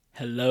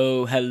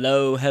Hello,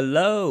 hello,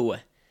 hello.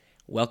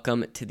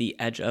 Welcome to the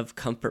Edge of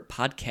Comfort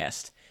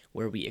podcast,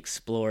 where we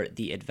explore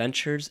the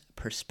adventures,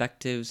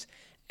 perspectives,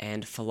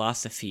 and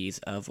philosophies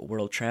of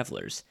world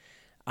travelers.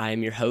 I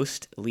am your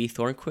host, Lee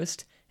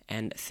Thornquist,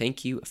 and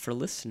thank you for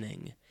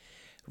listening.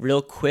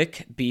 Real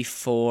quick,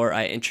 before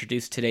I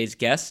introduce today's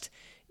guest,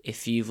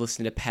 if you've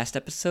listened to past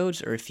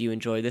episodes or if you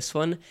enjoy this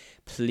one,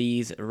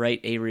 please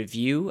write a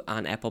review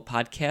on Apple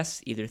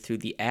Podcasts, either through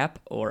the app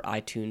or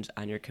iTunes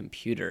on your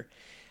computer.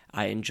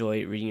 I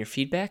enjoy reading your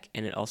feedback,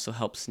 and it also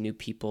helps new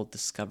people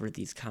discover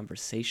these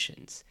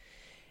conversations.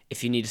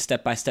 If you need a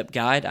step-by-step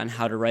guide on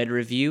how to write a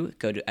review,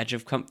 go to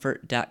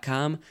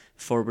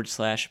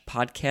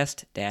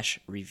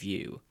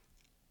edgeofcomfort.com/podcast-review.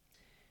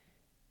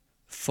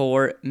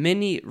 For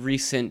many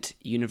recent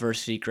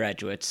university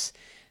graduates,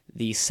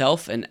 the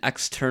self and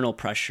external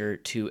pressure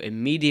to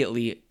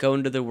immediately go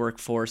into the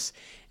workforce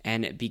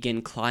and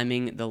begin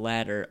climbing the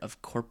ladder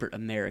of corporate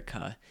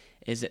America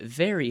is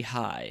very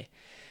high.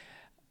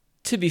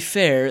 To be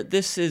fair,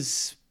 this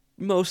is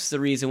most of the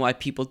reason why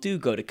people do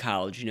go to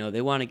college. They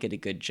want to get a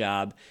good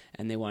job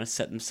and they want to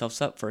set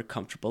themselves up for a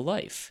comfortable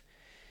life.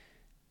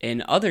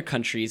 In other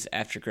countries,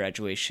 after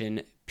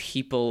graduation,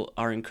 people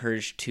are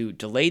encouraged to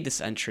delay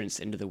this entrance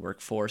into the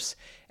workforce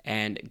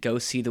and go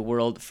see the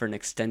world for an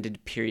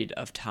extended period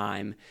of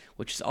time,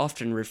 which is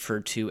often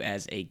referred to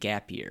as a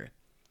gap year.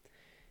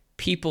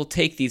 People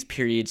take these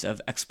periods of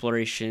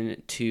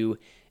exploration to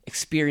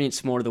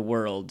experience more of the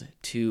world,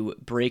 to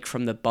break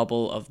from the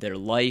bubble of their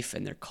life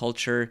and their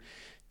culture,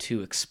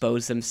 to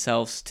expose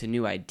themselves to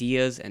new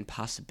ideas and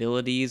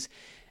possibilities,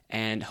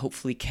 and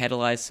hopefully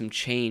catalyze some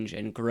change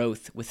and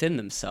growth within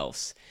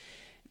themselves.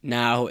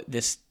 Now,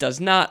 this does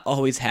not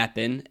always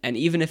happen, and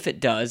even if it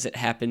does, it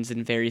happens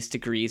in various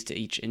degrees to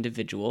each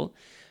individual,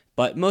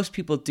 but most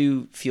people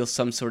do feel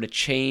some sort of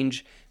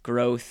change,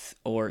 growth,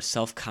 or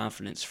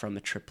self-confidence from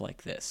a trip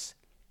like this.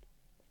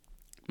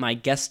 My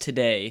guest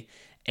today,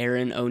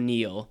 Erin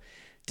O'Neill,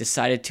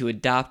 decided to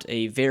adopt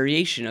a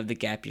variation of the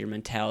gap year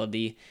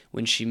mentality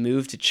when she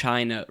moved to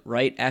China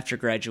right after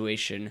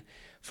graduation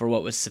for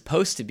what was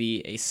supposed to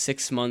be a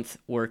 6-month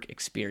work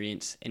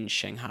experience in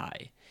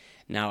Shanghai.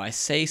 Now, I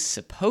say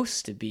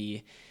supposed to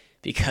be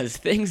because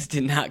things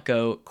did not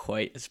go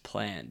quite as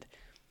planned.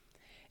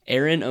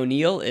 Erin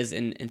O'Neill is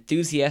an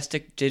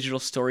enthusiastic digital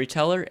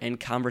storyteller and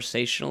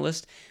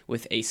conversationalist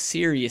with a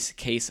serious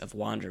case of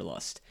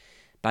wanderlust.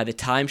 By the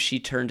time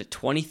she turned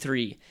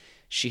 23,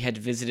 she had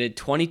visited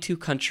 22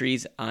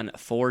 countries on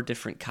 4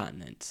 different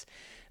continents.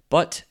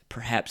 But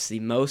perhaps the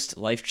most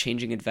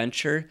life-changing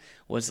adventure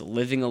was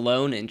living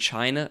alone in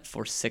China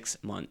for 6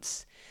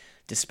 months.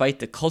 Despite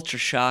the culture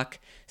shock,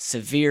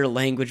 severe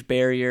language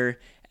barrier,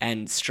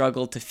 and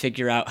struggle to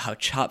figure out how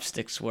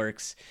chopsticks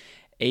works,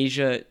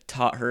 Asia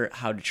taught her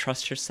how to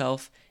trust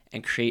herself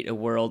and create a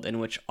world in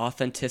which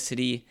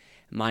authenticity,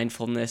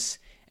 mindfulness,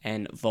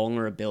 and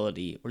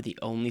vulnerability were the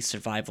only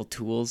survival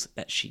tools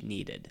that she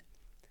needed.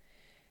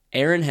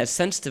 Erin has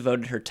since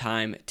devoted her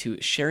time to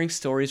sharing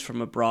stories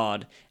from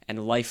abroad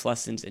and life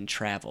lessons in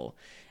travel,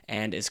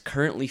 and is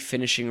currently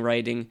finishing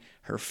writing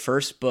her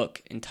first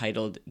book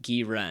entitled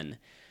Gi Ren,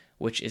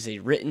 which is a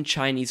written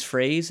Chinese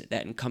phrase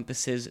that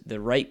encompasses the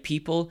right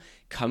people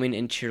coming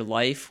into your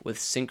life with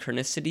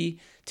synchronicity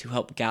to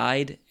help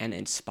guide and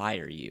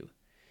inspire you.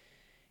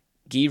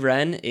 Gi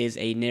Ren is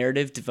a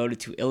narrative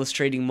devoted to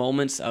illustrating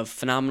moments of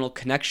phenomenal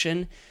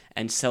connection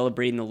and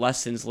celebrating the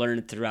lessons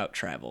learned throughout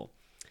travel.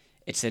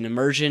 It's an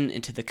immersion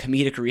into the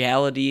comedic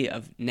reality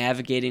of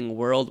navigating a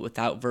world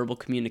without verbal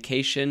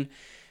communication,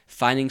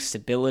 finding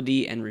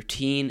stability and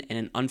routine in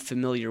an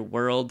unfamiliar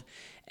world,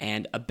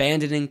 and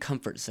abandoning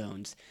comfort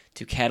zones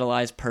to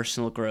catalyze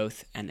personal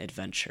growth and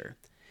adventure.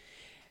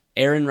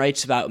 Erin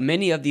writes about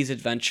many of these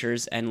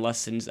adventures and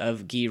lessons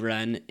of Gi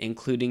Ren,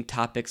 including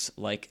topics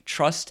like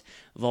trust,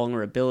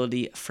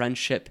 vulnerability,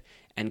 friendship,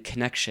 and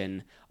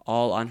connection,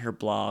 all on her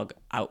blog,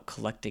 Out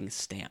Collecting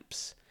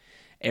Stamps.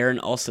 Erin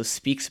also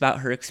speaks about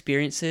her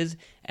experiences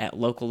at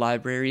local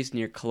libraries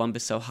near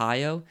Columbus,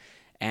 Ohio,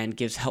 and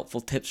gives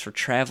helpful tips for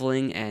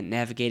traveling and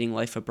navigating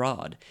life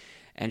abroad.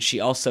 And she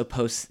also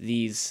posts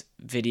these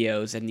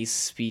videos and these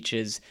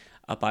speeches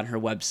up on her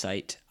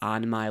website,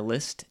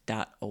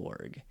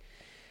 onmylist.org.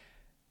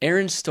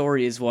 Erin's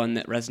story is one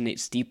that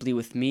resonates deeply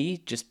with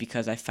me just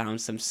because I found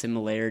some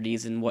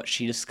similarities in what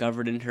she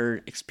discovered in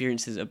her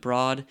experiences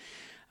abroad,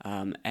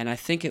 and I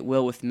think it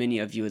will with many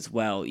of you as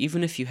well,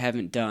 even if you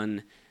haven't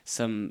done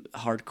some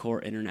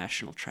hardcore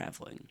international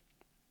traveling.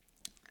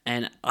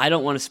 And I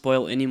don't want to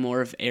spoil any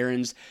more of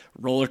Erin's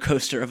roller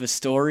coaster of a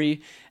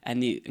story and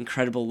the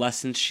incredible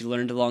lessons she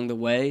learned along the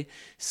way,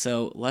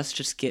 so let's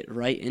just get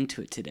right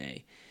into it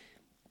today.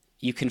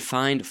 You can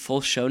find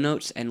full show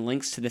notes and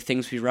links to the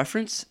things we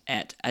reference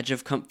at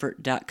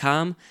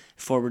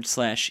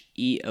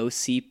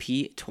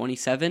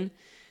edgeofcomfort.com/EOCP27,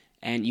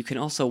 and you can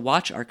also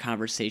watch our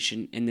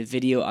conversation in the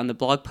video on the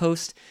blog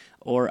post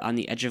or on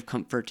the Edge of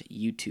Comfort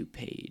YouTube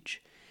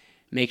page.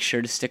 Make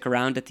sure to stick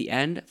around at the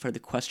end for the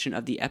question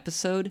of the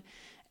episode,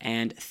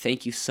 and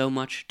thank you so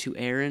much to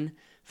Erin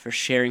for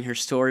sharing her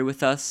story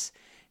with us.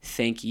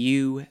 Thank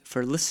you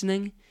for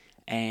listening,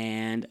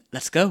 and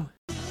let's go.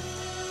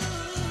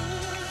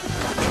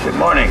 Good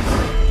morning.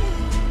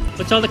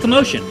 What's all the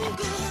commotion?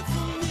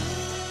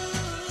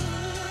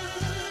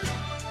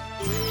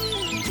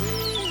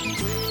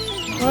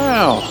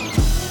 Wow.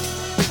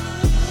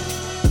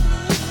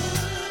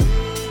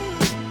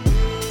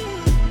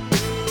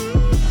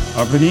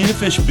 Are bonita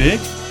fish big?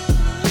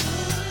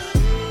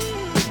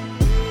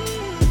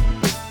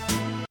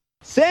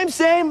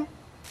 Same,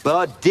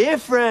 but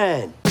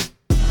different.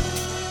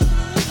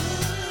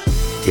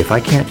 If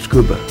I can't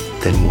scuba,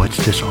 then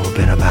what's this all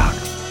been about?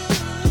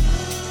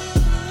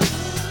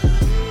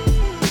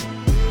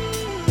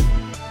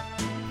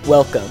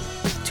 Welcome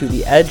to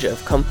the Edge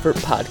of Comfort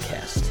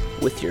podcast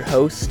with your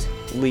host,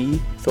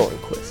 Lee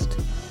Thornquist.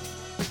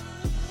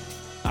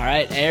 All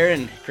right,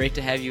 Erin, great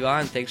to have you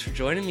on. Thanks for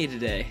joining me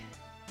today.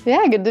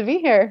 Yeah, good to be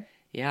here.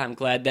 Yeah, I'm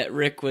glad that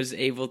Rick was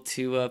able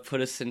to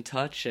put us in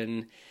touch,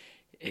 and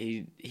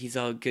he's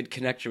a good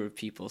connector with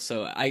people.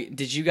 So, are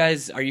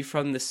you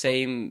from the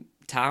same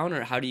town,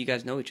 or how do you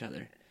guys know each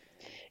other?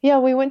 Yeah,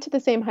 we went to the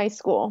same high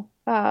school,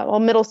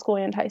 middle school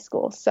and high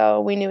school.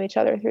 So we knew each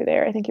other through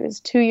there. I think it was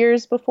 2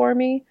 years before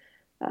me.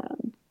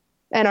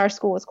 And our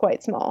school was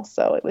quite small,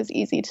 so it was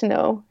easy to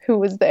know who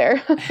was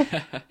there.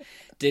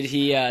 Did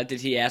he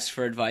ask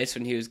for advice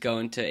when he was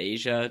going to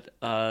Asia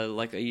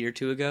like a year or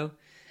two ago?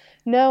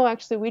 No,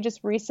 actually, we just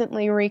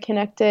recently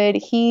reconnected.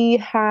 He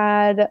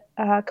had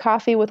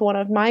coffee with one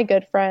of my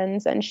good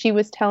friends, and she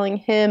was telling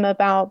him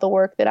about the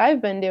work that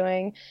I've been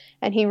doing,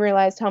 and he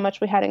realized how much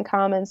we had in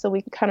common, so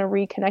we kind of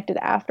reconnected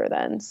after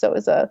then. So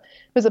it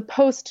was a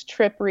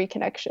post-trip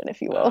reconnection,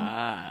 if you will.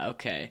 Ah,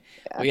 okay.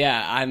 Yeah. Well,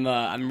 yeah,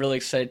 I'm really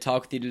excited to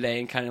talk with you today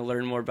and kind of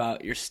learn more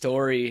about your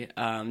story,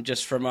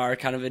 just from our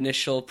kind of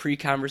initial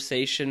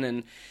pre-conversation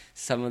and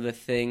some of the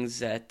things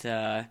that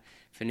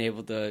been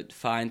able to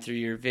find through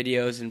your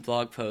videos and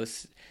blog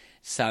posts.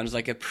 Sounds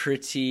like a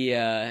pretty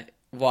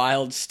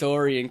wild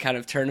story and kind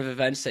of turn of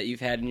events that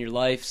you've had in your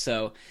life.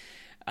 So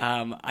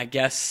I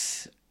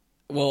guess,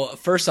 well,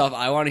 first off,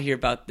 I want to hear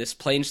about this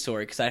plane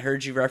story, because I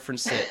heard you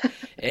reference it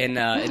in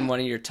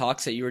one of your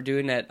talks that you were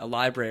doing at a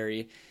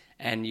library,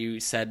 and you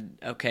said,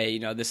 okay,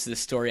 this is the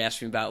story,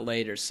 ask me about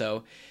later.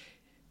 So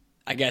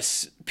I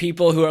guess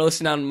people who are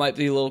listening on might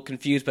be a little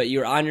confused, but you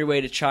were on your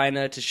way to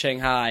China, to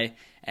Shanghai.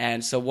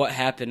 And so what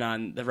happened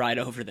on the ride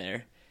over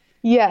there?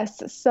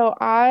 Yes. So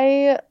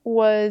I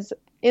was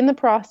in the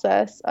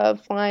process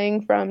of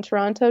flying from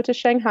Toronto to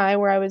Shanghai,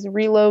 where I was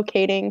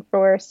relocating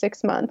for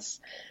 6 months.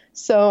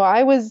 So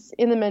I was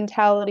in the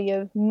mentality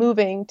of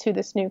moving to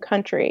this new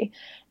country.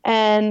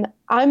 And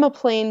I'm a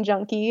plane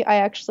junkie. I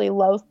actually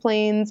love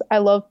planes. I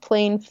love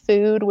plane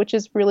food, which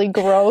is really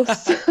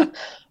gross.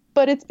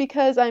 But it's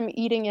because I'm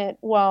eating it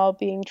while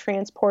being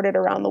transported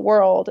around the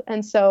world.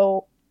 And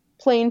so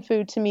plain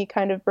food to me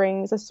kind of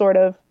brings a sort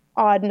of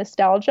odd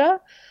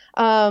nostalgia.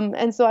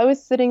 And so I was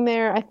sitting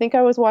there, I think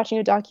I was watching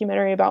a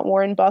documentary about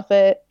Warren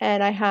Buffett,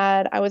 and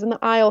I was in the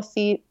aisle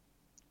seat,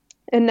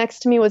 and next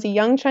to me was a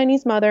young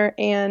Chinese mother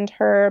and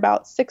her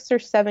about 6 or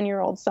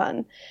 7-year-old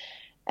son.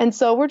 And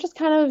so we're just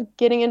kind of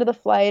getting into the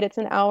flight. It's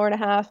an hour and a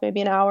half,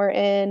 maybe an hour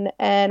in,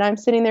 and I'm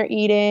sitting there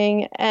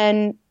eating,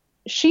 and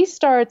she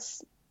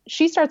starts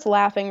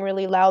laughing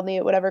really loudly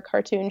at whatever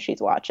cartoon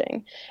she's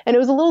watching. And it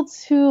was a little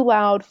too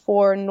loud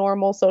for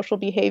normal social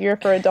behavior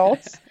for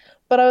adults.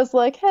 But I was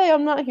like, hey,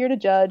 I'm not here to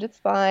judge. It's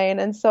fine.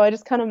 And so I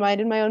just kind of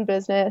minded my own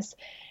business.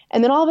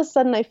 And then all of a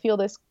sudden I feel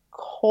this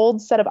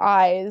cold set of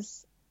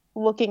eyes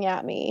looking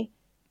at me.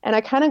 And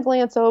I kind of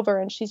glance over,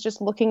 and she's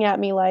just looking at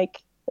me,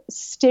 like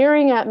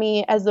staring at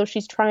me as though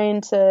she's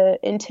trying to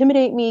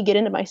intimidate me, get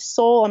into my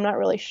soul. I'm not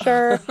really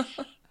sure.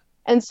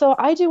 And so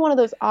I do one of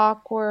those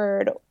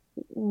awkward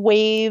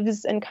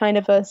waves and kind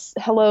of a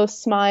hello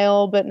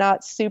smile, but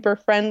not super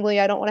friendly.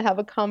 I don't want to have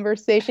a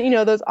conversation.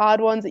 Those odd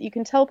ones that you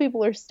can tell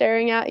people are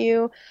staring at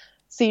you.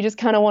 So you just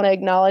kind of want to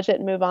acknowledge it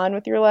and move on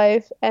with your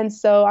life. And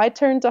so I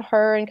turned to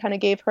her and kind of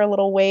gave her a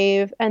little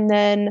wave. And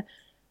then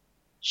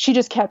she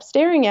just kept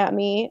staring at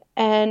me.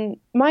 And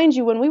mind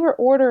you, when we were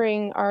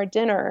ordering our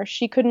dinner,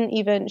 she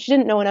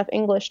didn't know enough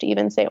English to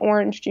even say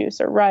orange juice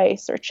or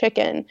rice or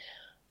chicken.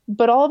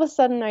 But all of a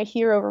sudden I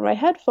hear over my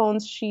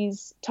headphones,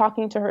 she's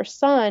talking to her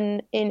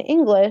son in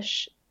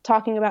English,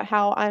 talking about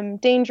how I'm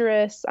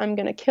dangerous, I'm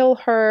going to kill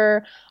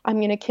her, I'm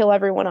going to kill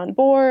everyone on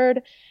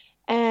board.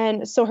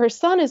 And so her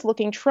son is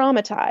looking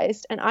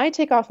traumatized, and I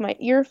take off my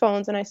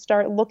earphones and I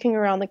start looking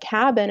around the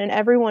cabin, and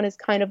everyone is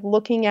kind of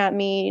looking at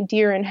me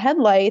deer in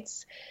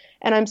headlights.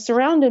 And I'm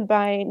surrounded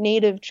by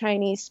native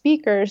Chinese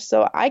speakers,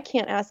 so I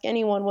can't ask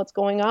anyone what's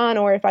going on,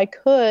 or if I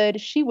could,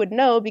 she would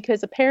know,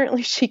 because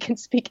apparently she can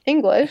speak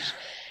English.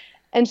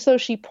 And so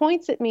she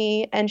points at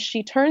me, and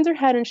she turns her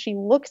head and she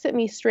looks at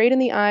me straight in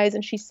the eyes,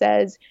 and she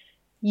says,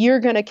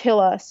 "You're going to kill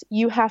us.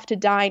 You have to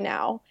die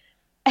now."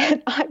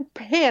 And I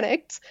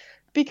panicked,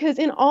 because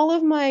in all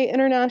of my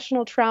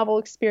international travel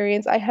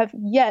experience, I have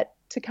yet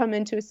to come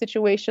into a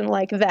situation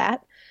like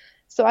that.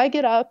 So I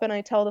get up and I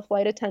tell the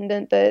flight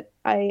attendant that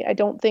I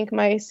don't think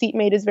my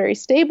seatmate is very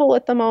stable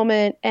at the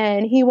moment.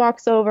 And he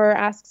walks over,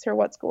 asks her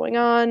what's going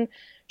on.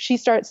 She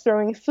starts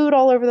throwing food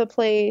all over the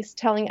place,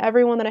 telling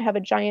everyone that I have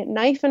a giant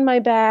knife in my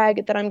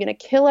bag, that I'm going to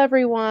kill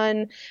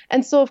everyone.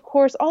 And so, of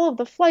course, all of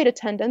the flight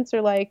attendants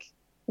are like,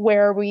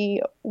 where are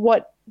we?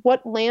 What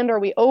land are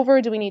we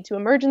over? Do we need to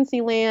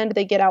emergency land?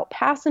 They get out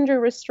passenger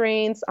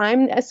restraints.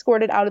 I'm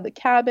escorted out of the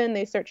cabin.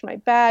 They search my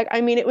bag. I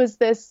mean, it was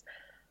this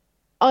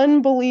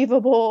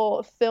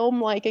unbelievable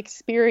film-like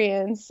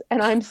experience,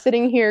 and I'm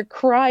sitting here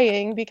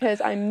crying because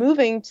I'm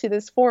moving to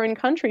this foreign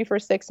country for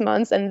 6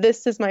 months, and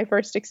this is my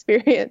first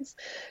experience.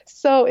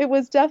 So it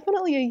was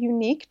definitely a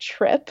unique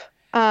trip.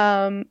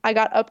 I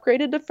got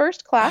upgraded to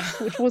first class,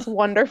 which was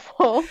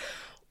wonderful,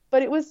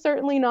 but it was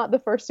certainly not the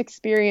first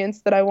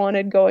experience that I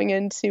wanted going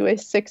into a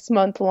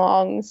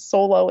 6-month-long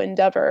solo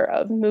endeavor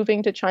of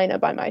moving to China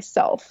by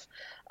myself.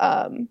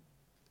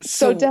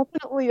 So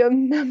definitely a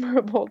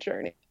memorable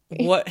journey.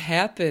 What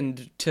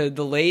happened to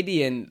the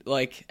lady, and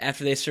like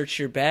after they searched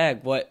your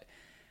bag, what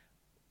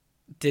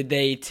did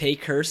they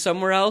take her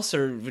somewhere else,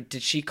 or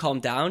did she calm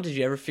down? Did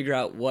you ever figure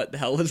out what the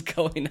hell was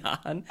going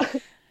on?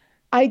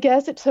 I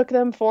guess it took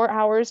them 4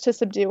 hours to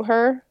subdue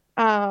her.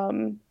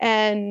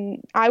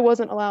 And I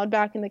wasn't allowed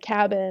back in the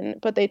cabin,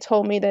 but they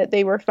told me that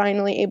they were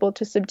finally able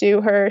to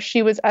subdue her.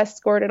 She was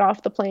escorted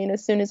off the plane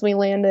as soon as we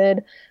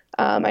landed.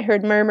 I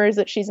heard murmurs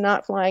that she's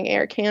not flying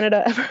Air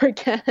Canada ever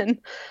again.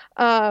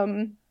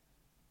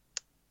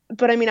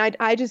 But I mean,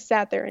 I just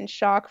sat there in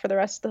shock for the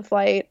rest of the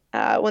flight.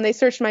 When they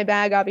searched my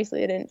bag, obviously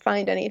they didn't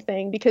find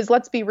anything, because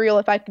let's be real,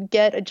 if I could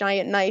get a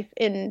giant knife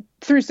in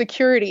through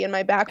security in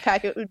my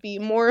backpack, it would be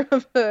more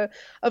of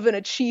an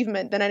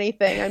achievement than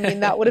anything. I mean,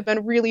 that would have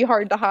been really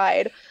hard to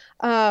hide.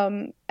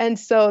 And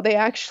so they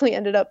actually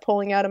ended up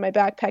pulling out of my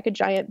backpack a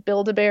giant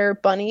Build-A-Bear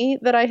bunny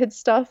that I had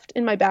stuffed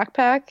in my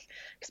backpack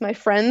because my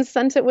friends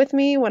sent it with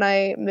me when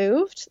I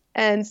moved.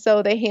 And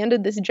so they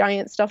handed this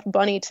giant stuffed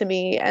bunny to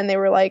me, and they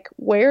were like,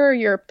 "Where are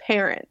your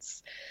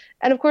parents?"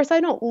 And of course, I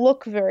don't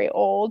look very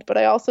old, but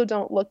I also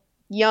don't look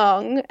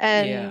young.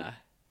 And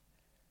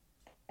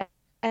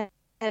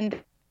and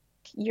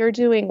you're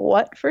doing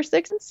what for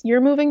 6 months?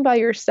 You're moving by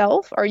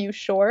yourself? Are you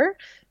sure?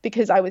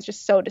 Because I was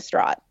just so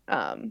distraught.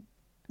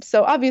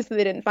 So obviously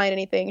they didn't find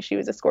anything. She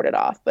was escorted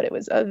off, but it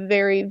was a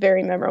very,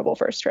 very memorable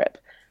first trip.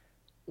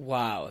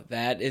 Wow,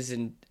 that is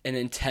an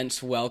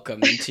intense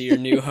welcome into your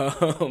new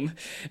home.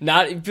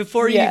 Not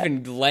before you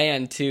even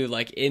land, too,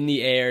 like in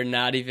the air,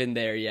 not even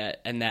there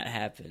yet, and that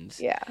happens.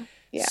 Yeah.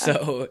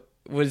 So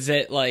was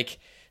it like?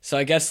 So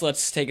I guess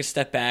let's take a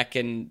step back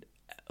and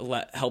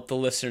help the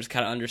listeners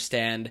kind of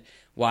understand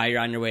why you're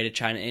on your way to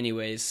China,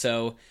 anyways.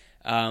 So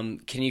can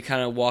you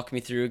kind of walk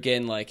me through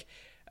again, like?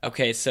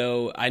 Okay,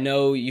 so I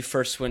know you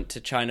first went to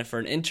China for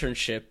an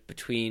internship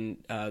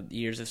between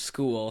years of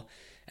school,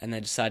 and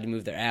then decided to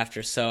move there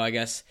after. So I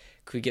guess,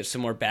 could we get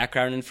some more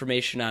background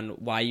information on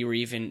why you were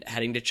even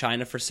heading to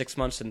China for 6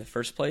 months in the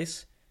first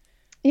place?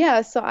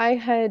 Yeah, so I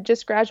had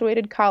just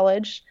graduated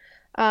college,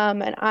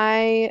 and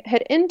I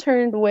had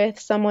interned with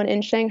someone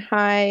in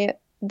Shanghai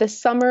the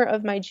summer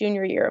of my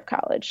junior year of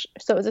college.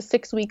 So it was a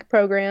 6-week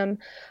program.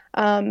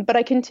 But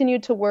I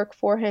continued to work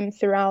for him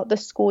throughout the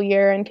school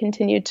year and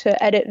continued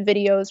to edit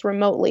videos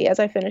remotely as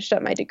I finished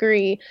up my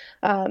degree,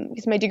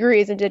 because my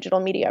degree is in digital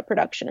media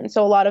production. And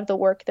so a lot of the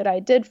work that I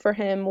did for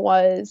him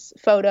was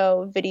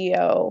photo,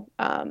 video,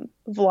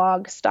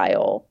 vlog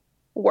style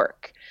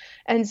work.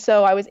 And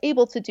so I was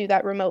able to do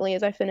that remotely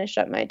as I finished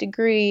up my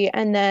degree.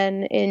 And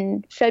then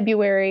in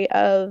February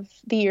of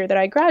the year that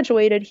I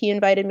graduated, he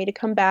invited me to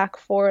come back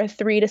for a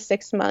 3 to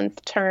 6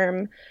 month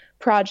term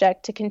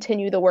project to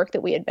continue the work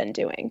that we had been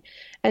doing.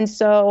 And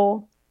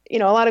so, a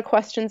lot of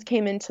questions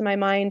came into my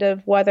mind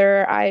of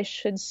whether I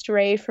should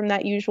stray from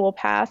that usual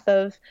path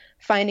of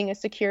finding a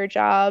secure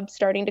job,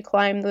 starting to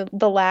climb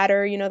the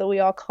ladder, that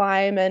we all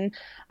climb, and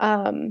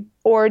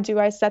or do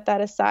I set that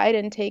aside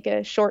and take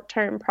a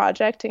short-term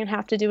project and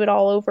have to do it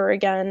all over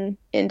again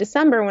in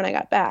December when I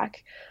got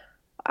back?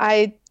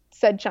 I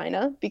said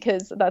China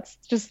because that's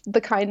just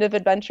the kind of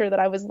adventure that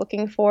I was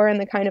looking for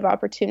and the kind of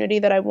opportunity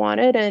that I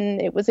wanted.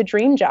 And it was a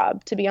dream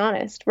job, to be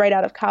honest, right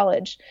out of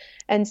college.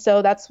 And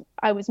so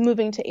I was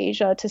moving to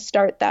Asia to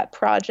start that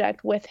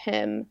project with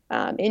him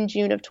in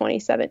June of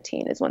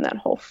 2017 is when that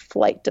whole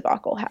flight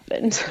debacle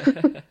happened.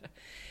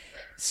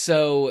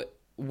 So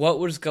what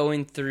was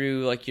going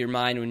through like your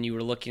mind when you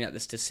were looking at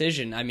this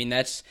decision? I mean,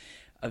 that's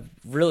a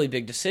really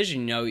big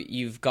decision.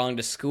 You've gone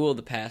to school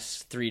the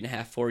past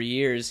 3.5, 4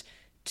 years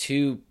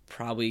to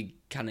probably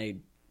kind of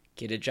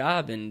get a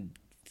job and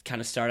kind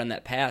of start on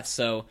that path.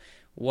 So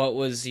what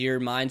was your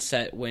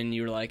mindset when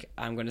you were like,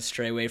 I'm going to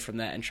stray away from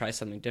that and try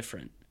something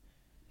different?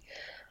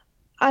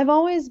 I've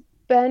always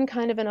been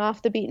kind of an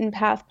off the beaten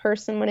path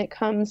person when it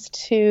comes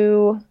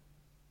to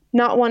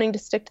not wanting to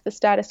stick to the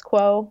status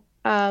quo.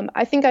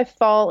 I think I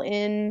fall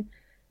in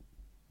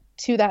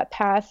to that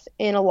path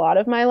in a lot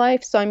of my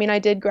life. So, I mean, I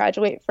did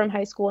graduate from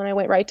high school and I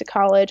went right to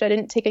college. I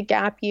didn't take a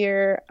gap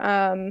year.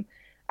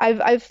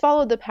 I've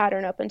followed the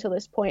pattern up until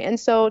this point. And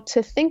so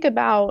to think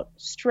about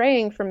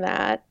straying from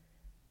that,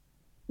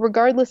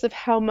 regardless of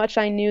how much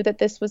I knew that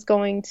this was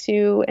going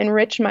to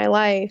enrich my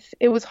life,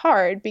 it was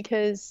hard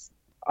because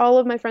all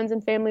of my friends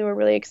and family were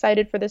really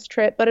excited for this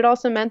trip, but it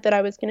also meant that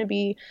I was going to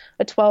be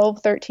a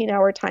 12,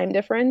 13-hour time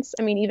difference.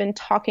 I mean, even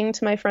talking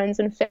to my friends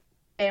and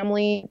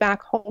family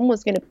back home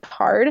was going to be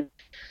hard.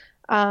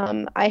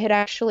 I had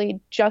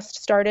actually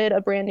just started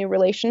a brand new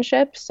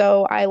relationship,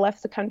 so I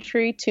left the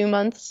country 2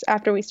 months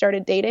after we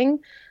started dating,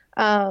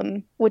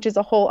 which is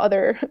a whole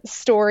other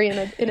story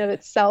in of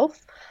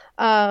itself.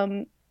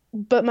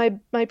 But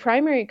my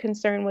primary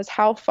concern was,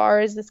 how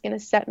far is this going to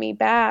set me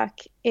back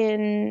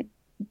in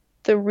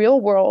the real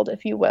world,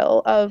 if you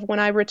will, of when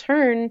I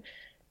return,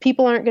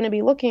 people aren't going to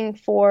be looking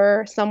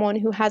for someone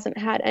who hasn't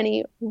had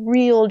any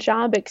real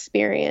job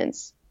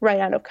experience right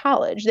out of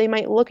college. They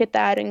might look at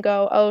that and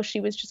go, oh,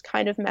 she was just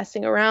kind of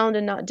messing around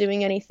and not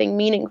doing anything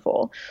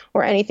meaningful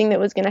or anything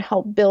that was going to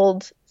help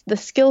build the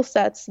skill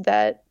sets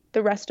that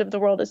the rest of the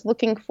world is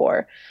looking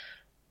for.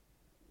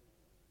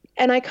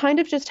 And I kind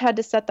of just had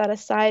to set that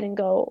aside and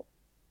go,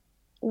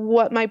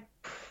 what my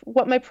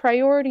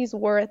priorities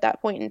were at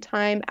that point in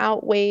time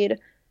outweighed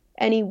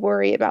any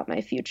worry about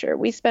my future.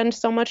 We spend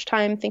so much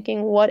time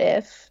thinking what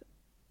if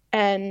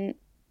and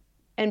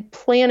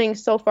planning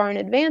so far in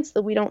advance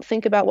that we don't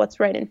think about what's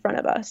right in front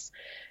of us.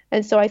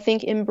 And so I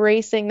think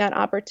embracing that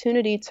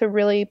opportunity to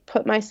really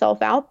put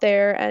myself out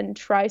there and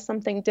try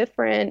something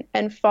different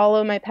and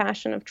follow my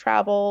passion of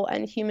travel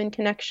and human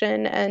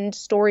connection and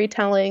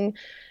storytelling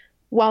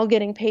while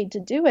getting paid to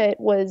do it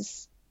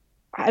was,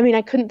 I mean,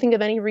 I couldn't think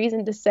of any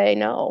reason to say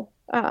no.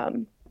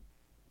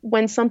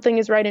 When something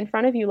is right in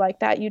front of you like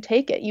that, you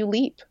take it, you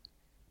leap.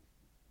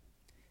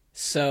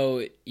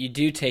 So you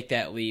do take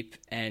that leap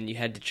and you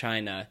head to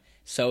China.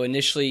 So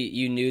initially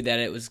you knew that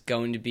it was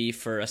going to be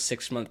for a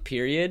 6-month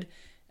period.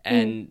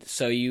 And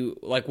so you,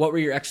 like, what were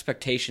your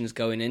expectations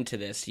going into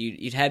this?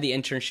 You'd had the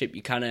internship,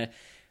 you kind of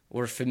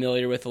were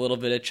familiar with a little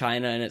bit of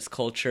China and its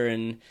culture.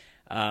 And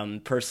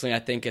personally, I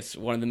think it's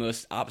one of the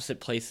most opposite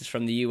places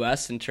from the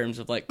U.S. in terms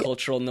of like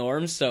cultural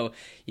norms. So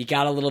you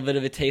got a little bit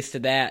of a taste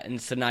of that. And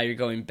so now you're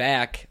going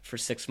back for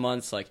 6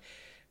 months. Like,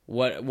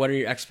 what are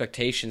your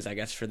expectations, I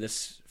guess, for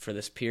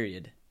this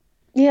period?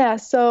 Yeah,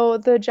 so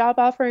the job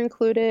offer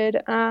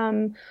included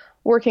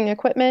working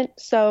equipment.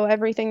 So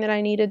everything that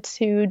I needed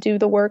to do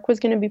the work was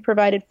going to be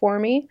provided for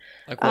me.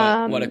 Like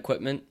what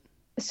equipment?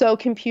 So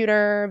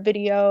computer,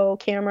 video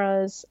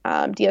cameras,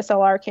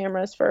 DSLR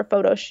cameras for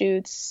photo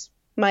shoots,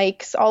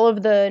 mics, all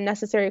of the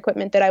necessary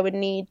equipment that I would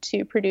need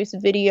to produce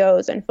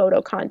videos and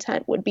photo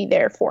content would be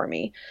there for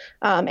me,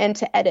 and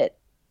to edit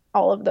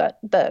all of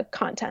the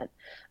content.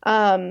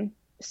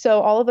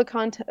 So all of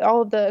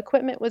the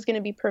equipment was going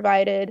to be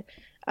provided.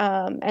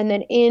 And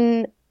then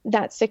in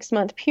that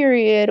 6-month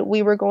period,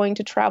 we were going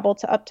to travel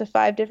to up to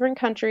 5 different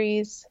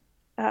countries.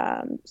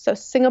 So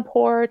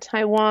Singapore,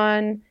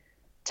 Taiwan,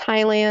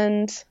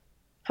 Thailand,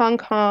 Hong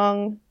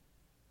Kong,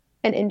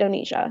 and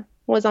Indonesia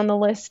was on the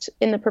list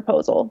in the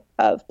proposal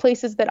of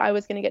places that I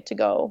was going to get to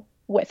go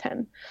with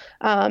him.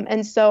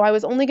 And so I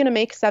was only going to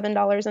make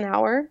 $7 an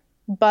hour,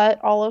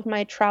 but all of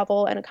my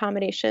travel and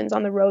accommodations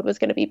on the road was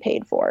going to be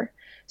paid for.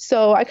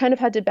 So I kind of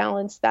had to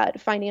balance that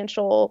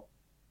financial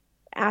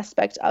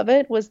aspect of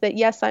it, was that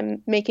yes,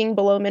 I'm making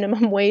below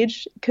minimum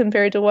wage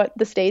compared to what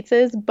the States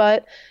is,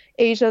 but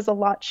Asia is a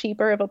lot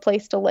cheaper of a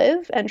place to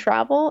live and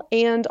travel,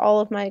 and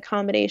all of my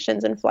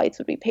accommodations and flights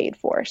would be paid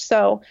for.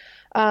 So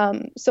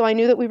I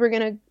knew that we were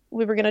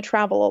gonna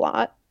travel a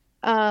lot,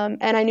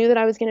 and I knew that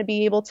I was going to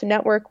be able to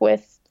network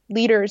with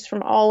leaders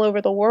from all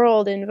over the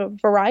world in a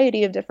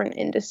variety of different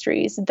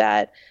industries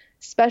that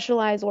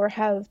specialize or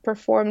have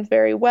performed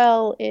very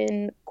well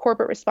in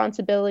corporate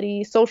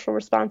responsibility, social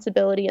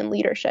responsibility, and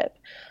leadership.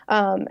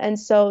 And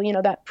so,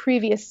 that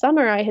previous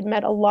summer, I had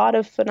met a lot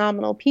of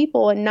phenomenal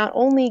people and not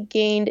only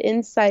gained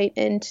insight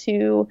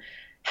into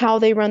how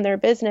they run their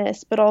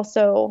business, but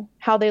also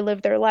how they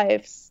live their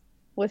lives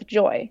with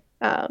joy.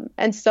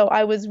 And so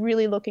I was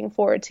really looking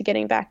forward to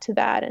getting back to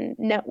that and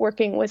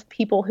networking with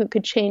people who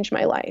could change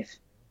my life.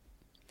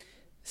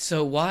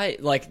 So why,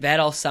 like, that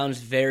all sounds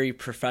very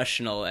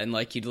professional and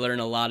like you'd learn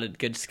a lot of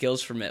good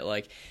skills from it.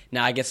 Like,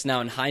 now, I guess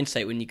now in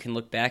hindsight, when you can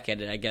look back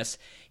at it, I guess,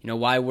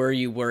 why were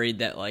you worried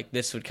that like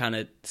this would kind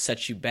of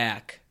set you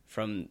back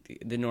from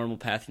the normal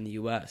path in the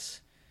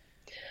U.S.?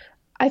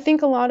 I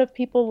think a lot of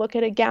people look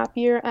at a gap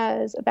year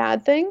as a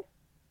bad thing.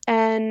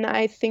 And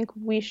I think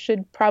we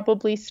should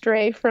probably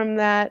stray from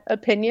that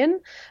opinion,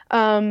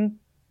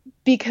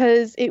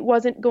 because it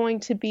wasn't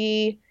going to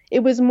be,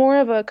 it was more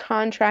of a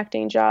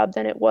contracting job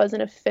than it was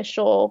an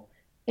official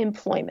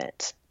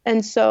employment.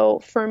 And so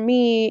for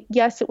me,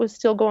 yes, it would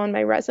still go on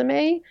my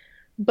resume,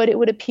 but it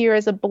would appear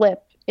as a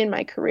blip in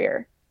my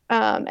career.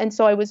 And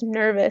so I was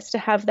nervous to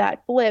have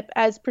that blip,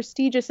 as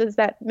prestigious as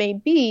that may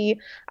be.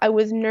 I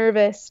was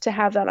nervous to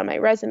have that on my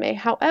resume.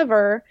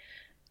 However,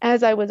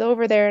 as I was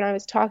over there and I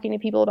was talking to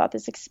people about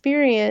this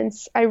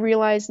experience, I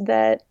realized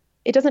that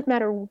it doesn't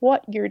matter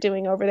what you're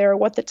doing over there or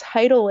what the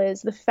title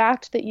is. The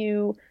fact that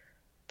you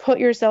put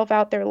yourself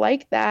out there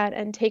like that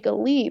and take a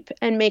leap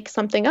and make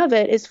something of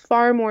it is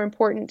far more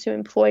important to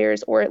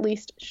employers, or at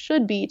least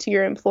should be to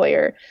your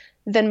employer,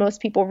 than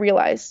most people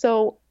realize.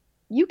 So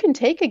you can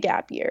take a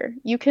gap year.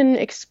 You can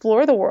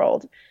explore the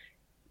world.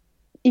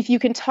 If you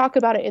can talk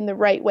about it in the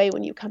right way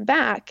when you come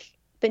back,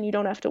 then you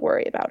don't have to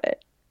worry about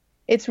it.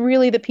 It's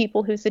really the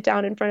people who sit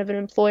down in front of an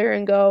employer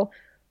and go,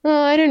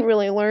 oh, I didn't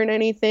really learn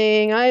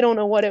anything. I don't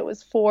know what it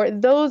was for.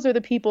 Those are the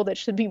people that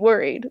should be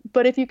worried.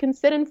 But if you can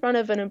sit in front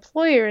of an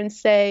employer and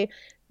say,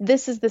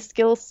 this is the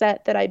skill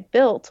set that I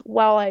built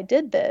while I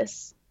did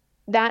this,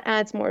 that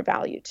adds more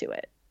value to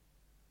it.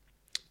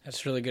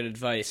 That's really good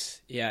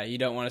advice. Yeah, you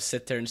don't want to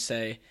sit there and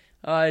say,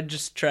 oh, I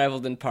just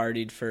traveled and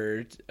partied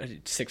for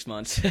 6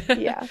 months.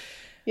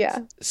 Yeah.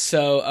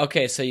 So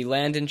you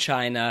land in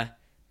China.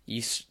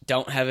 You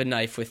don't have a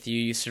knife with you.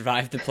 You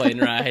survived the plane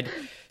ride.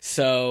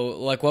 So,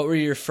 like, what were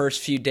your first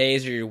few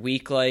days or your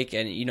week like?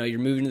 And, you're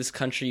moving to this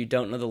country. You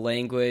don't know the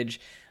language.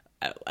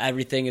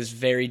 Everything is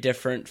very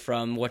different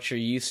from what you're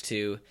used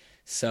to.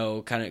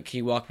 So, can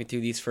you walk me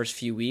through these first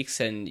few weeks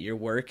and your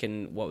work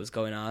and what was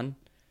going on?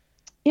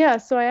 Yeah,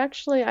 so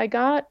I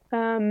got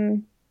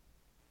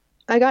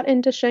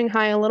into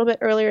Shanghai a little bit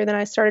earlier than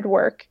I started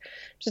work,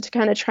 just to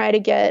kind of try to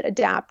get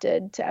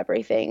adapted to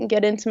everything,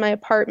 get into my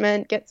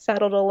apartment, get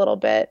settled a little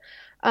bit.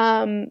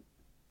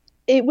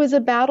 It was a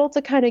battle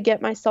to kind of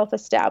get myself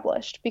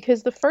established,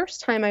 because the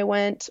first time I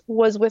went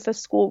was with a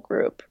school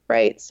group,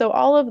 right? So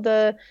all of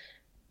the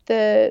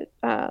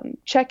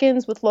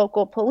check-ins with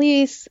local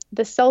police,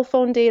 the cell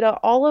phone data,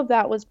 all of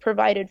that was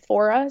provided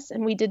for us,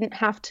 and we didn't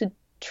have to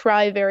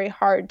try very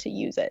hard to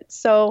use it.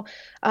 So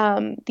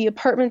the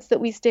apartments that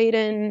we stayed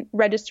in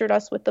registered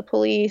us with the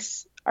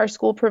police. Our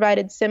school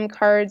provided SIM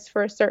cards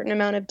for a certain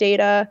amount of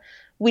data.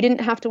 We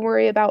didn't have to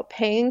worry about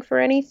paying for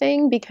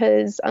anything,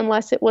 because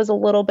unless it was a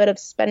little bit of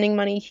spending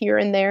money here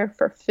and there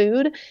for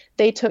food,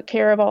 they took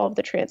care of all of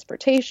the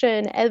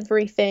transportation,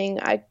 everything.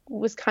 I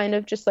was kind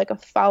of just like a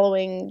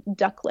following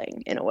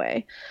duckling in a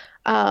way.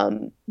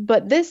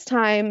 But this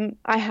time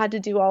I had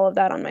to do all of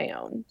that on my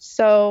own.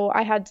 So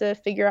I had to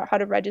figure out how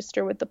to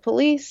register with the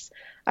police.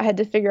 I had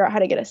to figure out how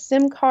to get a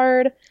SIM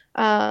card.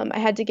 I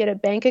had to get a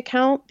bank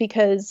account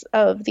because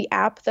of the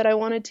app that I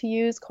wanted to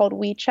use called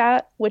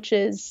WeChat, which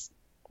is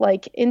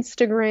like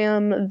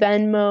Instagram,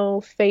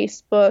 Venmo,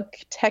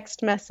 Facebook, text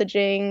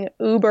messaging,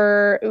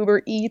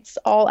 Uber Eats,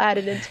 all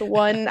added into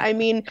one. I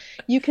mean,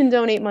 you can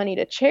donate money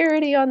to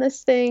charity on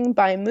this thing,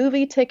 buy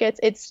movie tickets.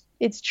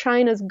 It's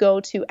China's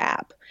go-to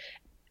app.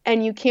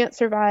 And you can't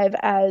survive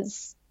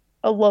as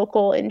a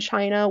local in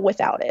China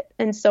without it.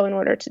 And so in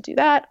order to do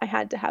that, I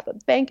had to have a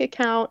bank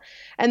account.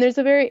 And there's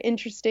a very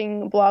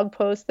interesting blog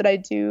post that I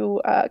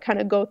do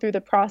kind of go through the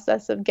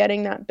process of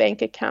getting that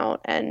bank account,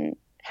 and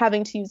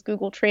having to use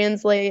Google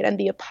Translate, and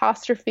the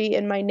apostrophe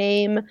in my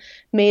name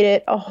made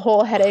it a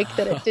whole headache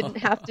that it didn't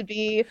have to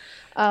be.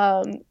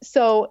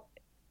 So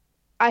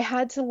I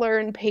had to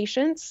learn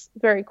patience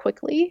very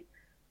quickly.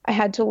 I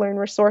had to learn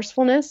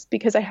resourcefulness,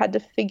 because I had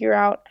to figure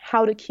out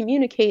how to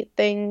communicate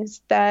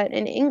things that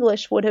in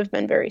English would have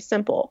been very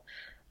simple.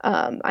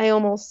 I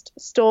almost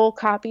stole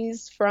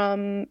copies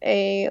from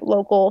a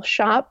local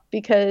shop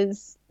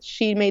because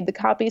she made the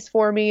copies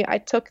for me. I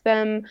took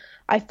them.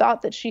 I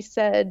thought that she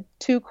said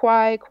 2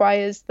 kwai.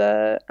 Kwai is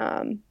the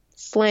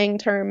slang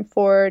term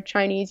for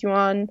Chinese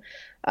yuan,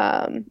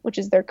 which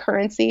is their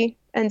currency.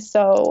 And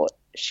so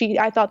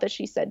I thought that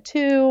she said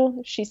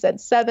 2. She said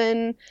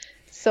 7.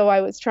 So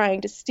I was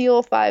trying to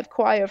steal 5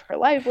 kwai of her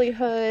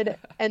livelihood.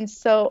 And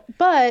so,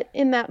 but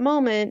in that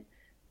moment,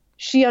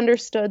 she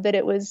understood that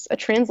it was a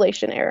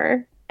translation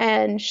error.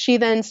 And she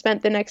then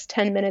spent the next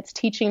 10 minutes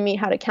teaching me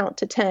how to count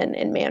to 10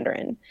 in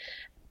Mandarin.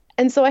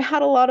 And so I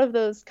had a lot of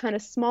those kind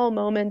of small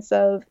moments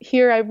of,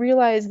 here, I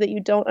realize that you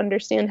don't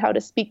understand how to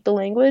speak the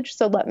language,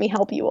 so let me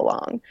help you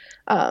along.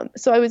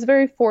 So I was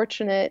very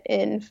fortunate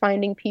in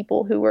finding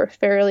people who were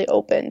fairly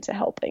open to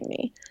helping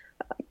me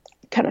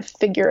kind of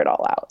figure it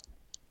all out.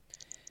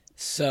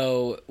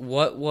 So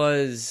what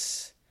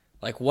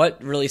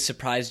really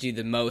surprised you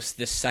the most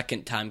this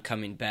second time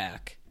coming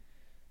back?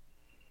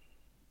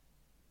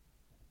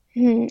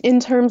 In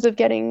terms of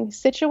getting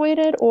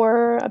situated,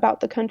 or about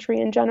the country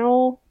in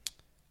general?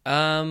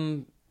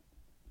 Kind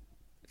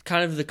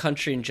of the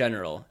country in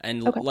general,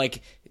 and Okay.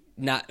 like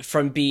not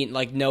from being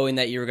like knowing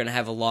that you were going to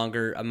have a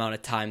longer amount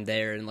of time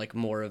there, and like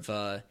more of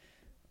an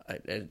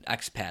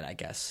expat, I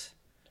guess.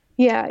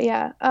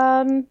 Yeah.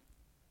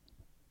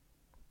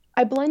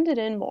 I blended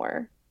in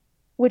more,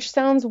 which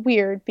sounds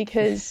weird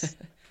because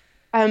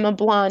I'm a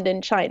blonde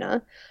in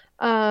China.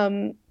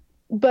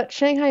 But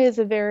Shanghai is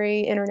a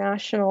very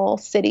international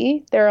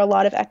city. There are a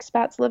lot of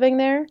expats living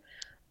there.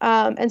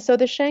 And so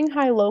the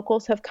Shanghai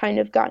locals have kind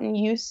of gotten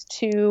used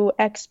to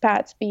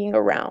expats being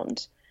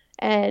around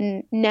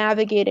and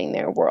navigating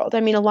their world. I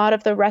mean, a lot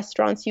of the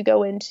restaurants you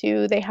go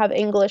into, they have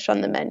English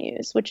on the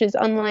menus, which is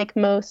unlike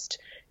most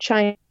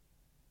Chinese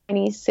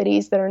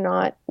cities that are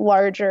not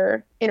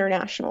larger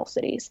international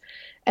cities.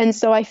 And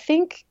so I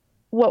think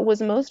what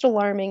was most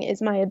alarming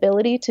is my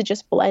ability to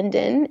just blend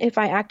in. If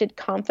I acted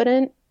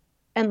confident,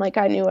 and like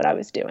I knew what I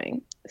was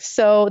doing.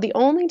 So the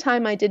only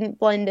time I didn't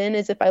blend in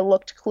is if I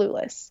looked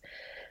clueless.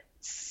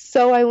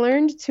 So I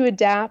learned to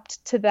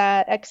adapt to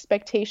that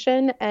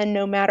expectation, and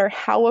no matter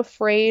how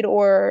afraid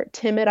or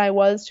timid I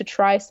was to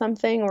try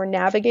something or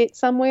navigate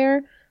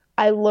somewhere,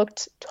 I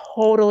looked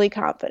totally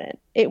confident.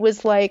 It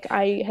was like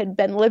I had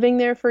been living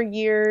there for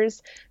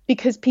years,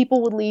 because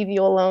people would leave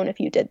you alone if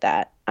you did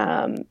that.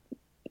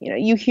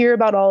 You hear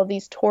about all of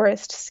these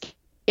tourist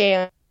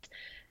scams,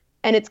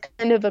 and it's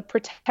kind of a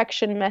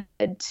protection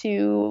method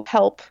to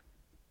help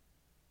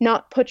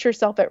not put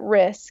yourself at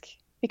risk,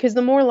 because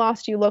the more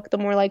lost you look, the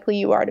more likely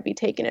you are to be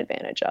taken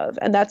advantage of.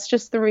 And that's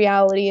just the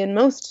reality in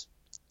most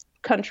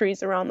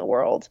countries around the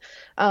world.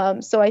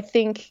 So I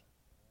think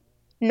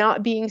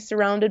not being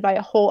surrounded by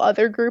a whole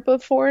other group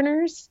of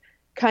foreigners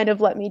kind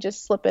of let me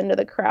just slip into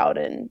the crowd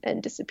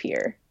and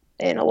disappear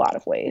in a lot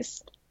of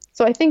ways.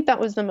 So I think that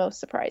was the most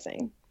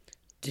surprising.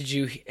 Did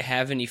you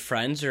have any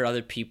friends or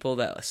other people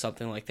that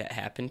something like that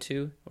happened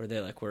to, or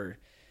they like were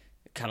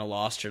kind of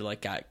lost or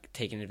like got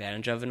taken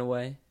advantage of in a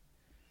way?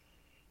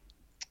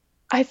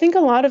 I think a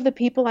lot of the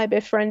people I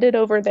befriended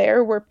over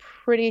there were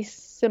pretty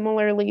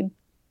similarly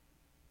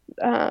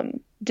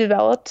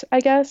developed, I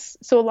guess.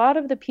 So a lot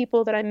of the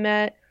people that I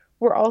met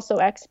were also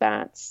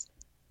expats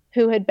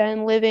who had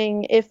been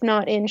living, if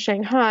not in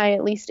Shanghai,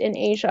 at least in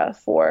Asia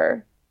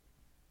for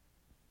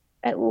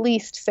at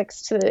least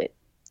 6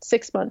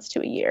 months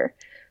to a year.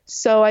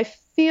 So I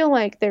feel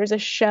like there's a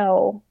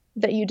shell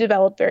that you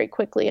develop very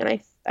quickly.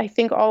 And I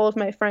think all of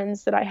my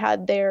friends that I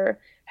had there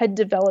had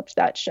developed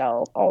that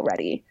shell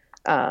already.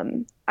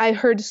 I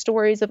heard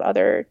stories of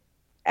other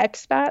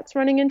expats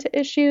running into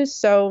issues.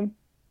 So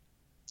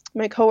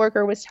my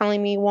coworker was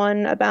telling me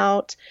one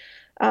about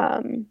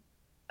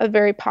a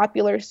very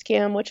popular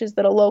scam, which is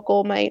that a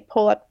local might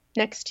pull up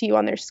next to you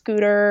on their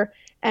scooter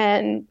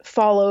and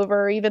fall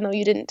over even though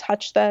you didn't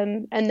touch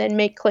them, and then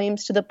make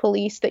claims to the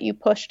police that you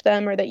pushed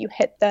them or that you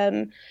hit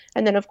them.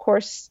 And then, of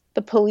course,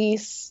 the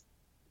police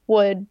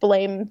would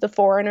blame the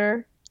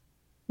foreigner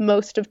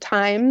most of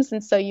times.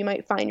 And so you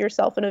might find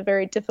yourself in a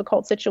very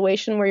difficult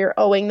situation where you're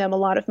owing them a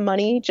lot of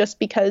money just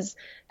because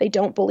they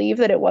don't believe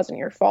that it wasn't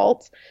your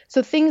fault.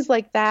 So things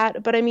like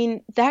that. But I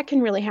mean, that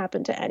can really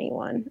happen to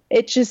anyone.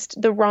 It's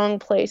just the wrong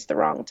place, the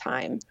wrong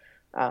time,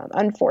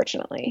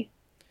 unfortunately.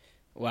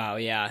 Wow,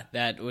 yeah,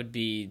 that would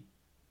be,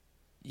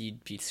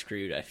 you'd be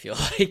screwed, I feel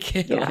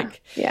like. Yeah,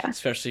 yeah.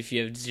 Especially if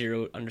you have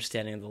zero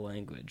understanding of the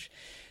language.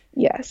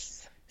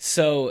 Yes.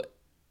 So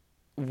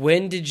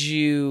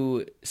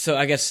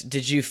I guess,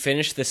 did you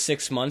finish the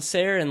 6 months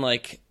there, and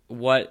like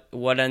what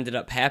ended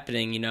up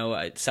happening?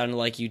 It sounded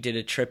like you did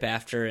a trip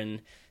after,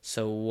 and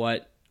so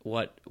what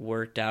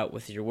worked out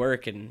with your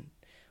work, and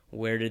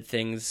where did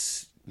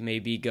things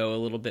maybe go a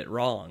little bit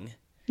wrong?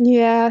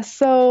 Yeah,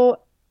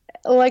 so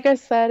like I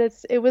said,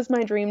 it was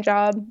my dream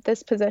job,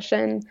 this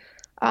position.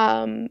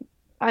 I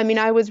mean,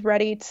 I was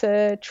ready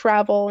to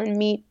travel and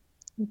meet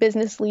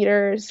business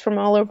leaders from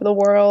all over the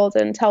world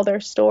and tell their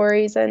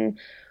stories. And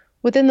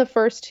within the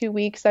first 2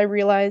 weeks, I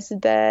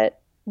realized that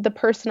the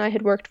person I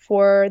had worked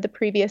for the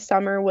previous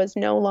summer was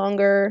no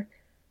longer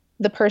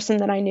the person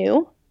that I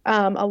knew.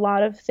 A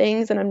lot of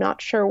things, and I'm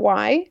not sure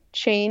why,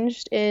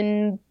 changed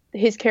in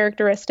his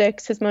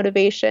characteristics, his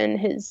motivation,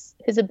 his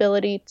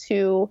ability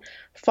to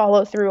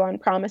follow through on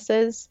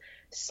promises.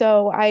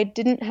 So I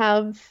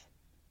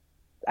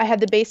had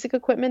the basic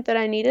equipment that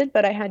I needed,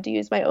 but I had to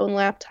use my own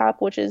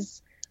laptop, which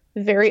is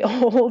very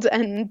old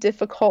and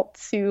difficult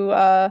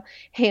to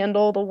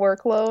handle the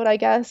workload, I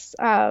guess.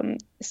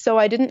 So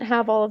I didn't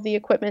have all of the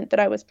equipment that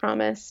I was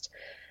promised.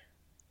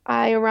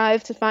 I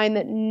arrived to find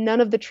that none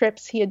of the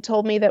trips he had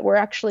told me that were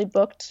actually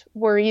booked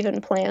were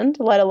even planned,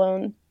 let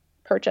alone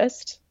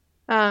purchased.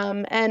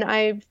 And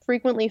I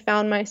frequently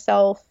found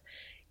myself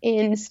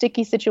in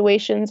sticky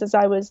situations as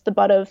I was the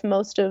butt of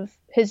most of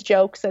his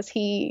jokes, as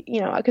he,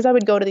 because I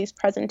would go to these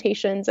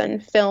presentations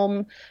and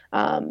film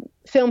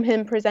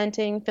him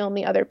presenting, film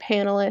the other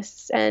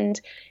panelists.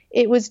 And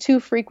it was too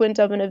frequent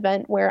of an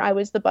event where I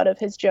was the butt of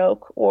his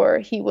joke, or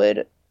he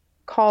would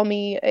call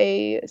me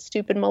a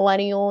stupid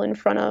millennial in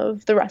front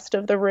of the rest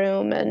of the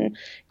room and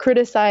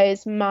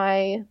criticize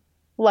my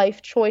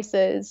life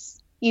choices,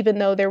 even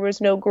though there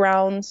was no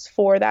grounds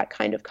for that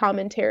kind of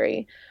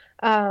commentary.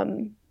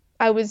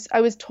 I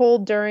was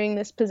told during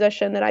this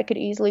position that I could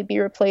easily be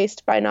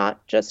replaced by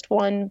not just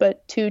one,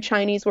 but two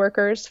Chinese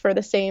workers for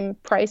the same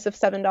price of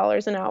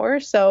 $7 an hour.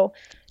 So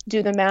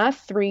do the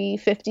math,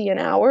 $3.50 an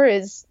hour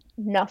is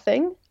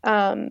nothing.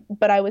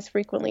 But I was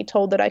frequently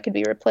told that I could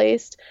be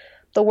replaced.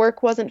 The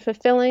work wasn't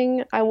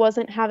fulfilling. I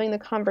wasn't having the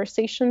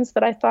conversations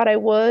that I thought I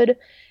would.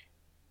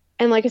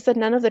 And like I said,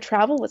 none of the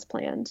travel was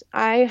planned.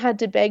 I had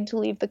to beg to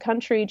leave the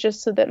country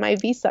just so that my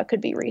visa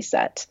could be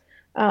reset.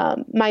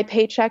 My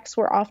paychecks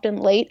were often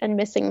late and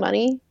missing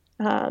money.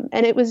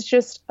 And it was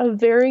just a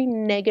very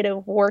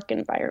negative work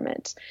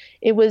environment.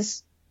 It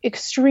was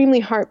extremely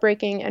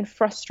heartbreaking and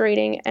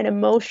frustrating and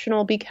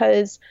emotional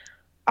because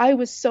I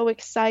was so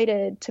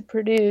excited to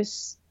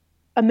produce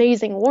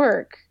amazing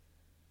work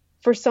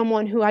for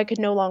someone who I could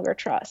no longer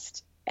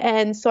trust.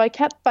 And so I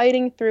kept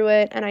fighting through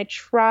it, and I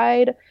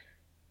tried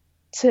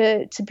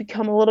to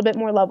become a little bit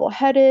more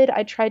level-headed.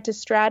 I tried to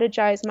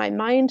strategize my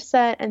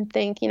mindset and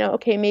think,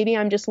 okay, maybe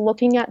I'm just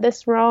looking at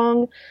this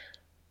wrong.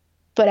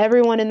 But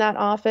everyone in that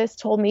office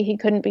told me he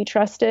couldn't be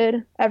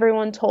trusted.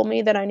 Everyone told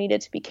me that I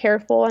needed to be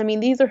careful. I mean,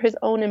 these are his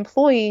own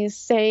employees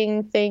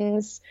saying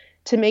things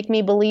to make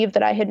me believe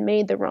that I had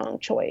made the wrong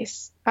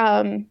choice.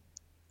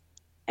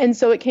 And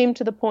so it came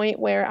to the point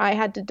where I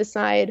had to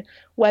decide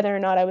whether or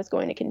not I was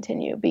going to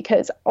continue,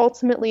 because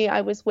ultimately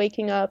I was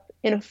waking up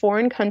in a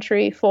foreign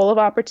country full of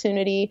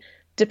opportunity,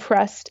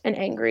 depressed and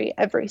angry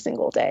every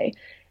single day.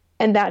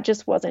 And that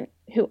just wasn't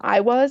who I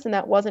was, and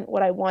that wasn't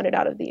what I wanted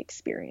out of the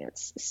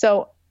experience.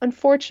 So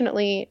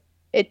unfortunately,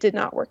 it did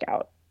not work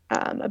out.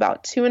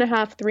 About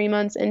 2.5, 3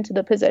 months into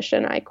the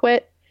position, I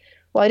quit.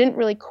 Well, I didn't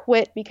really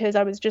quit because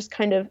I was just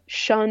kind of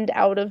shunned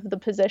out of the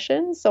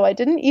position. So I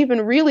didn't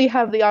even really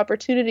have the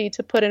opportunity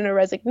to put in a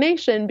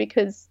resignation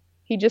because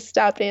he just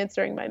stopped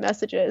answering my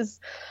messages.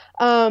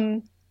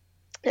 And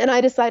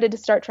I decided to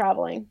start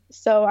traveling.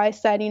 So I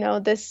said,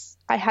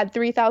 I had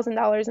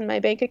 $3,000 in my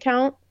bank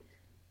account.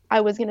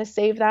 I was going to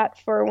save that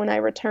for when I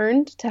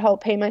returned to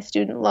help pay my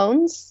student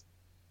loans.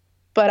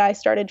 But I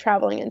started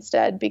traveling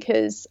instead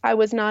because I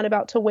was not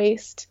about to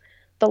waste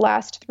the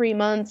last 3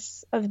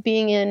 months of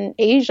being in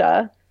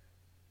Asia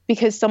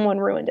because someone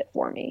ruined it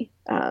for me.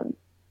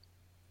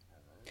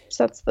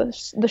 So that's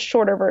the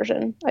shorter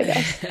version, I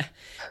guess.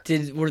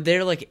 Were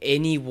there like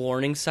any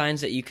warning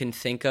signs that you can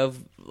think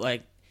of,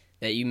 like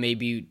that you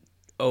maybe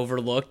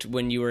overlooked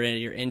when you were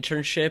in your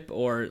internship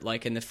or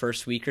like in the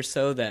first week or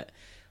so that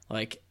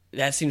like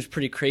that seems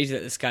pretty crazy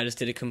that this guy just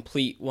did a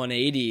complete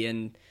 180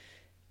 and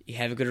you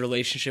have a good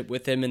relationship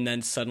with him and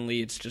then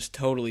suddenly it's just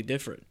totally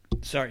different.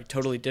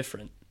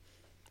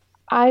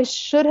 I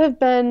should have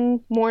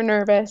been more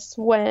nervous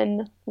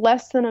when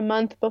less than a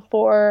month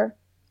before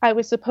I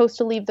was supposed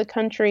to leave the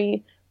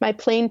country, my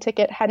plane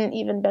ticket hadn't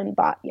even been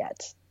bought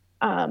yet.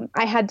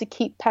 I had to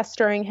keep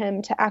pestering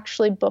him to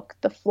actually book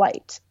the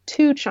flight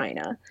to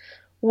China,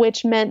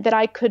 which meant that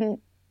I couldn't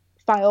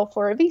file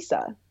for a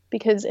visa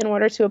because in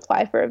order to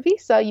apply for a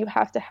visa, you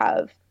have to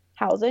have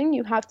housing,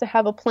 you have to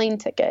have a plane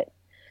ticket.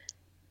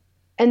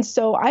 And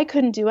so I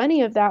couldn't do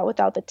any of that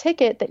without the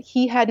ticket that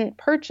he hadn't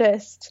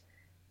purchased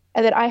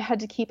and that I had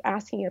to keep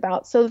asking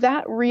about. So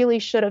that really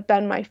should have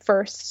been my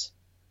first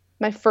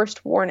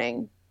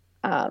warning.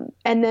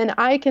 And then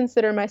I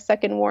consider my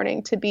second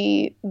warning to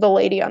be the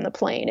lady on the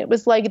plane. It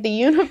was like the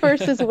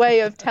universe's way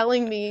of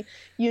telling me,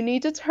 you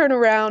need to turn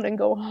around and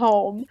go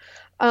home.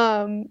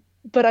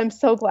 But I'm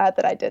so glad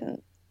that I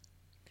didn't.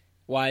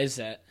 Why is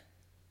that?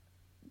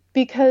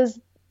 Because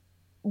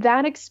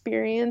that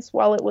experience,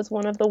 while it was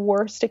one of the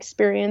worst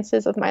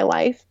experiences of my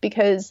life,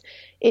 because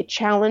it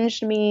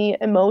challenged me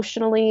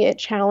emotionally, it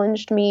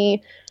challenged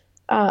me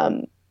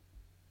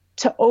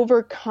to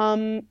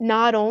overcome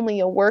not only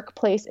a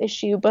workplace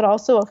issue, but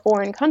also a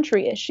foreign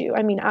country issue.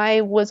 I mean,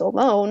 I was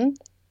alone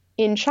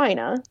in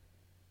China,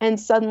 and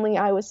suddenly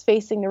I was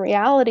facing the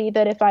reality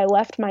that if I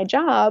left my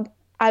job,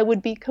 I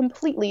would be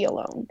completely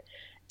alone.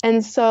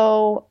 And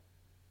so,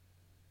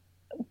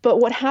 but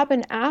what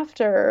happened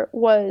after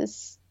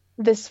was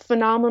this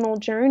phenomenal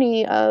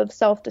journey of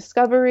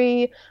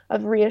self-discovery,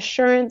 of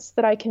reassurance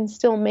that I can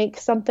still make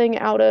something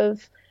out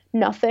of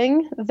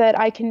nothing, that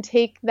I can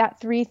take that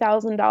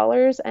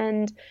 $3,000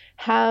 and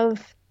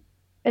have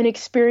an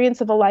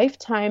experience of a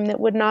lifetime that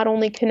would not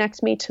only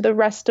connect me to the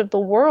rest of the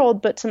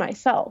world, but to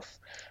myself.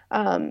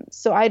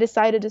 So I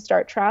decided to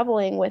start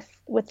traveling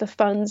with the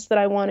funds that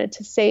I wanted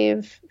to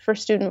save for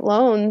student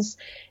loans.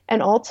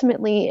 And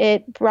ultimately,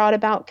 it brought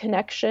about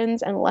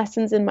connections and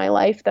lessons in my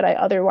life that I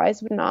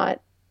otherwise would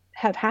not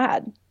have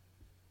had.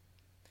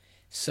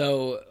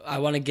 So I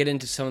want to get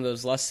into some of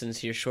those lessons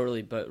here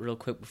shortly, but real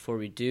quick before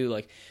we do,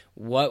 like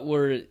what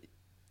were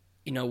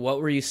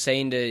you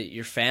saying to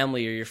your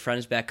family or your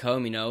friends back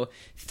home?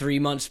 3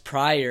 months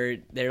prior,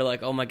 they're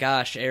like, oh my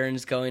gosh,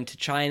 Erin's going to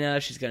China.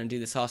 She's going to do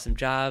this awesome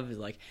job.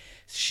 Like,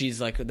 she's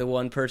like the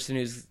one person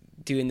who's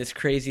doing this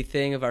crazy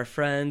thing of our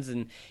friends.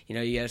 And,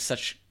 you have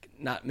such,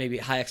 not maybe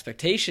high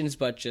expectations,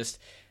 but just,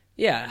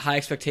 high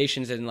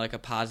expectations and like a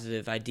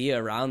positive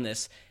idea around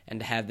this, and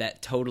to have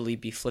that totally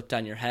be flipped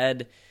on your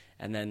head.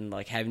 And then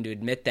like having to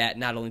admit that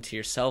not only to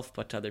yourself,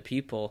 but to other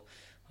people,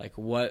 like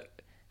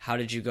how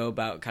did you go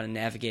about kind of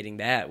navigating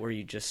that? Were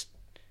you just,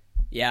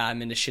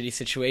 I'm in a shitty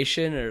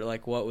situation, or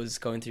like what was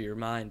going through your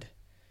mind?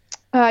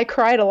 I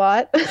cried a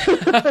lot.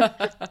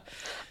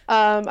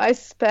 I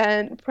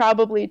spent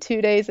probably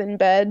 2 days in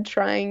bed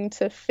trying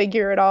to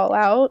figure it all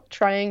out,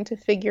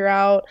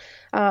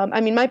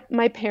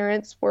 my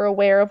parents were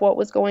aware of what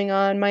was going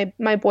on.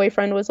 My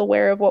boyfriend was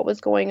aware of what was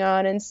going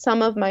on. And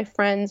some of my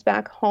friends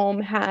back home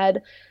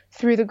had,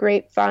 through the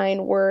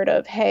grapevine, word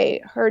of,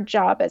 hey, her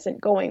job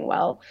isn't going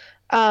well.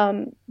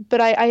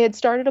 But I had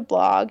started a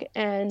blog,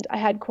 and I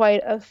had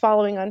quite a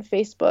following on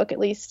Facebook. At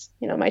least,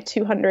 my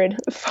 200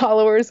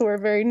 followers were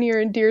very near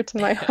and dear to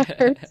my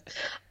heart.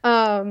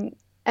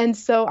 And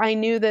so I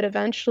knew that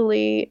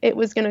eventually it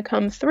was going to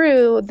come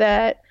through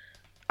that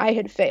I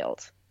had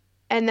failed.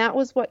 And that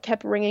was what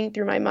kept ringing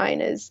through my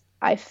mind is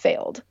I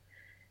failed.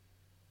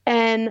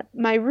 And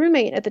my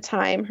roommate at the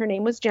time, her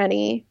name was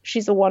Jenny.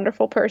 She's a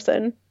wonderful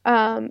person.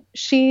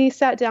 She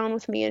sat down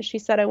with me and she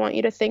said, I want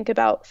you to think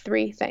about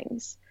 3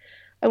 things.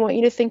 I want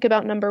you to think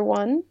about number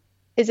 1,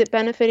 is it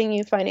benefiting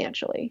you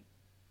financially?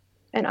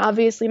 And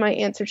obviously my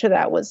answer to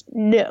that was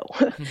no.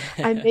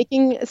 I'm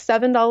making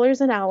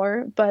 $7 an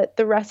hour, but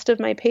the rest of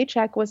my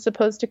paycheck was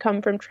supposed to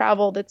come from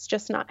travel that's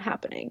just not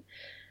happening.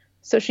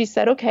 So she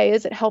said, okay,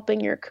 is it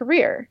helping your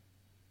career?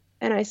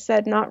 And I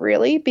said, not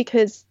really,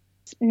 because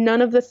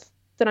none of the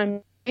that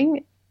I'm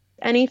doing,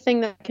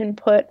 anything that I can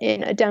put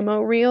in a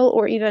demo reel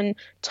or even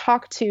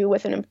talk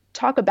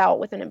about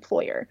with an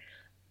employer.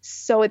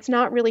 So it's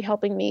not really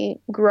helping me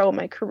grow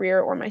my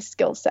career or my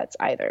skill sets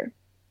either.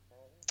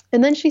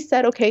 And then she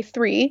said, okay,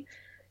 3,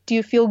 do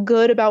you feel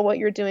good about what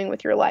you're doing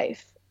with your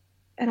life?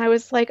 And I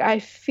was like, I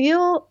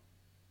feel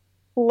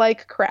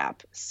like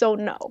crap. So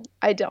no,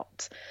 I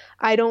don't.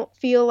 I don't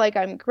feel like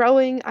I'm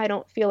growing. I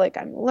don't feel like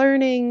I'm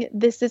learning.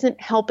 This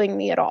isn't helping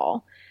me at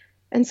all.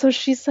 And so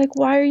she's like,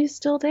 why are you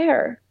still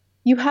there?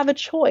 You have a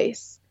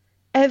choice.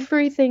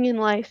 Everything in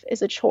life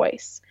is a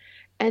choice.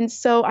 And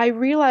so I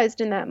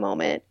realized in that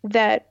moment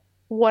that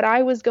what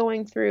I was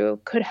going through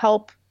could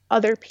help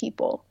other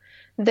people,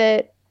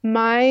 that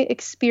my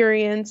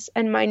experience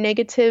and my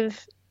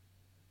negative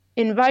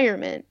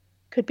environment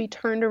could be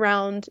turned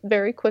around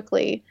very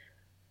quickly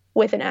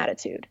with an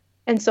attitude.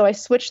 And so I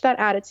switched that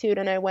attitude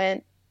and I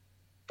went,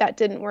 that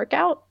didn't work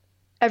out.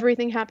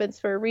 Everything happens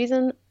for a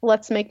reason.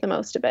 Let's make the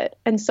most of it.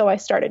 And so I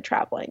started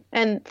traveling.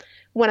 And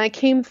when I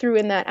came through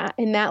in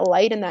that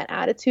light and that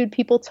attitude,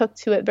 people took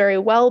to it very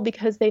well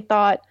because they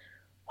thought,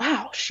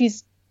 wow,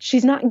 she's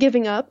not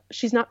giving up.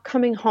 She's not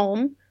coming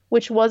home,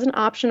 which was an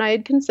option I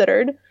had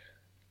considered,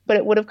 but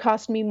it would have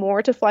cost me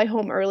more to fly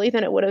home early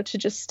than it would have to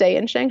just stay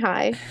in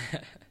Shanghai.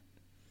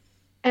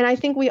 And I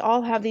think we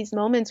all have these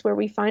moments where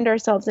we find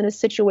ourselves in a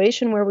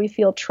situation where we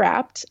feel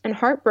trapped and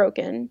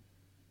heartbroken.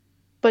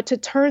 But to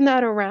turn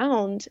that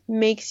around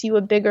makes you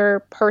a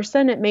bigger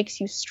person, it makes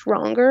you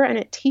stronger, and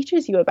it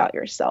teaches you about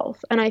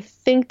yourself. And I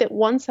think that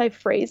once I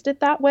phrased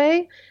it that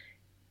way,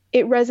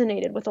 it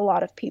resonated with a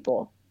lot of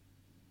people.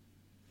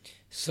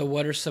 So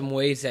what are some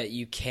ways that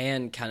you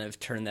can kind of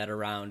turn that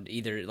around,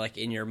 either like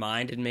in your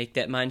mind and make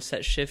that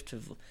mindset shift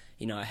of,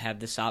 I have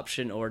this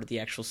option, or the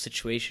actual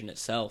situation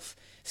itself,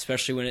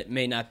 especially when it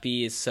may not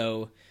be as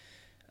so,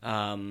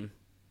 I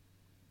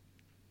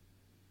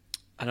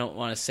don't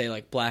want to say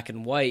like black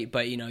and white,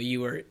 but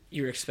you were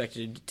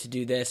expected to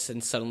do this,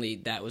 and suddenly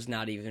that was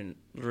not even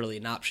really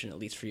an option, at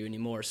least for you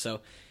anymore. So,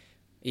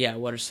 yeah,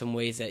 what are some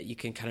ways that you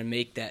can kind of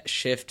make that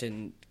shift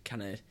and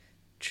kind of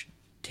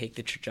take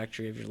the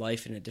trajectory of your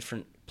life in a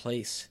different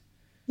place?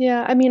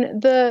 Yeah, I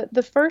mean,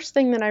 the first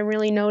thing that I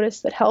really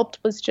noticed that helped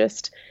was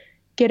just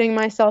getting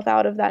myself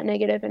out of that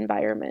negative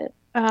environment.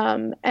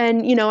 And,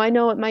 I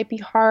know it might be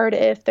hard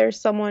if there's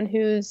someone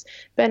who's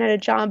been at a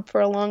job for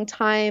a long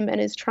time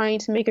and is trying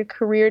to make a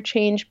career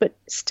change, but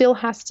still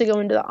has to go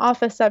into the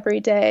office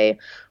every day.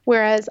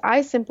 Whereas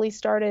I simply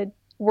started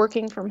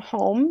working from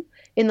home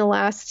in the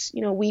last,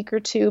 week or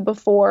 2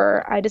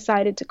 before I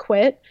decided to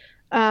quit,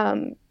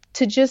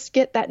 to just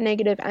get that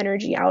negative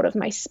energy out of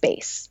my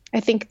space.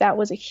 I think that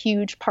was a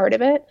huge part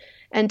of it,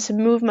 and to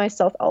move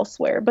myself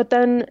elsewhere. But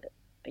then,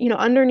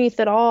 underneath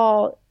it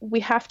all, we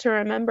have to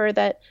remember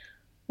that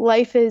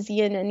life is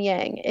yin and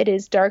yang. It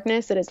is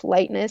darkness, it is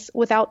lightness.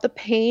 Without the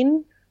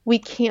pain, we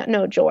can't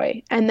know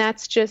joy. And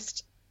that's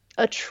just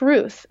a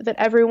truth that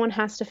everyone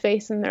has to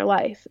face in their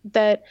life.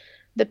 That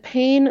the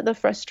pain, the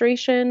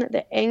frustration,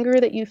 the anger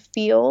that you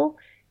feel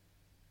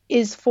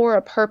is for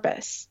a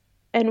purpose.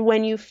 And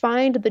when you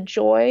find the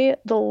joy,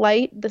 the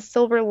light, the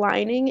silver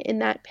lining in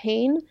that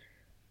pain,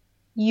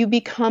 you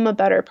become a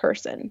better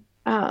person.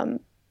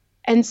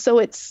 And so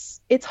it's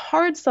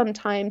hard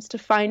sometimes to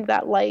find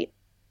that light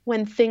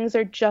when things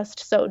are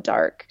just so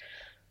dark.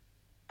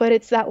 But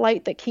it's that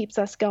light that keeps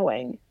us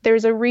going.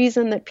 There's a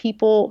reason that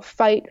people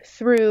fight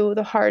through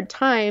the hard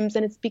times,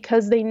 and it's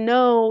because they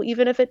know,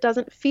 even if it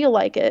doesn't feel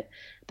like it,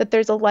 that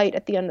there's a light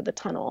at the end of the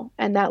tunnel.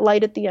 And that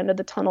light at the end of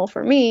the tunnel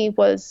for me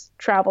was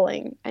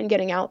traveling and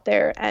getting out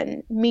there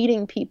and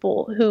meeting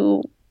people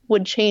who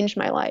would change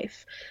my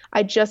life.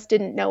 I just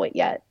didn't know it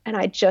yet, and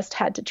I just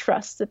had to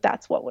trust that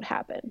that's what would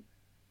happen.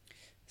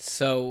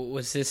 So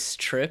was this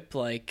trip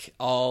like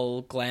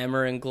all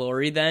glamour and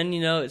glory then?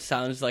 It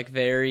sounds like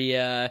very,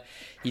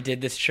 you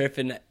did this trip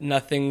and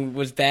nothing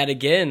was bad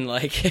again.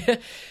 Like,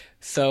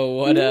 so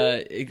what,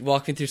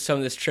 walk me through some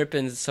of this trip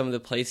and some of the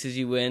places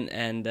you went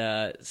and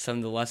some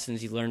of the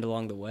lessons you learned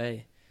along the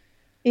way.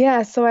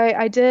 Yeah, so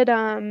I did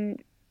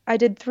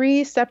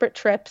 3 separate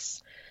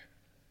trips.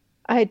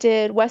 I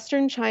did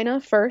Western China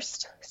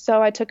first.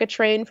 So I took a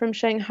train from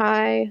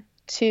Shanghai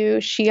to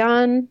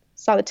Xi'an,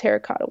 saw the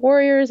Terracotta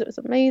Warriors. It was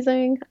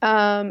amazing.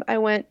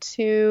 I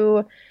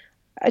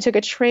took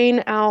a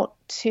train out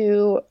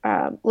to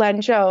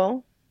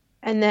Lanzhou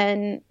and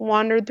then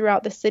wandered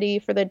throughout the city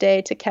for the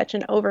day to catch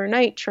an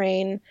overnight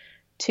train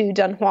to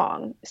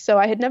Dunhuang. So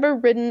I had never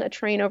ridden a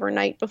train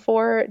overnight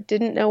before,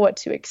 didn't know what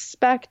to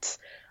expect,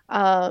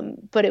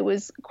 but it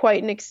was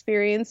quite an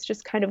experience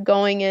just kind of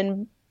going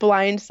in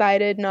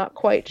blindsided, not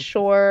quite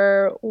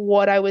sure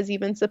what I was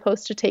even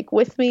supposed to take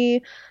with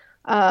me.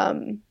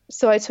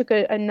 So I took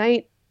a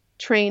night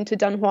train to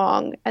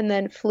Dunhuang and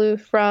then flew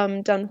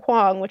from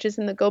Dunhuang, which is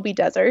in the Gobi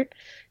Desert,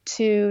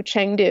 to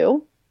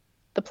Chengdu,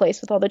 the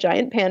place with all the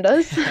giant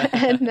pandas,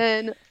 and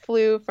then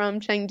flew from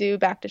Chengdu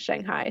back to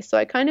Shanghai. So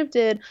I kind of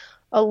did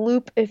a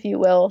loop, if you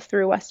will,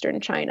 through Western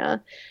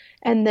China.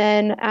 And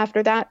then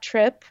after that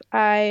trip,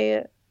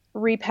 I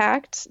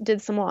repacked,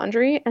 did some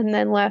laundry, and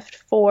then left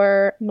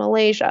for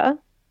Malaysia.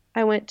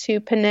 I went to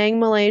Penang,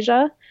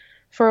 Malaysia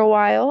for a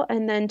while,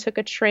 and then took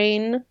a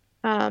train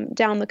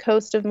down the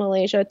coast of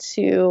Malaysia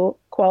to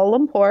Kuala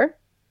Lumpur,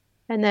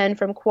 and then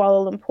from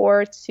Kuala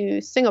Lumpur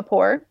to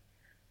Singapore,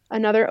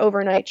 another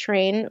overnight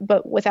train,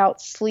 but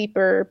without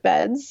sleeper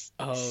beds.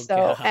 Oh,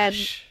 gosh. And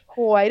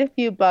quite a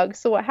few bugs.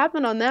 So what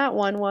happened on that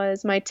one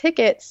was my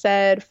ticket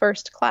said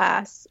first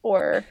class,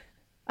 or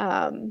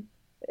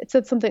it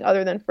said something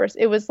other than first.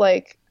 It was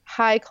like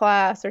high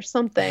class or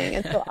something.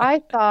 And so I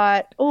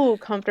thought, oh,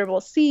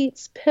 comfortable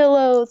seats,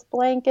 pillows,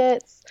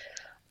 blankets.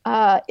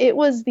 It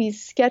was the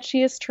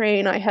sketchiest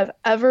train I have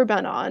ever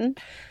been on.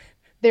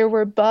 There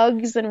were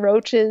bugs and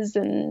roaches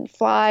and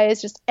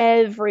flies just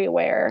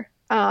everywhere.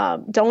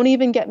 Don't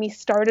even get me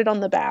started on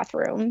the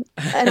bathroom.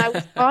 And I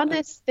was on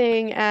this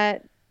thing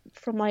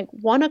from like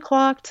 1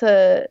 o'clock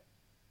to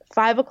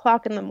 5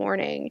 o'clock in the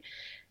morning.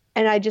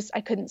 And I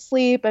couldn't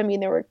sleep. I mean,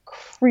 there were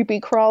creepy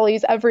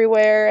crawlies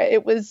everywhere.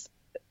 It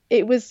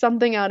was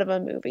something out of a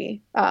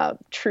movie,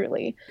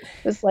 truly.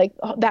 It was like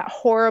that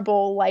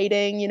horrible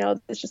lighting,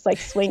 it's just like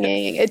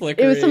swinging. It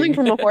was something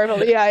from a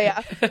horrible,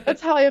 yeah.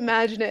 That's how I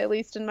imagine it, at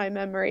least in my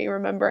memory,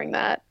 remembering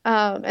that.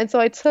 And so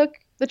I took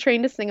the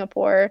train to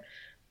Singapore,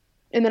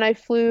 and then I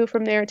flew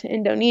from there to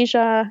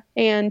Indonesia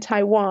and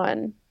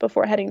Taiwan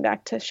before heading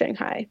back to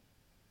Shanghai.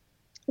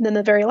 And then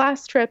the very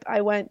last trip,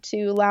 I went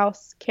to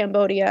Laos,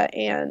 Cambodia,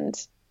 and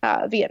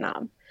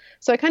Vietnam.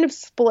 So I kind of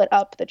split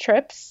up the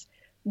trips,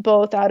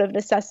 both out of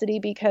necessity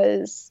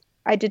because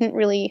I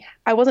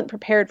wasn't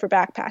prepared for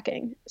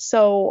backpacking.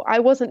 So I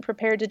wasn't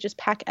prepared to just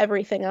pack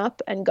everything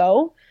up and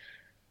go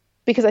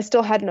because I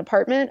still had an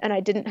apartment and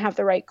I didn't have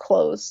the right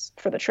clothes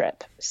for the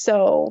trip.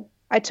 So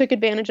I took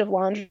advantage of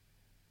laundry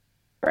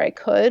where I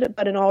could,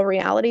 but in all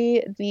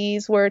reality,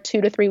 these were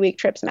 2 to 3 week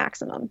trips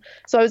maximum.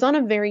 So I was on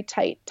a very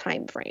tight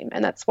time frame,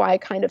 and that's why I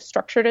kind of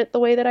structured it the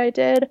way that I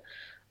did.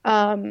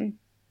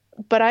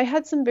 But I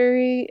had some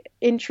very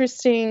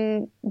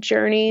interesting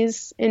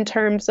journeys in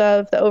terms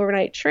of the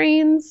overnight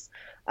trains.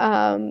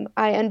 I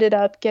ended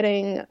up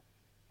getting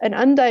an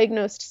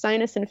undiagnosed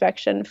sinus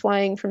infection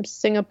flying from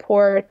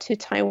Singapore to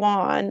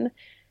Taiwan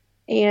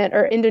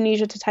or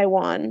Indonesia to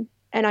Taiwan.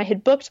 And I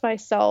had booked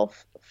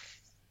myself,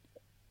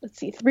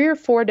 3 or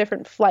 4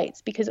 different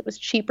flights because it was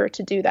cheaper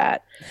to do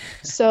that.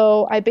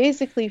 So I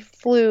basically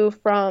flew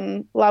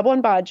from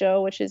Labuan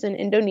Bajo, which is in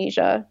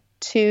Indonesia,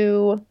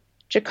 to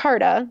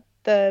Jakarta,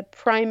 the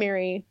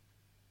primary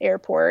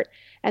airport.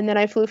 And then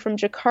I flew from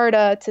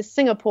Jakarta to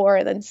Singapore,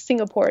 and then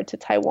Singapore to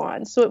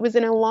Taiwan. So it was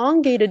an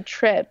elongated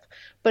trip,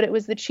 but it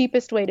was the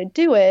cheapest way to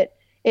do it.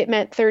 It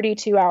meant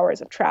 32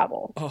 hours of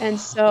travel. Oh. And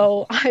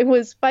so I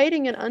was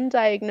fighting an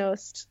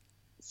undiagnosed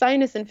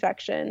sinus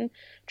infection,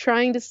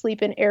 trying to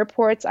sleep in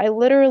airports. I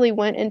literally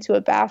went into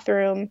a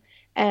bathroom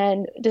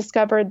and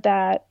discovered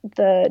that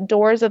the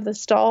doors of the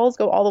stalls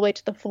go all the way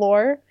to the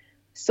floor.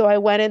 So I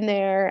went in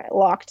there,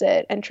 locked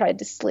it, and tried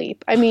to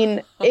sleep. I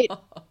mean,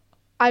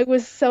 I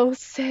was so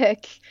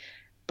sick,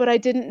 but I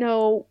didn't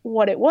know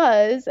what it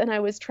was, and I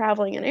was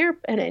traveling in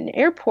an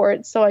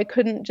airport, so I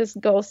couldn't just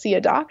go see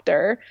a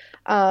doctor.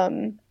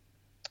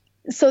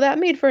 So that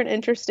made for an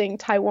interesting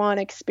Taiwan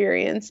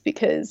experience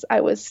because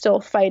I was still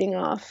fighting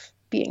off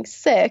being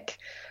sick.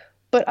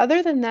 But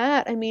other than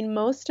that, I mean,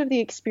 most of the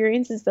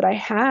experiences that I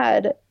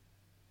had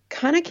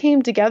kind of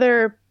came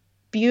together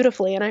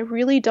beautifully, and I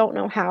really don't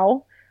know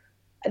how.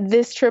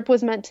 This trip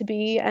was meant to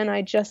be, and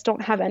I just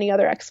don't have any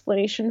other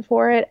explanation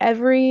for it.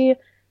 Every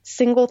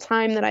single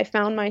time that I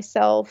found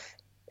myself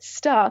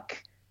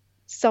stuck,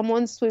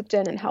 someone swooped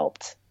in and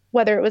helped,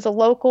 whether it was a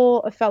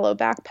local, a fellow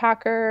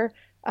backpacker,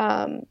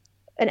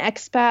 an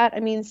expat. I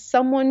mean,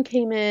 someone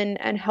came in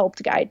and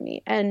helped guide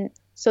me. And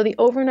so the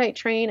overnight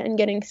train and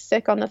getting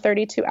sick on the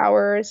 32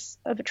 hours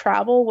of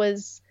travel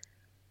was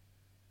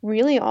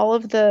really all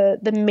of the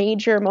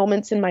major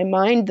moments in my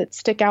mind that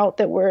stick out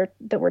that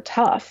were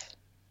tough.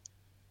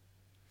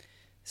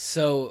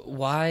 So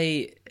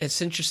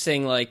it's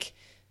interesting, like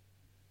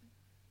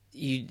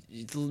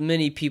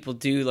many people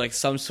do like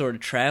some sort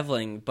of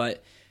traveling,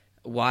 but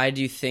why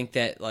do you think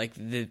that like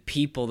the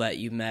people that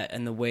you met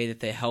and the way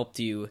that they helped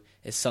you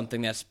is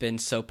something that's been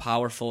so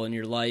powerful in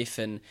your life?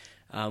 And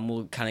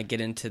we'll kind of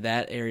get into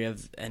that area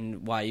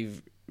and why you're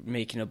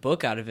making a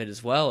book out of it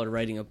as well, or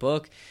writing a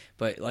book.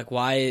 But like,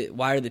 why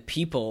are the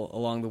people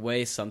along the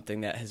way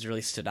something that has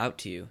really stood out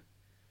to you?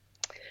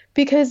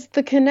 Because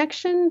the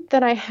connection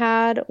that I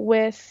had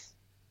with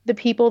the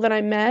people that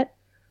I met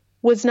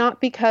was not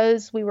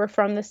because we were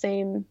from the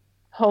same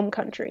home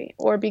country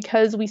or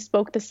because we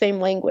spoke the same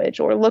language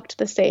or looked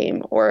the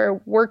same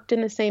or worked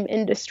in the same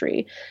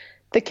industry.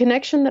 The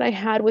connection that I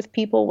had with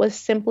people was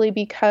simply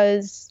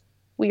because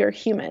we are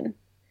human.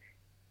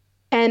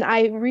 And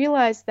I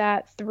realized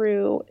that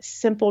through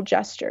simple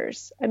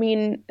gestures. I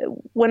mean,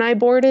 when I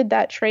boarded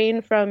that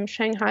train from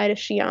Shanghai to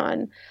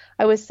Xi'an,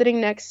 I was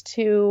sitting next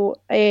to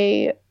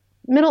a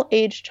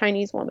middle-aged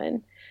Chinese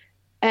woman.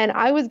 And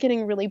I was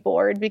getting really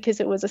bored because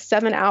it was a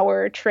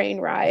 7-hour train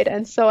ride.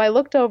 And so I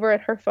looked over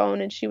at her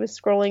phone and she was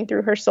scrolling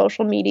through her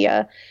social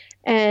media.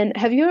 And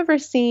have you ever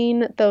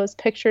seen those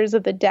pictures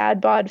of the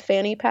dad bod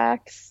fanny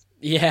packs?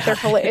 Yeah. They're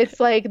hilarious. It's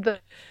like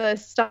the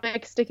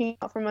stomach sticking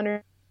out from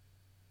under.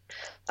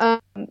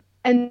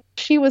 And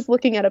she was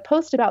looking at a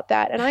post about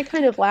that. And I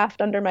kind of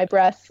laughed under my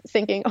breath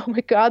thinking, oh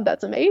my God,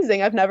 that's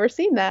amazing. I've never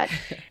seen that.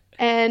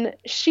 And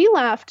she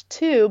laughed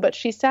too, but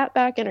she sat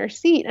back in her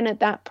seat and at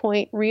that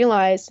point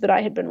realized that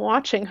I had been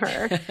watching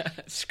her.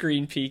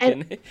 Screen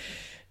peeking.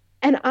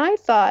 And I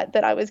thought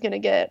that I was going to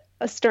get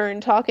a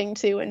stern talking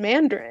to in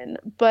Mandarin,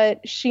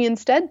 but she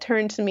instead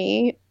turned to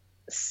me,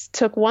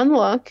 took one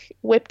look,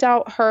 whipped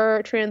out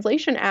her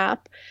translation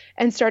app,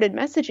 and started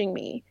messaging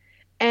me.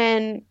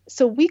 And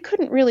so we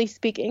couldn't really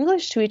speak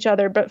English to each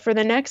other, but for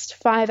the next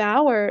 5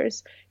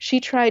 hours, she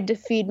tried to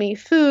feed me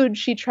food.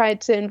 She tried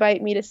to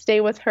invite me to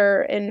stay with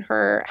her in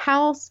her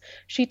house.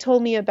 She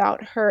told me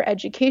about her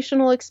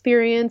educational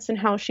experience and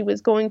how she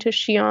was going to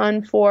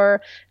Xi'an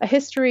for a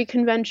history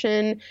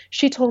convention.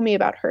 She told me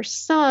about her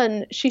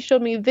son. She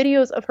showed me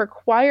videos of her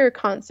choir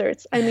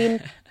concerts. I mean,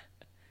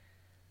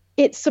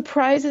 it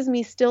surprises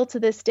me still to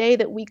this day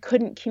that we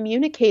couldn't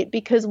communicate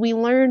because we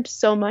learned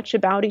so much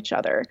about each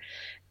other.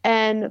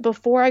 And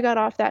before I got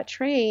off that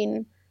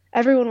train,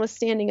 everyone was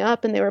standing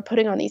up and they were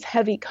putting on these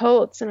heavy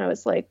coats. And I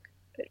was like,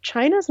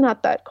 China's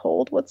not that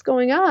cold. What's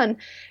going on?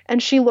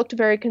 And she looked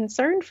very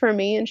concerned for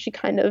me. And she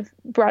kind of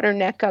brought her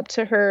neck up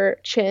to her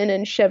chin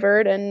and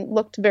shivered and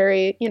looked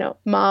very,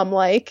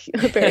 mom-like,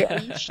 very, are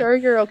you sure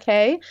you're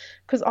okay?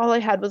 Because all I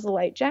had was a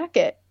light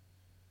jacket.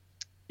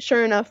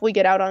 Sure enough, we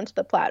get out onto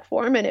the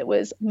platform and it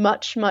was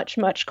much, much,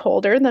 much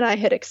colder than I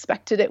had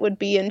expected it would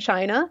be in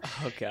China.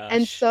 Oh, gosh.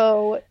 And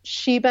so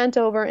she bent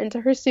over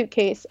into her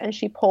suitcase and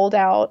she pulled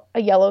out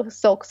a yellow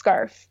silk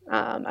scarf.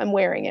 I'm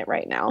wearing it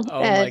right now. Oh,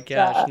 and, my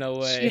gosh, no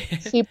way.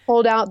 She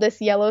pulled out this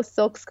yellow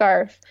silk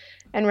scarf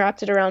and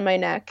wrapped it around my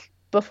neck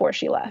before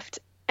she left.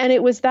 And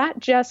it was that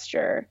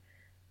gesture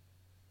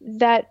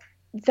that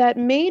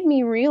made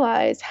me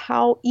realize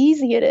how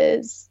easy it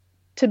is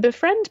to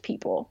befriend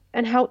people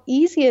and how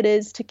easy it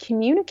is to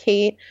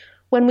communicate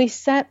when we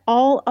set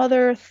all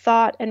other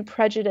thought and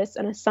prejudice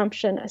and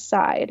assumption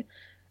aside.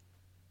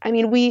 I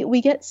mean,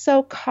 we get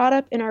so caught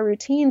up in our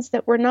routines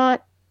that we're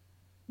not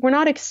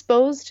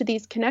exposed to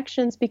these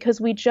connections because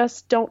we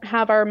just don't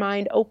have our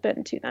mind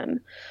open to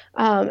them.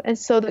 And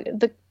so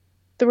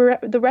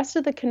the rest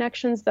of the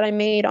connections that I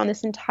made on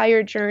this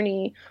entire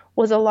journey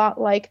was a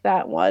lot like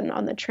that one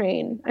on the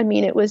train. I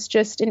mean, it was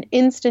just an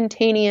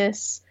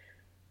instantaneous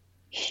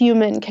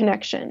human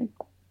connection.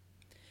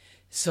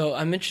 So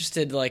I'm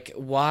interested,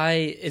 why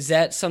is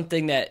that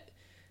something that,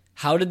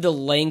 how did the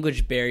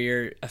language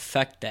barrier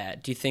affect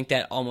that? Do you think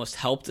that almost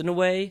helped in a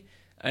way?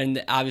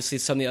 And obviously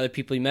some of the other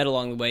people you met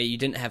along the way, you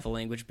didn't have a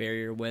language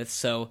barrier with.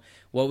 So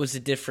what was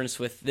the difference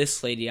with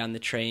this lady on the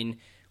train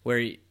where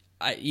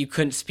you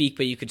couldn't speak,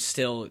 but you could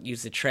still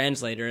use the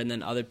translator, and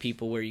then other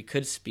people where you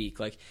could speak?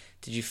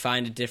 Did you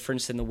find a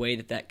difference in the way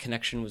that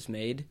connection was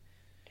made?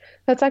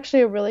 That's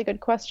actually a really good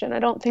question. I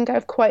don't think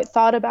I've quite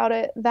thought about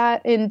it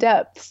that in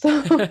depth,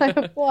 so I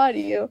applaud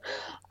you.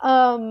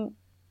 I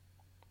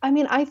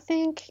mean, I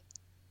think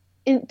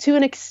to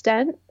an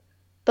extent,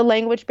 the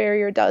language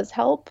barrier does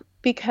help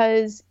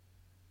because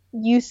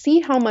you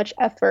see how much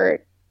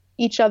effort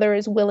each other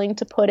is willing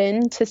to put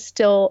into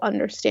still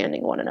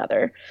understanding one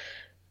another.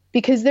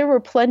 Because there were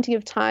plenty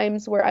of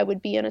times where I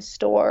would be in a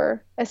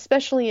store,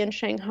 especially in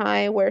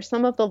Shanghai, where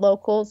some of the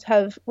locals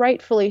have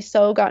rightfully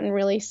so gotten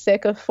really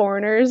sick of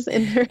foreigners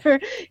in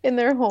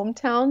their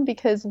hometown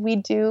because we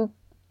do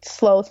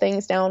slow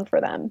things down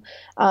for them.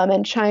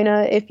 And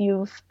China, if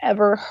you've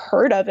ever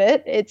heard of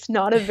it, it's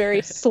not a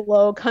very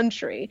slow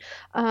country.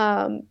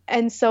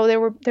 And so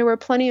there were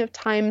plenty of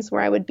times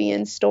where I would be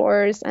in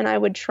stores and I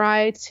would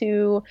try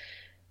to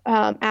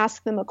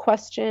ask them a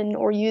question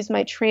or use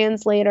my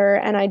translator,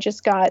 and I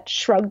just got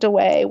shrugged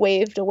away,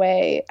 waved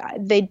away.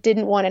 They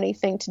didn't want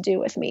anything to do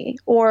with me,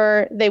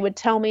 or they would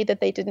tell me that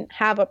they didn't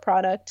have a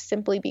product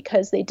simply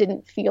because they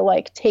didn't feel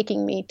like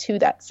taking me to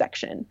that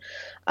section.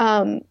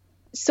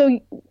 So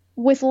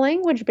with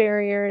language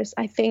barriers,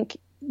 I think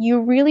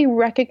you really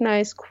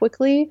recognize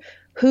quickly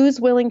who's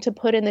willing to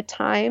put in the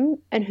time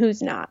and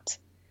who's not.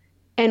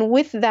 And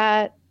with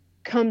that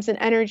comes an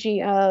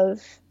energy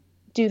of,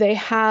 do they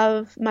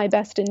have my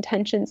best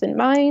intentions in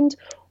mind,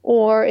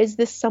 or is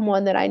this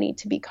someone that I need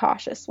to be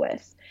cautious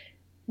with?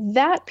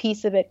 That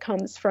piece of it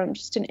comes from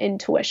just an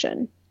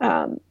intuition.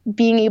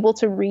 Being able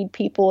to read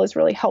people is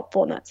really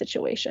helpful in that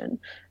situation.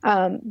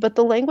 But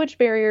the language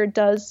barrier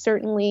does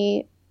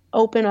certainly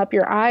open up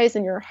your eyes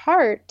and your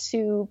heart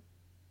to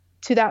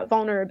that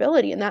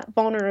vulnerability, and that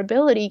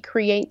vulnerability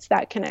creates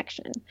that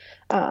connection.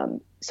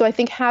 So I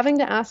think having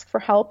to ask for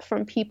help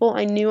from people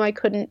I knew I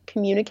couldn't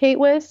communicate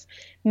with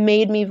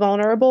made me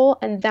vulnerable,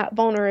 and that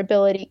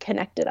vulnerability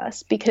connected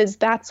us, because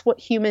that's what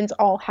humans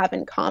all have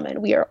in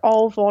common. We are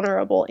all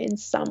vulnerable in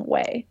some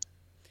way.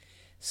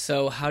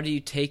 So how do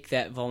you take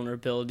that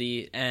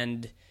vulnerability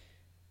and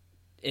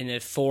in a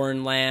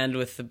foreign land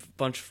with a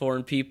bunch of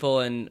foreign people,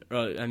 and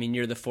I mean,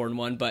 you're the foreign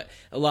one, but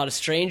a lot of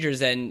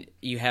strangers, and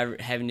you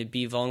having to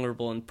be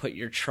vulnerable and put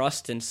your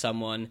trust in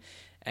someone,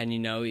 and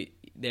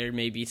they're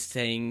maybe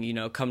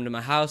saying, come to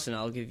my house and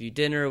I'll give you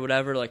dinner or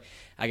whatever. Like,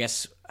 I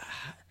guess,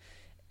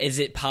 is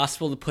it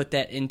possible to put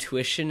that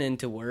intuition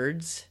into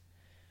words?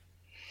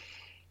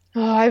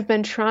 Oh, I've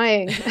been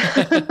trying.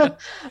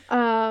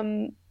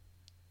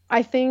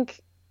 I think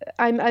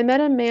I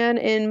met a man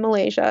in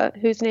Malaysia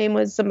whose name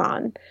was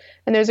Zaman,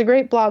 and there's a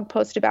great blog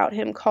post about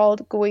him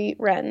called Gui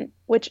Ren,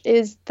 which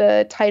is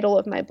the title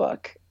of my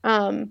book.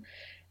 And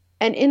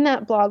in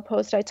that blog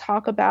post, I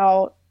talk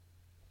about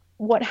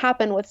what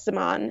happened with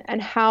Zaman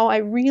and how I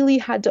really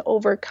had to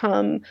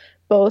overcome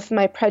both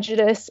my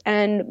prejudice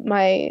and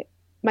my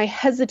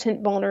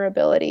hesitant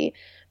vulnerability,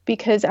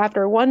 because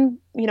after one,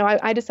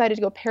 I decided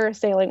to go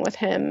parasailing with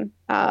him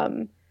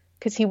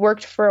because he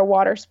worked for a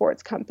water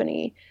sports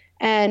company.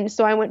 And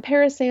so I went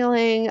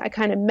parasailing, I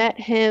kind of met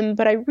him,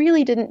 but I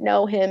really didn't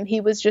know him. He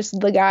was just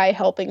the guy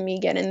helping me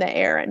get in the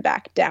air and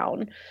back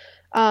down.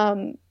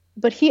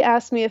 But he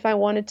asked me if I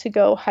wanted to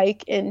go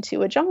hike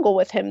into a jungle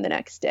with him the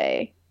next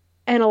day.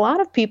 And a lot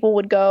of people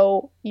would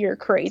go, "You're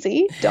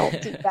crazy.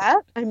 Don't do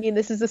that. I mean,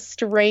 this is a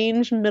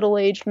strange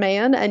middle-aged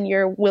man and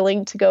you're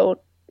willing to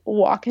go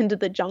walk into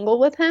the jungle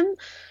with him."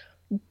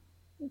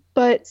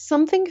 But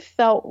something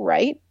felt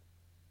right.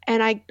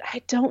 And I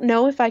don't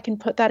know if I can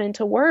put that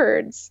into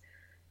words.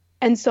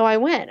 And so I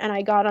went and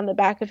I got on the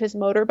back of his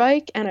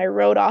motorbike and I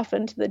rode off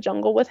into the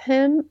jungle with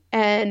him,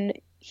 and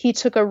he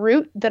took a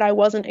route that I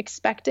wasn't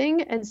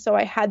expecting. And so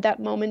I had that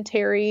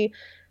momentary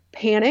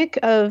panic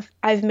of,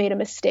 I've made a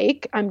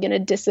mistake. I'm going to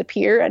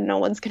disappear and no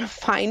one's going to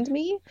find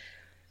me.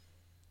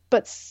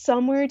 But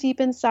somewhere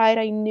deep inside,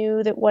 I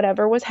knew that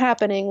whatever was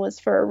happening was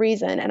for a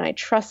reason, and I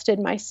trusted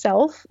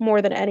myself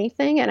more than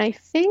anything. And I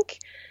think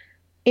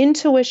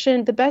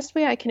intuition, the best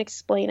way I can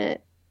explain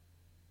it,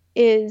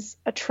 is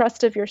a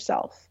trust of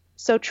yourself.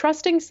 So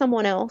trusting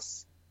someone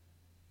else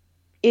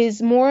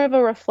is more of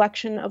a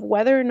reflection of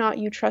whether or not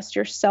you trust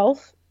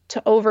yourself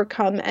to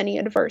overcome any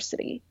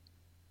adversity,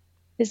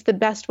 is the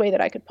best way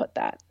that I could put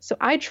that. So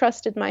I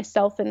trusted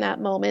myself in that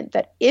moment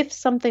that if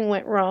something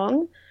went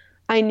wrong,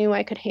 I knew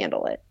I could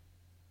handle it.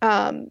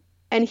 And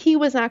he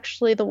was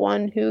actually the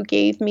one who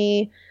gave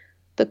me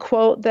the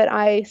quote that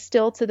I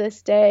still to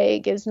this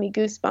day gives me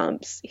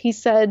goosebumps. He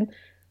said,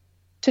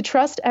 "To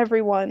trust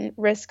everyone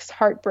risks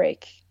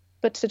heartbreak,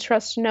 but to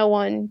trust no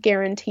one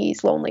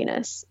guarantees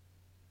loneliness."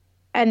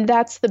 And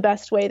that's the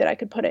best way that I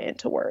could put it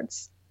into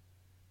words.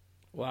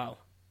 Wow,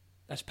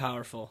 that's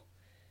powerful.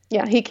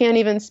 Yeah, he can't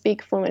even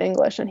speak fluent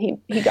English, and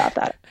he got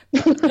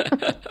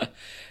that.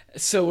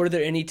 So were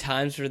there any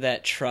times where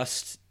that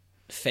trust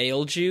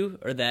failed you,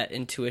 or that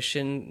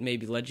intuition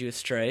maybe led you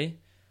astray?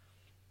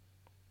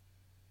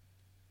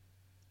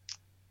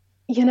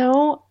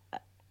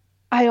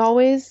 I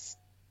always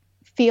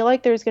feel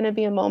like there's going to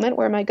be a moment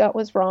where my gut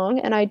was wrong,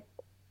 and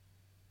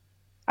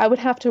I would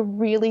have to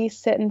really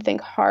sit and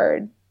think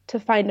hard to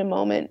find a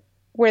moment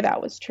where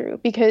that was true.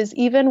 Because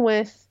even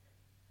with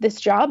this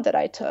job that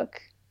I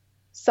took,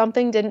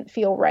 something didn't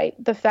feel right.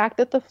 The fact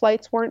that the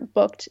flights weren't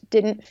booked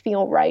didn't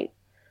feel right.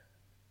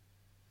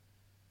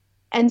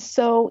 And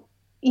so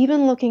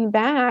even looking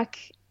back,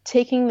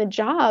 taking the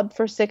job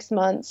for 6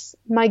 months,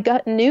 my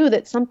gut knew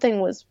that something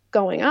was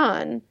going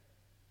on.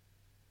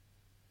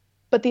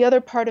 But the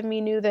other part of me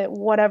knew that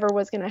whatever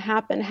was going to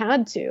happen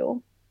had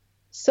to.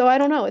 So I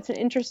don't know. It's an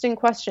interesting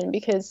question,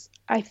 because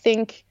I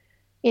think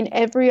in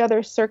every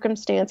other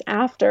circumstance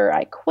after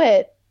I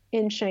quit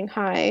in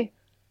Shanghai,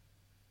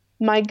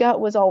 my gut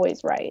was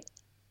always right.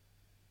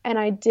 And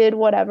I did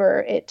whatever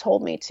it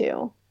told me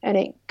to, and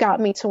it got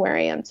me to where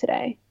I am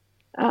today.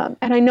 And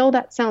I know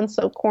that sounds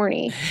so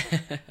corny,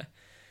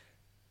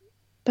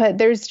 but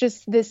there's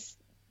just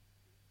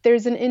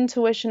there's an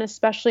intuition,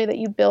 especially that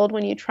you build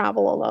when you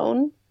travel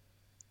alone.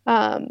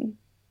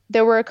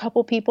 There were a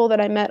couple people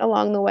that I met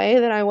along the way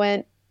that I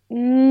went,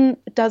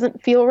 it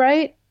doesn't feel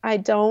right. I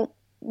don't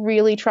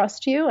really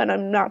trust you, and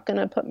I'm not going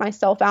to put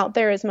myself out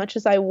there as much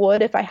as I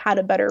would if I had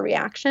a better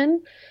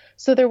reaction.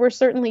 So there were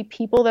certainly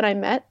people that I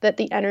met that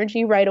the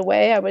energy right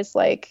away, I was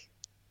like,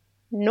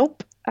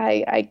 nope,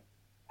 I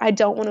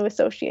don't want to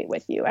associate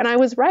with you. And I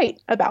was right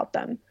about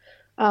them.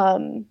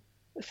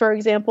 For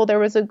example, there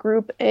was a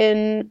group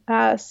in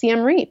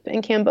Siem Reap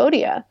in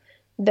Cambodia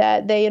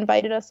that they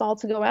invited us all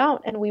to go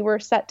out, and we were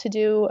set to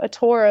do a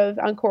tour of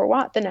Angkor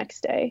Wat the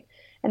next day.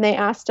 And they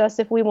asked us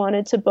if we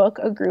wanted to book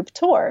a group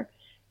tour.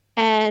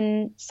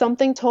 And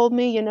something told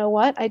me, you know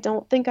what? I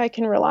don't think I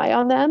can rely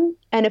on them.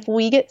 And if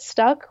we get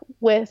stuck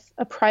with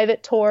a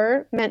private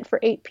tour meant for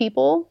 8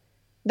 people,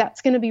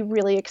 that's going to be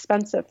really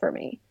expensive for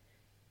me.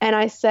 And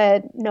I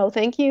said, no,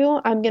 thank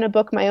you. I'm going to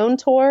book my own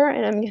tour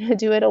and I'm going to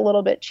do it a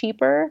little bit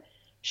cheaper.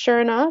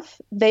 Sure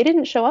enough, they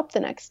didn't show up the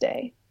next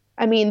day.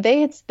 I mean,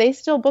 they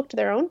still booked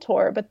their own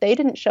tour, but they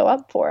didn't show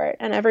up for it.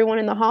 And everyone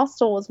in the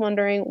hostel was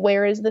wondering,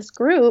 where is this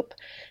group?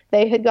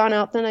 They had gone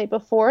out the night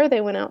before, they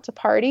went out to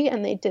party,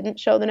 and they didn't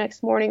show the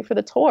next morning for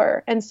the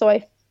tour. And so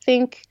I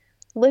think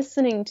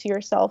listening to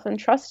yourself and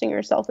trusting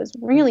yourself is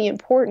really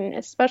important,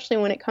 especially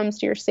when it comes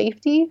to your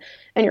safety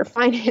and your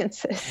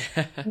finances.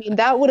 I mean,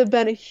 that would have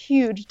been a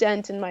huge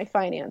dent in my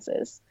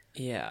finances.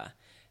 Yeah.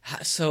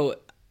 So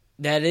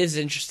that is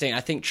interesting. I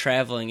think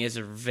traveling is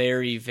a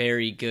very,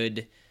 very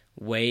good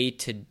way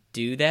to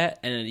do that.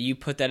 And you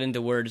put that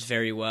into words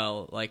very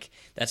well. Like,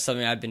 that's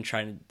something I've been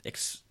trying to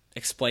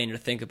explain or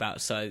think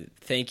about. So I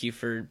thank you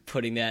for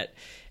putting that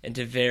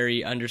into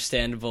very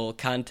understandable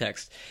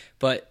context.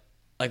 But,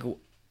 like,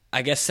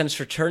 I guess since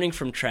returning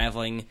from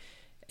traveling,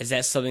 is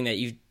that something that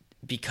you,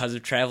 because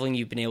of traveling,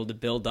 you've been able to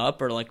build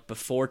up? Or, like,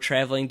 before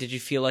traveling, did you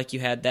feel like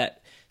you had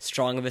that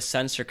strong of a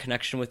sense or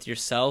connection with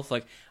yourself?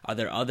 Like, are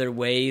there other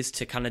ways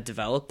to kind of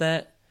develop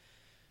that?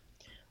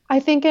 I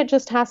think it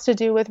just has to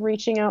do with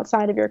reaching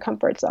outside of your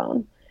comfort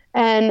zone.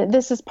 And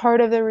this is part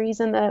of the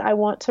reason that I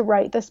want to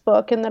write this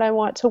book and that I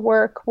want to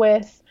work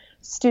with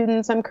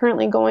students. I'm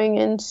currently going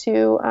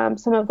into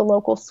some of the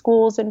local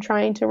schools and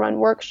trying to run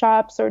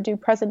workshops or do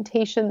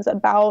presentations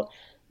about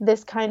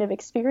this kind of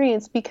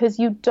experience, because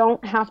you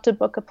don't have to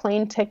book a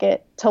plane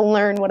ticket to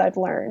learn what I've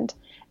learned.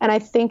 And I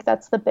think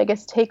that's the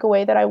biggest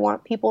takeaway that I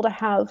want people to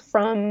have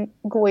from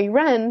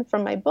Erin,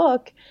 from my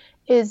book,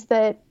 is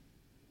that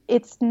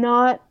it's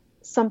not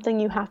something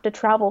you have to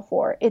travel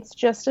for. It's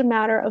just a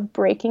matter of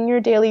breaking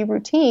your daily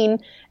routine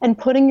and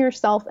putting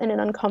yourself in an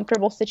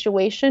uncomfortable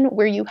situation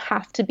where you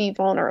have to be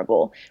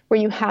vulnerable, where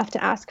you have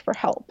to ask for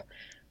help.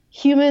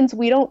 Humans,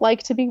 we don't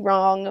like to be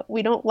wrong.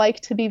 We don't like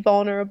to be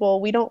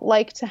vulnerable. We don't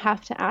like to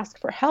have to ask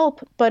for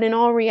help. But in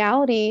all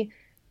reality,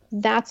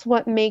 that's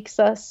what makes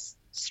us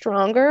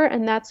stronger,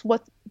 and that's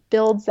what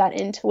builds that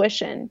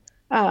intuition.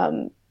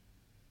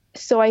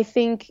 So I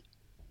think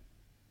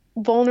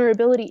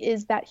vulnerability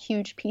is that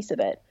huge piece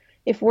of it.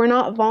 If we're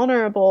not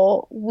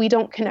vulnerable, we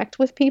don't connect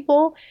with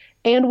people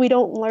and we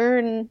don't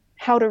learn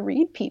how to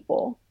read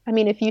people. I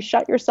mean, if you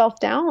shut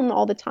yourself down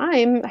all the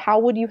time, how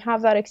would you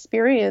have that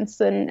experience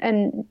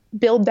and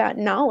build that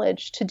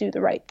knowledge to do the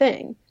right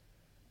thing?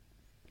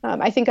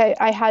 I think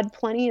I had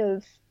plenty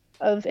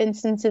of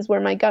instances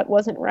where my gut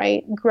wasn't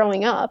right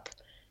growing up.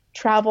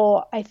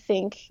 Travel, I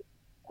think,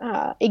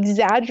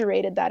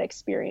 exaggerated that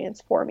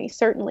experience for me,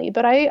 certainly.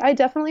 But I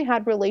definitely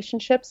had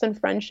relationships and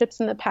friendships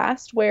in the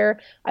past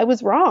where I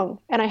was wrong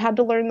and I had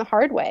to learn the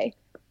hard way.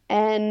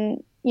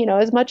 And, you know,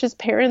 as much as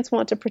parents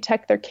want to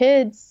protect their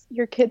kids,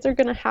 your kids are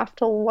going to have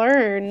to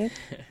learn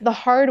the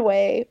hard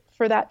way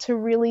for that to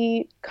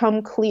really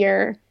come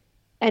clear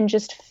and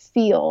just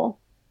feel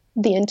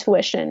the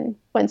intuition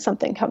when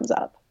something comes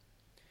up.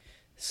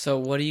 So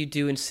what do you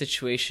do in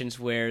situations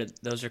where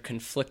those are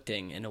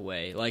conflicting in a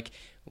way? Like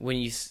when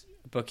you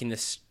booking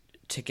this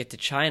ticket to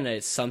China,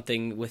 it's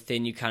something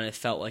within you kind of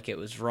felt like it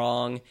was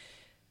wrong,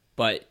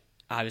 but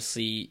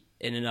obviously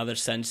in another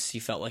sense you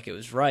felt like it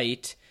was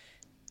right.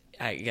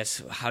 I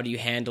guess, how do you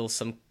handle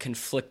some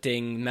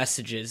conflicting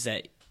messages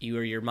that you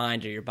or your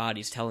mind or your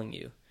body's telling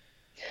you?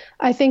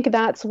 I think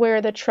that's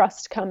where the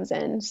trust comes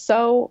in.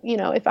 So, you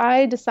know, if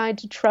I decide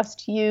to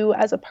trust you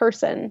as a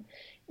person,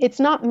 it's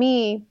not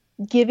me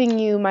giving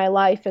you my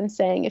life and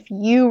saying, if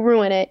you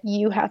ruin it,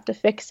 you have to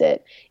fix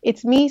it.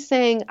 It's me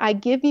saying, I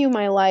give you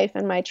my life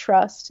and my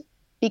trust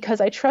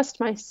because I trust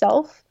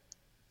myself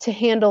to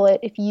handle it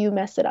if you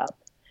mess it up.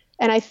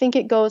 And I think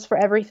it goes for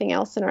everything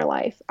else in our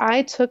life.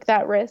 I took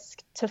that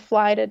risk to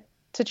fly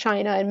to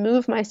China and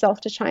move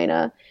myself to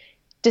China,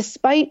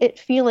 despite it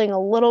feeling a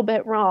little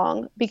bit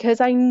wrong,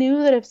 because I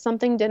knew that if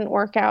something didn't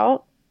work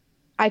out,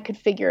 I could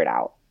figure it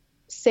out.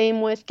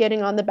 Same with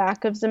getting on the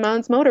back of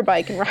Zaman's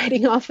motorbike and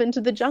riding off into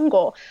the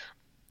jungle.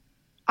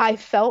 I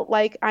felt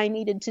like I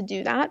needed to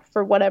do that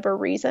for whatever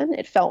reason.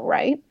 It felt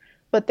right.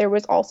 But there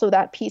was also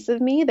that piece of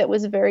me that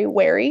was very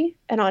wary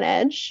and on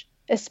edge,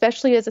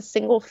 especially as a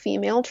single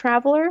female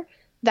traveler.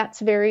 That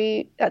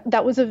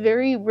was a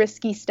very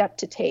risky step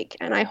to take.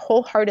 And I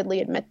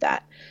wholeheartedly admit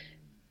that.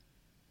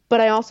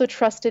 But I also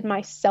trusted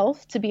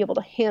myself to be able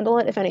to handle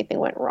it if anything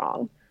went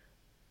wrong.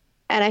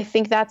 And I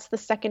think that's the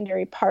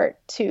secondary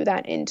part to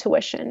that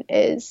intuition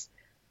is,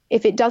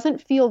 if it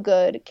doesn't feel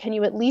good, can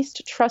you at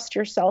least trust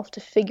yourself to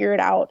figure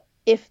it out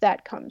if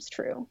that comes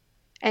true?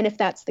 And if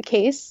that's the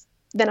case,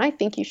 then I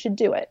think you should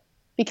do it,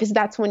 because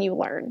that's when you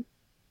learn.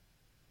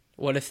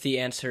 What if the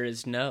answer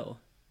is no?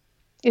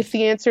 If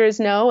the answer is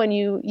no, and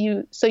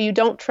you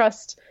don't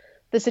trust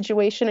the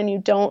situation and you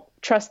don't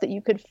trust that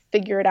you could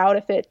figure it out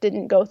if it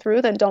didn't go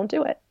through, then don't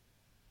do it.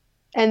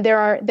 And there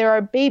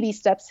are baby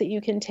steps that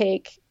you can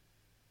take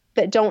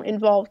that don't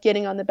involve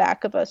getting on the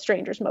back of a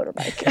stranger's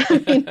motorbike.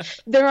 I mean,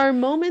 there are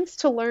moments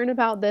to learn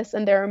about this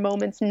and there are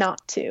moments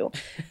not to.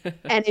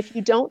 And if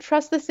you don't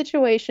trust the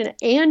situation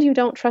and you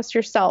don't trust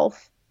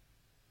yourself,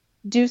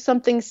 do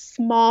something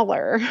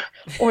smaller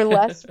or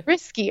less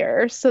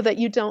riskier so that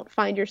you don't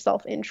find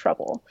yourself in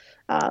trouble.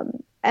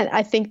 And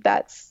I think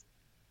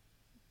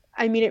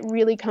it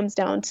really comes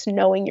down to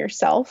knowing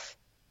yourself.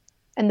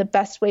 And the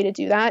best way to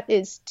do that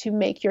is to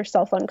make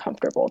yourself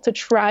uncomfortable, to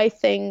try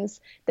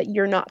things that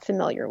you're not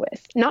familiar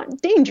with,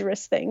 not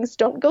dangerous things.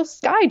 Don't go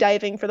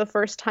skydiving for the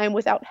first time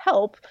without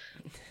help,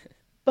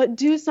 but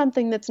do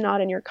something that's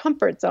not in your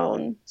comfort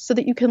zone so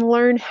that you can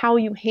learn how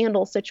you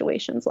handle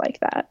situations like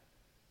that.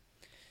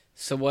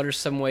 So what are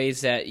some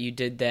ways that you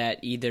did that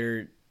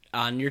either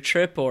on your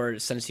trip or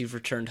since you've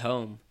returned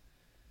home?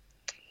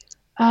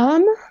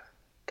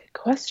 Good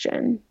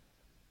question.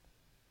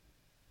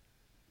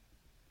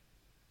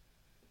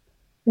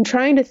 I'm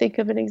trying to think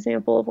of an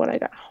example of when I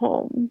got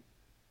home.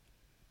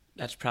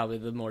 That's probably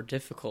the more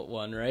difficult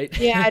one, right?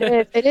 Yeah, it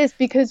is. It is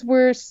because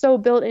we're so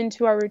built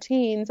into our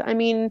routines. I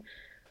mean,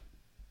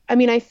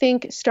 I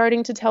think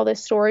starting to tell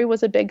this story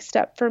was a big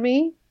step for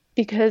me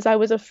because I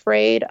was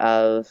afraid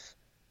of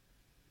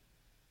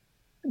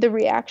the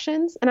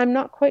reactions, and I'm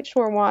not quite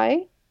sure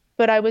why,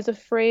 but I was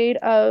afraid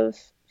of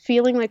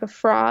feeling like a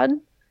fraud,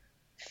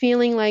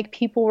 feeling like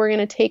people were going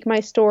to take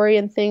my story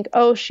and think,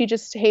 oh, she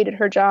just hated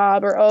her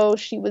job, or oh,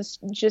 she was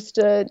just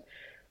a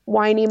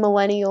whiny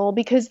millennial,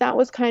 because that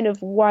was kind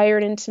of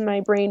wired into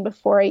my brain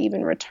before I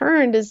even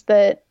returned, is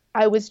that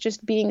I was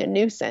just being a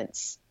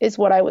nuisance, is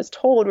what I was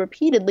told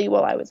repeatedly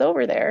while I was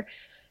over there.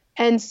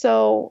 And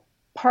so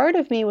part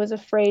of me was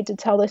afraid to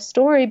tell this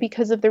story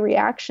because of the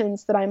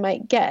reactions that I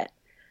might get.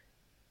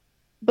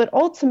 But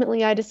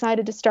ultimately, I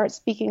decided to start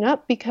speaking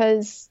up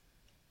because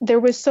there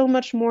was so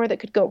much more that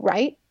could go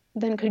right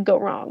than could go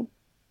wrong.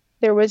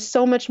 There was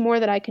so much more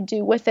that I could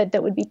do with it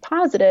that would be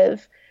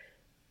positive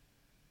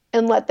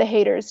and let the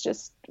haters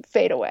just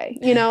fade away.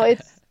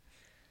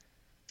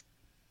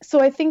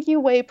 So I think you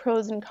weigh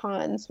pros and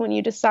cons when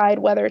you decide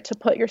whether to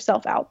put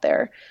yourself out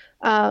there.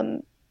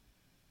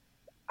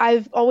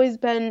 I've always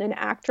been an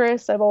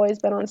actress. I've always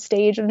been on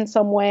stage in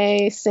some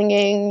way,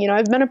 singing.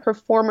 I've been a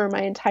performer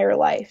my entire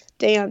life.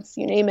 Dance,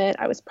 you name it,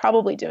 I was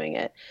probably doing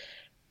it.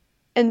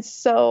 And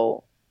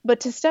so, but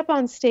to step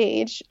on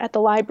stage at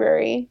the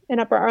library in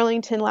Upper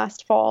Arlington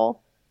last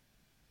fall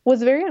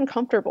was very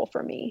uncomfortable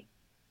for me.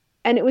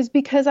 And it was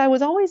because I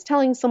was always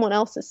telling someone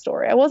else's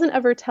story. I wasn't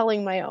ever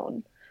telling my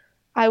own.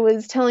 I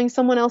was telling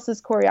someone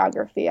else's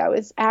choreography. I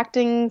was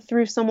acting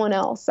through someone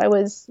else. I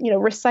was,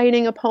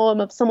 reciting a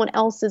poem of someone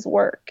else's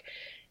work.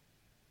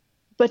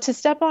 But to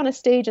step on a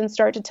stage and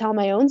start to tell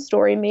my own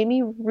story made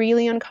me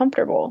really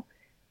uncomfortable.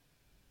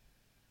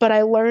 But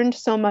I learned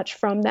so much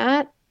from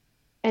that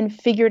and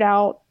figured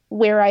out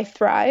where I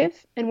thrive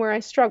and where I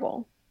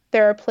struggle.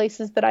 There are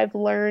places that I've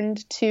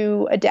learned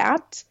to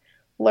adapt,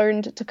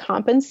 learned to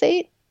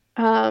compensate.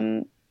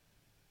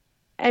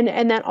 And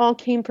that all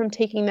came from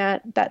taking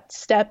that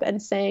step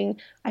and saying,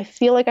 I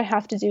feel like I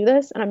have to do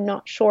this and I'm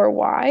not sure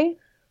why,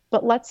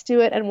 but let's do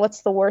it. And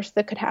what's the worst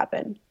that could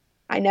happen?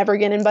 I never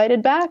get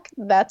invited back.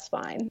 That's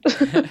fine.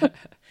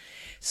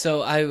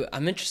 So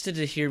I'm interested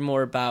to hear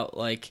more about,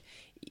 like,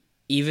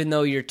 even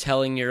though you're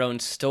telling your own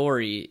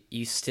story,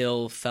 you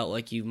still felt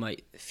like you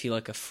might feel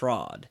like a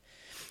fraud.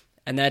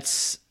 And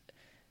that's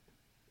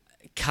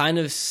kind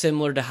of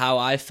similar to how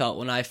I felt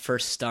when I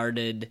first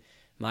started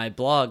my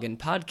blog and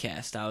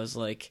podcast. I was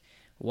like,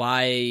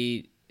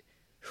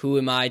 who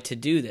am I to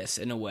do this,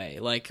 in a way?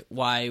 Like,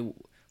 why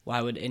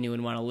would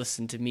anyone want to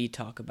listen to me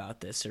talk about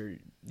this or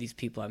these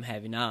people I'm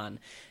having on?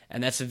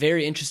 And that's a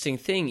very interesting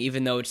thing,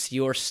 even though it's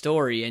your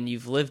story and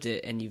you've lived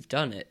it and you've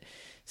done it.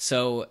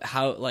 So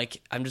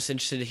I'm just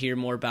interested to hear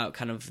more about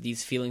kind of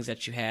these feelings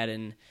that you had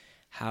and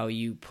how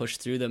you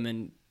pushed through them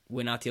and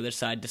went out the other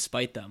side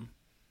despite them.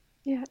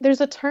 Yeah,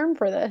 there's a term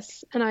for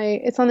this, and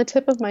it's on the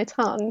tip of my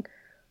tongue.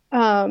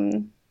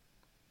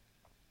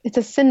 It's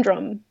a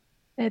syndrome.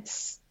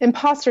 It's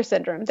imposter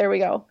syndrome. There we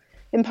go.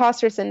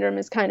 Imposter syndrome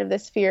is kind of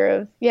this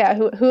fear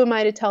of, who am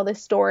I to tell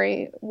this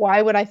story?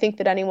 Why would I think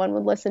that anyone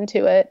would listen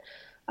to it?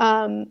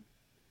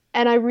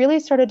 And I really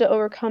started to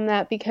overcome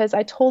that because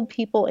I told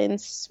people in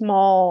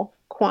small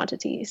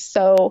quantities.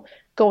 So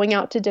going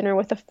out to dinner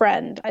with a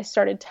friend, I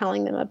started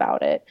telling them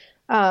about it.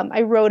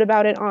 I wrote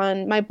about it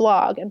on my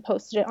blog and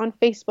posted it on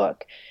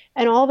Facebook.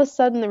 And all of a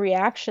sudden, the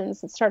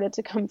reactions that started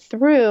to come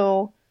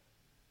through,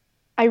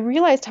 I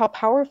realized how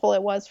powerful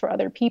it was for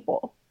other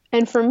people.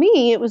 And for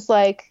me, it was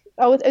like,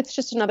 oh, it's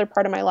just another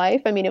part of my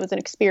life. I mean, it was an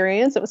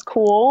experience. It was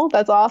cool.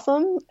 That's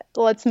awesome.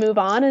 Let's move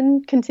on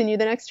and continue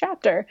the next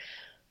chapter.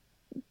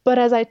 But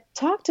as I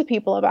talked to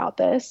people about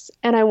this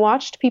and I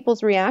watched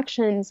people's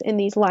reactions in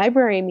these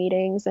library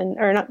meetings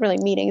or not really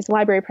meetings,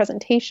 library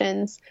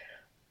presentations,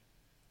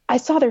 I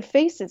saw their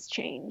faces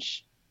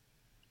change.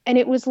 And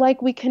it was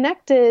like we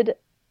connected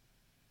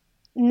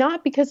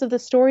not because of the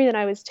story that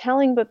I was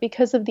telling, but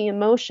because of the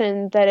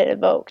emotion that it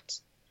evoked.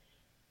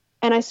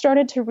 And I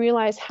started to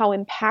realize how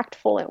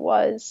impactful it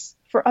was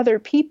for other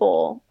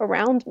people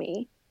around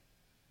me.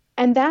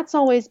 And that's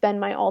always been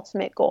my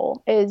ultimate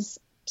goal, is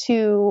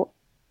to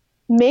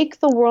make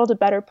the world a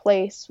better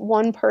place,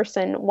 one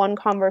person, one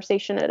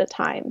conversation at a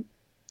time.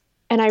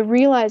 And I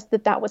realized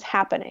that that was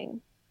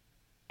happening.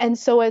 And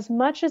so as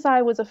much as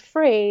I was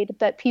afraid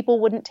that people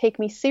wouldn't take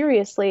me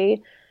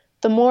seriously,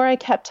 the more I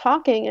kept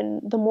talking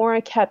and the more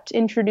I kept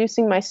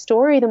introducing my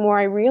story, the more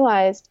I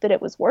realized that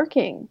it was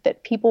working,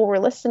 that people were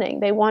listening.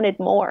 They wanted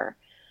more.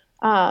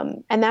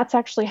 And that's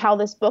actually how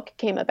this book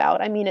came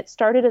about. I mean, it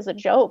started as a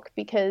joke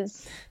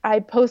because I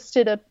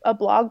posted a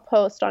blog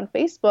post on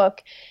Facebook.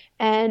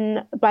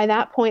 And by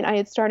that point, I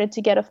had started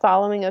to get a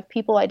following of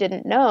people I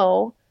didn't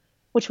know,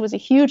 which was a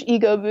huge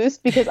ego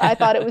boost because I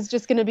thought it was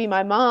just going to be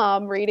my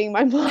mom reading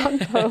my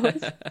blog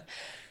post.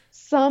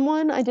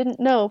 Someone I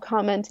didn't know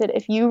commented,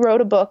 "If you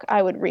wrote a book,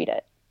 I would read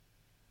it."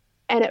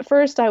 And at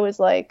first I was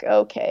like,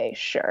 okay,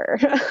 sure.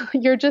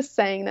 You're just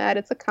saying that.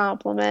 It's a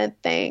compliment.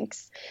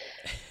 Thanks.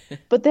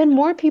 But then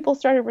more people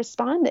started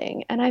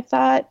responding, and I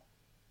thought,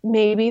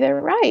 maybe they're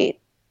right.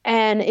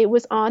 And it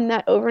was on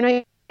that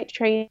overnight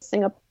train to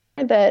Singapore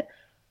that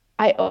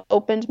I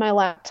opened my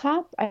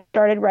laptop, I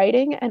started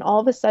writing, and all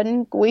of a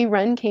sudden, Gui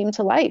Ren came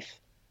to life,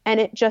 and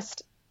it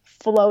just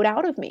flowed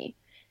out of me.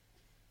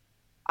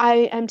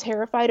 I am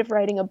terrified of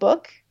writing a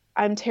book.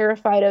 I'm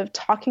terrified of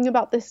talking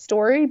about this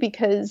story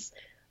because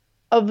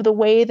of the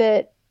way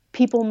that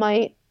people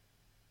might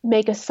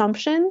make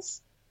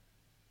assumptions.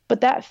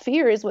 But that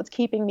fear is what's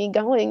keeping me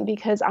going,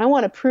 because I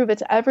want to prove it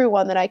to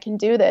everyone that I can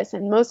do this.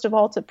 And most of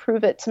all, to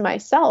prove it to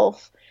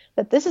myself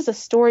that this is a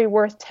story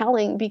worth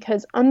telling,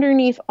 because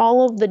underneath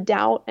all of the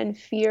doubt and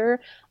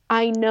fear,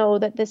 I know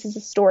that this is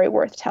a story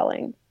worth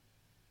telling.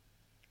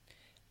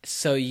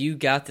 So you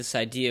got this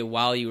idea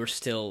while you were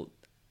still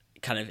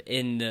kind of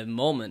in the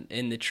moment,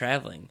 in the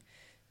traveling.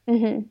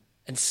 Mm-hmm.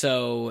 And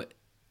so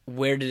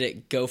where did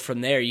it go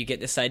from there? You get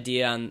this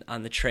idea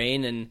on the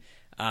train, and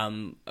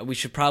we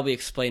should probably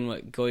explain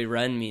what Gui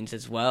Ren means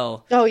as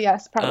well. Oh,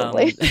 yes,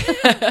 probably.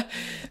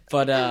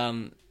 But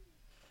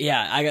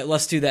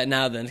let's do that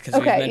now then, because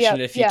we've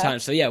mentioned it a few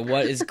times. So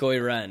what is Gui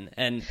Ren?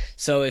 And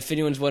so if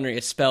anyone's wondering,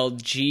 it's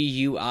spelled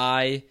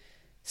Gui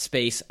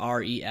space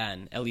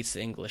Ren, at least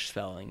the English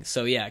spelling.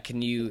 So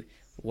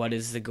what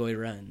is the Gui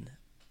Ren?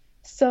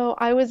 So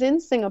I was in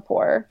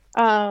Singapore,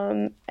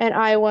 and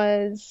I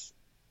was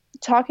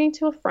talking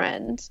to a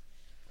friend,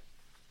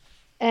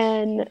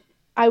 and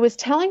I was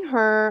telling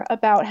her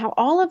about how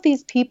all of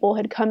these people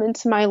had come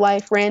into my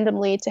life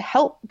randomly to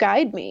help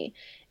guide me,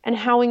 and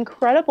how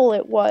incredible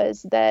it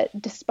was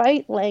that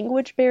despite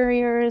language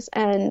barriers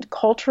and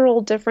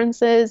cultural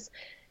differences,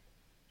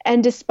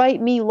 and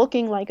despite me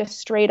looking like a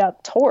straight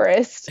up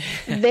tourist,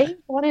 they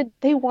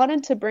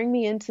wanted to bring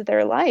me into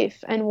their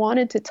life and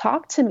wanted to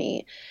talk to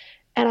me.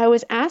 And I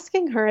was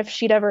asking her if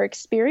she'd ever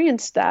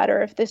experienced that,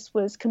 or if this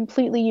was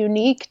completely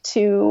unique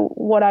to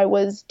what I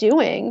was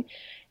doing.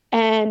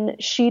 And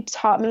she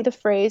taught me the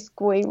phrase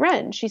Gui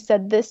Ren. She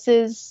said, this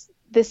is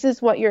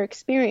what you're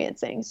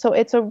experiencing. So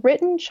it's a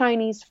written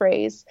Chinese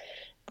phrase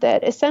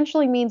that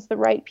essentially means the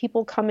right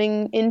people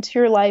coming into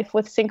your life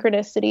with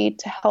synchronicity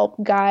to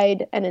help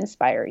guide and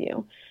inspire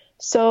you.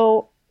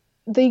 So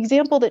the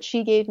example that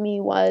she gave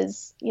me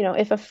was,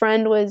 if a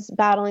friend was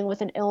battling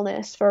with an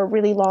illness for a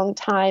really long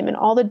time and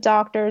all the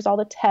doctors, all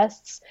the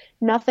tests,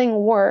 nothing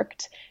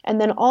worked.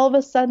 And then all of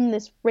a sudden,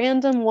 this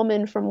random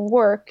woman from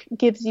work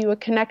gives you a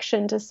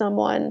connection to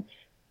someone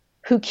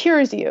who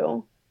cures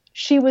you.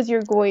 She was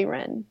your Gui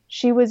Ren.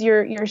 She was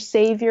your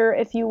savior,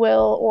 if you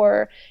will,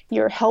 or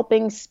your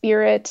helping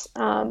spirit,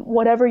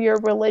 whatever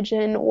your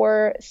religion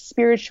or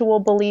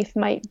spiritual belief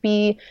might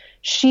be.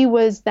 She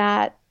was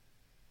that.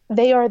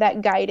 They are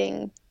that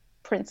guiding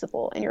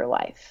principle in your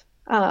life.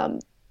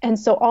 And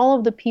so all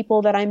of the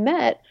people that I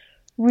met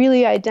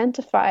really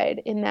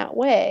identified in that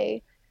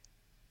way.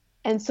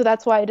 And so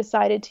that's why I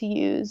decided to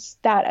use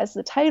that as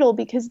the title,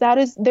 because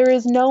there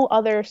is no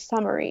other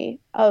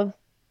summary of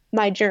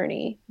my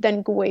journey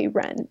than Gui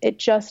Ren. It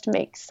just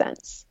makes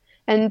sense.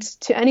 And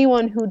to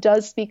anyone who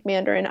does speak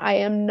Mandarin, I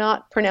am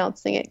not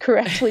pronouncing it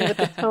correctly with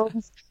the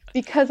tones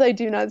because I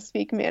do not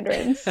speak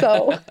Mandarin.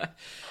 So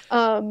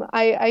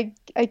I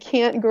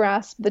can't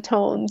grasp the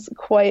tones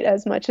quite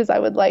as much as I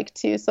would like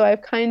to. So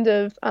I've kind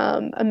of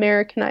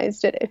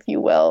Americanized it, if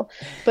you will.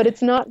 But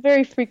it's not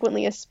very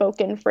frequently a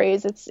spoken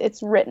phrase.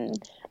 It's written.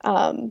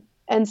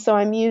 And so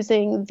I'm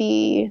using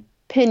the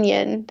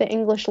pinyin, the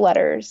English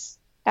letters,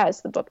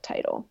 as the book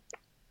title.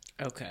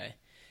 Okay.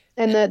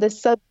 And the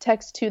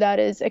subtext to that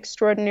is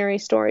extraordinary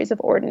stories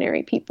of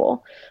ordinary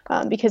people,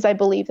 because I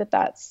believe that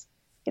that's,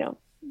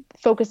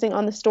 focusing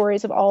on the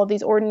stories of all of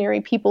these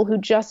ordinary people who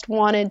just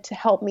wanted to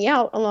help me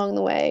out along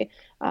the way,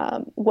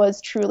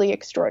 was truly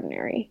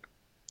extraordinary.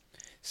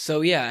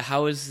 So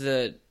how is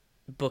the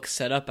book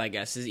set up, I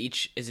guess?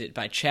 Is it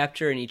by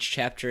chapter, and each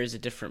chapter is a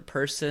different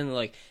person?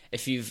 Like,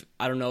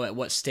 I don't know at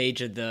what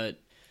stage of the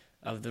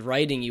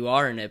writing you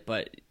are in it,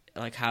 but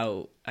like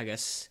how, I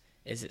guess,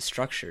 is it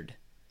structured?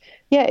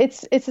 Yeah,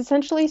 it's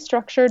essentially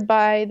structured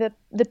by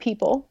the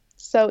people.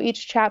 So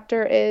each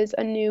chapter is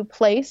a new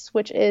place,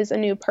 which is a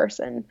new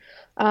person.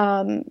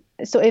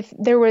 So if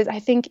there was, I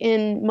think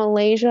in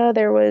Malaysia,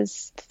 there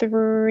was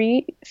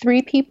three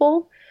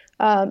people.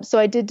 So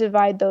I did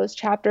divide those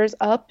chapters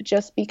up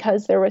just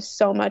because there was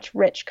so much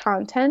rich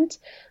content.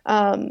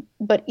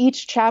 But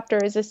each chapter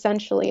is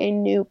essentially a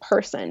new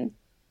person,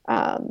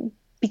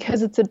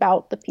 because it's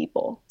about the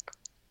people.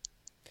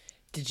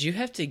 Did you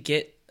have to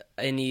get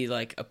any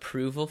like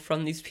approval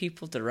from these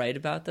people to write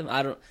about them?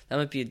 I don't. That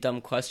might be a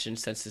dumb question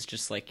since it's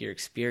just like your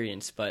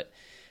experience. But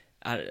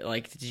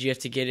did you have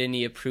to get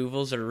any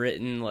approvals or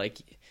written like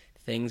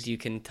things you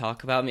can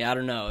talk about? I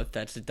don't know if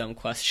that's a dumb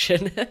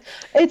question.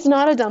 It's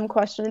not a dumb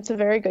question. It's a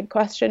very good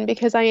question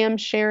because I am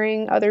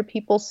sharing other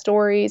people's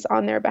stories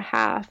on their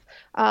behalf.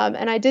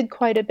 And I did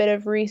quite a bit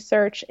of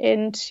research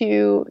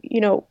into,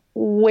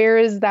 where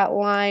is that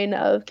line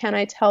of can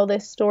I tell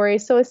this story?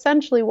 So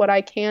essentially what I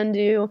can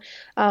do,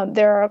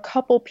 there are a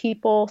couple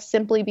people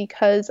simply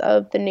because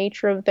of the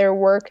nature of their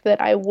work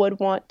that I would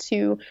want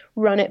to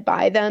run it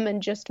by them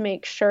and just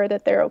make sure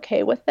that they're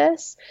okay with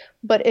this.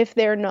 But if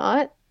they're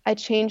not, I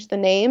change the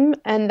name,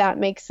 and that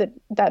makes it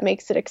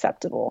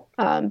acceptable,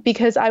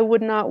 because I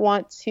would not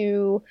want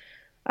to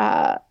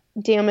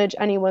damage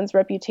anyone's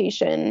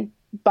reputation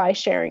by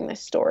sharing this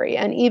story.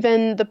 And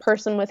even the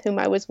person with whom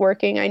I was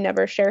working, I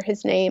never share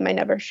his name, I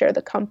never share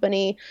the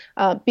company,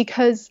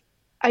 because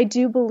I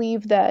do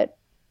believe that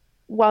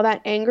while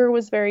that anger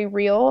was very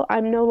real,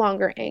 I'm no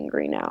longer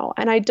angry now,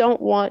 and I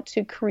don't want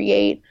to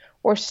create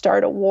or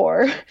start a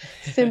war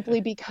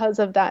simply because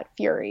of that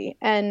fury.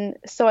 And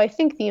so I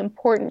think the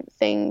important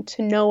thing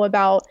to know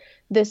about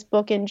this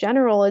book in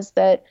general is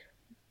that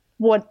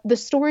what the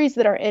stories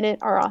that are in it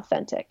are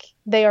authentic.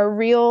 They are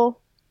real.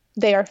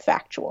 They are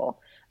factual.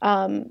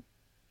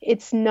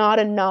 It's not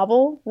a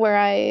novel where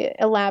I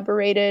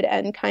elaborated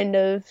and kind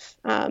of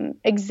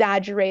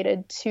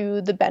exaggerated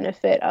to the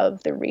benefit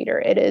of the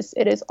reader. It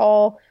is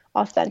all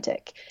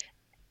authentic.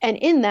 And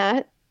in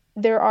that,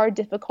 there are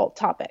difficult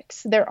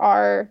topics. There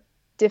are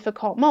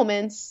difficult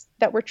moments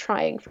that were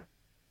trying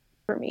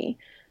for me.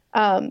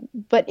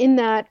 But in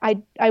that,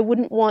 I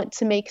wouldn't want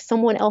to make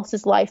someone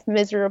else's life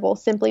miserable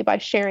simply by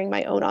sharing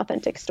my own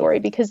authentic story,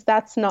 because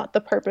that's not the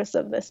purpose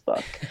of this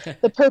book.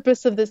 The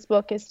purpose of this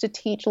book is to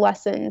teach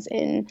lessons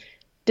in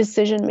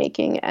decision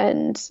making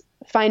and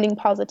finding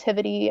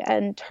positivity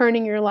and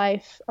turning your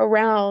life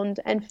around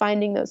and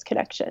finding those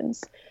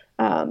connections.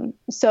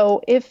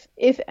 So if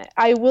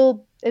I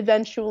will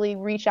eventually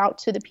reach out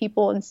to the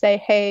people and say,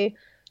 hey,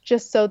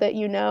 just so that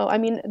you know,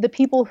 the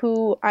people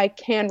who I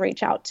can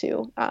reach out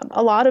to,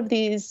 a lot of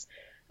these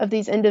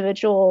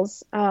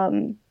individuals,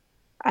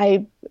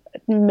 I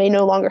may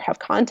no longer have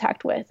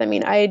contact with.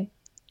 I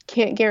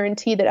can't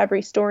guarantee that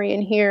every story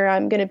in here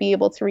I'm going to be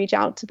able to reach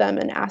out to them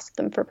and ask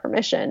them for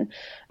permission.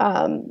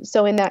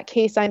 So in that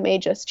case, I may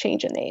just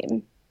change a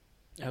name.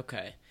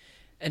 Okay.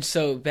 And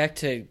so back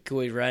to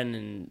Gui Ren,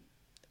 and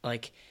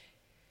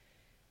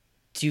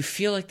do you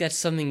feel like that's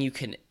something you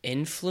can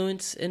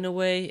influence in a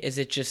way? Is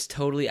it just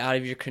totally out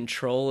of your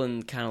control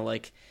and kind of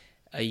like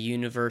a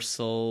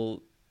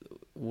universal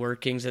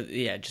workings of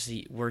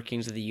the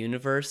workings of the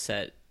universe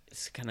that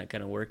is kind of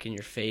going to work in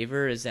your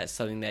favor? Is that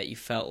something that you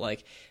felt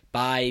like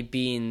by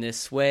being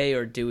this way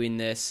or doing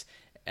this,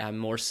 I'm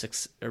more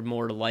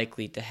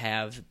likely to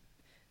have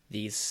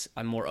these?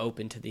 I'm more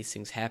open to these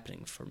things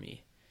happening for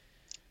me.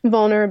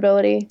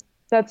 Vulnerability.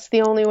 That's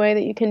the only way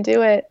that you can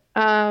do it.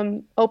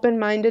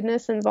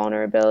 Open-mindedness and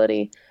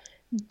vulnerability.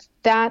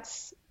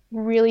 That's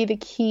really the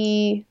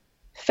key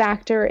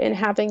factor in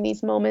having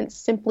these moments,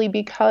 simply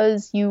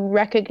because you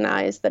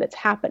recognize that it's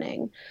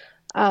happening.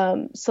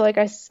 So like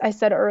I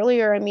said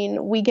earlier,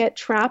 we get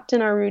trapped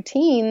in our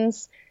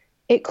routines.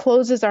 It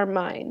closes our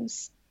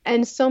minds.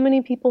 And so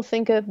many people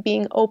think of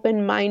being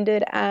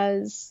open-minded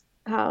as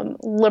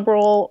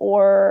liberal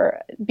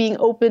or being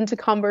open to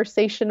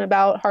conversation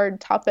about hard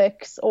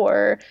topics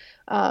or,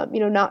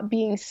 not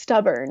being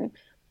stubborn.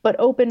 But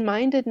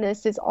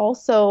open-mindedness is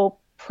also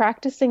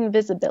practicing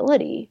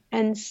visibility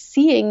and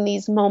seeing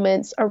these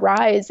moments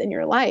arise in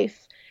your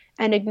life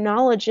and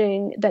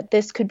acknowledging that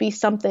this could be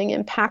something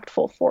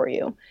impactful for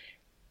you.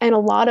 And a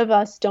lot of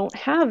us don't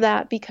have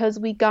that because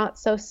we got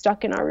so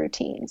stuck in our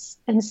routines.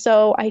 And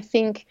so I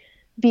think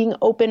being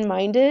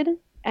open-minded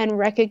and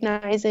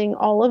recognizing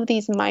all of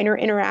these minor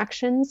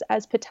interactions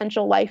as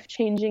potential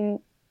life-changing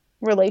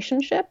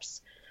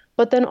relationships,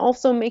 but then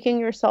also making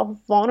yourself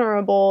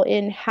vulnerable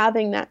in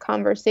having that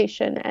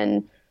conversation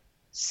and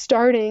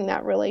starting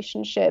that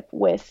relationship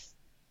with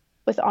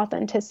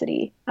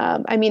authenticity.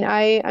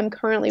 I'm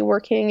currently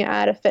working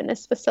at a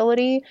fitness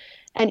facility,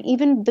 and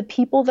even the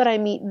people that I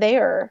meet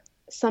there,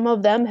 some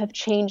of them have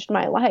changed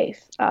my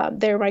life.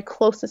 They're my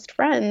closest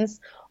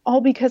friends, all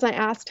because I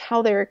asked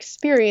how their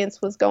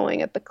experience was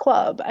going at the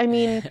club.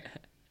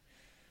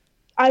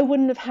 I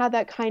wouldn't have had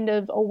that kind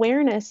of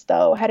awareness,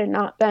 though, had it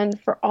not been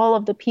for all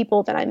of the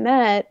people that I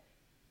met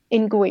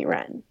in Gui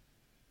Ren.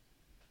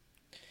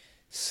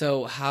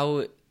 So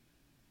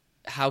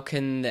how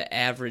can the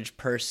average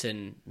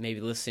person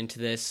maybe listening to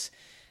this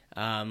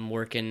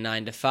working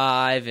 9 to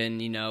 5, and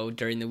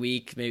during the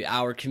week maybe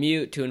hour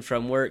commute to and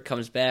from work,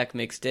 comes back,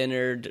 makes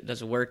dinner,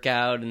 does a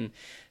workout and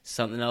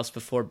something else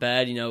before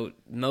bed.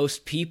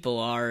 Most people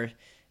are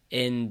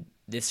in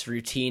this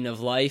routine of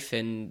life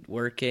and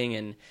working,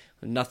 and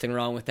nothing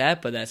wrong with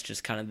that, but that's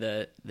just kind of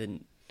the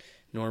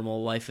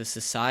normal life of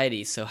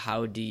society. So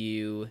how do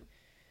you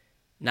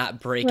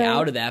not break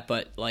out of that,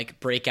 but like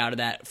break out of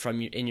that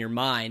from in your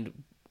mind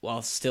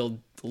while still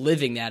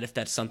living that, if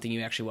that's something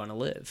you actually want to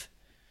live?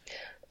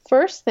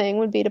 First thing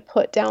would be to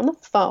put down the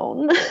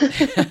phone.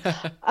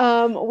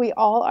 We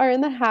all are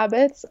in the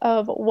habits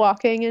of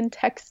walking and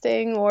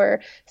texting,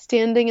 or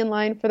standing in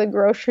line for the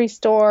grocery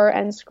store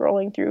and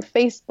scrolling through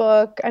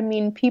Facebook. I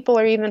mean, people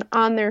are even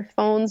on their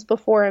phones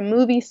before a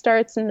movie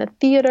starts in the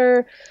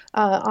theater,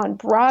 on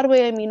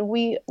Broadway. I mean,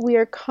 we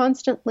are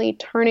constantly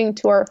turning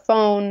to our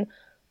phone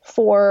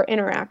for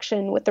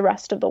interaction with the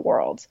rest of the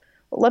world.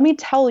 Let me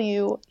tell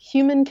you,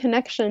 human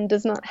connection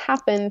does not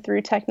happen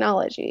through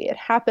technology. It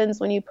happens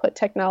when you put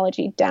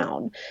technology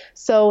down.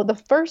 So the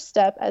first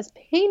step, as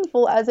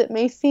painful as it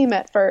may seem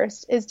at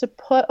first, is to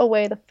put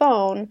away the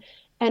phone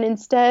and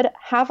instead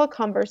have a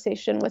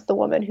conversation with the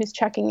woman who's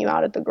checking you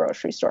out at the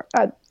grocery store.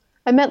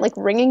 I meant like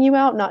ringing you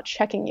out, not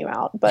checking you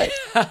out, but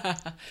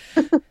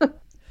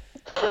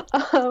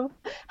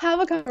have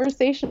a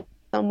conversation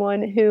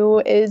someone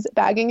who is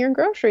bagging your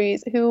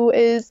groceries, who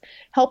is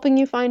helping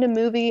you find a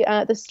movie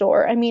at the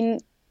store. I mean,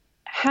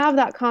 have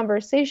that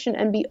conversation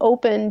and be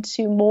open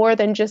to more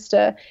than just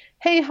a,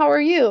 hey, how are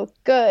you?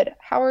 Good.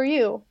 How are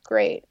you?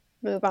 Great.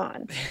 Move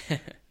on.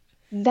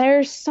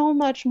 There's so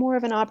much more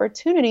of an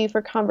opportunity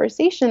for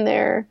conversation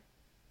there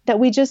that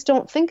we just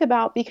don't think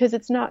about because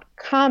it's not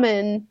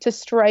common to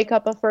strike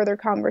up a further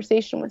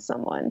conversation with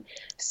someone.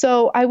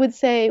 So I would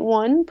say,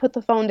 1, put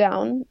the phone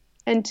down,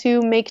 and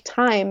 2, make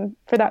time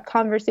for that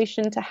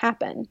conversation to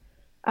happen.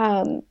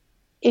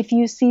 If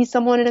you see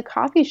someone in a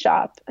coffee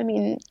shop, I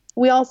mean,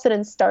 we all sit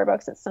in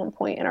Starbucks at some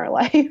point in our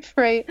life,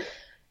 right?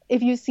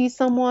 If you see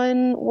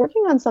someone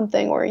working on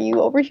something, or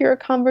you overhear a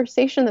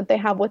conversation that they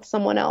have with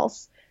someone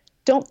else,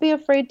 don't be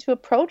afraid to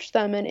approach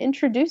them and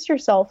introduce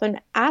yourself and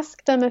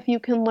ask them if you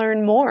can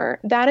learn more.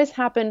 That has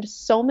happened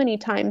so many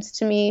times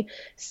to me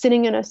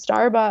sitting in a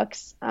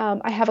Starbucks.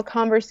 I have a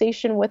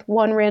conversation with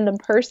one random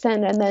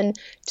person, and then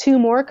 2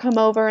 more come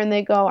over and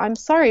they go, I'm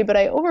sorry, but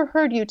I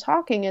overheard you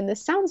talking and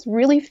this sounds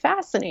really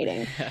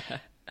fascinating.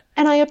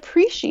 And I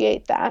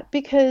appreciate that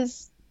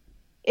because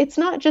it's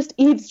not just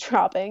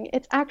eavesdropping,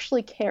 it's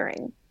actually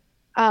caring.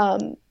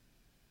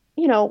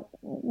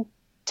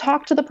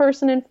 Talk to the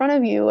person in front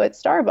of you at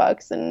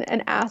Starbucks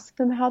and ask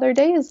them how their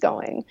day is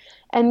going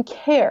and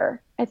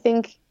care. I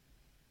think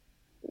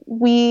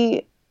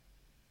maybe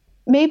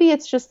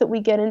it's just that we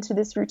get into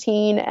this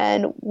routine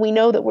and we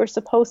know that we're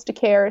supposed to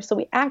care, so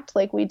we act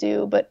like we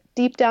do, but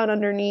deep down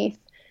underneath,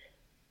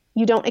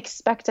 you don't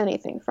expect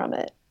anything from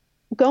it.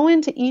 Go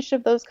into each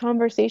of those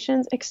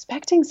conversations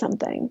expecting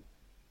something,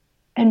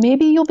 and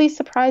maybe you'll be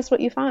surprised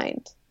what you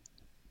find.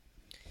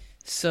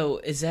 So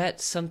is that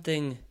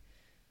something...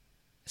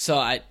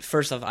 So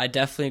first off, I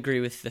definitely agree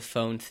with the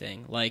phone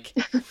thing. Like,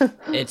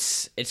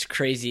 it's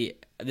crazy.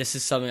 This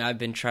is something I've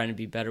been trying to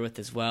be better with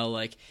as well.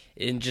 Like,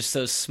 in just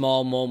those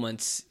small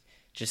moments,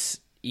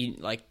 just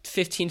like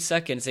 15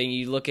 seconds, and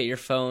you look at your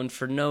phone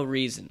for no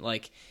reason.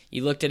 Like,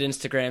 you looked at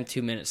Instagram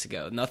 2 minutes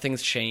ago.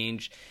 Nothing's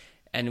changed,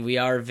 and we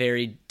are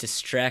very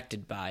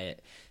distracted by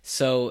it.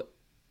 So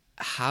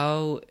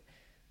how,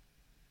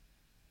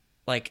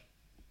 like,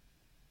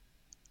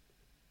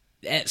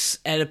 at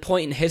a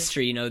point in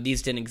history,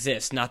 these didn't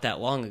exist not that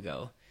long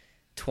ago.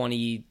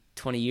 20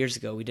 years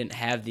ago, we didn't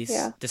have these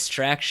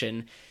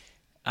distraction.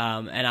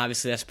 And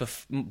obviously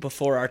that's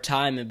before our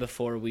time and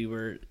before we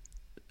were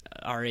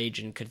our age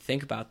and could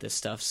think about this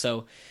stuff.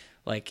 So,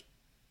 like,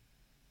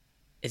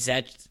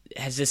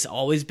 has this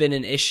always been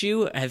an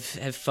issue? Have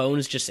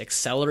phones just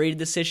accelerated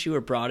this issue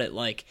or brought it,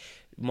 like,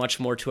 much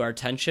more to our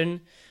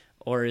attention?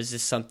 Or is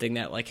this something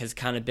that, like, has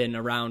kind of been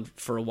around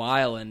for a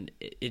while and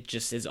it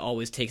just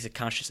always takes a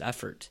conscious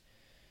effort?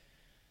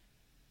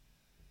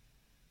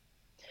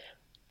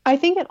 I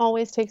think it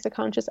always takes a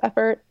conscious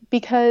effort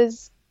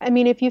because, I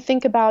mean, if you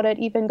think about it,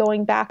 even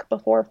going back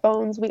before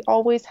phones, we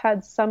always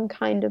had some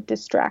kind of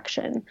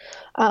distraction.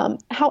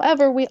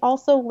 However, we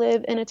also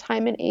live in a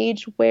time and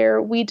age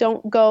where we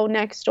don't go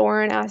next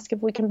door and ask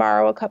if we can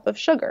borrow a cup of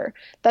sugar.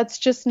 That's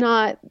just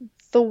not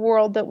the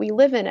world that we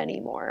live in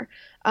anymore.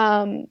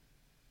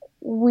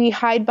 We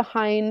hide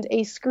behind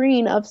a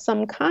screen of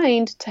some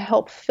kind to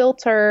help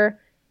filter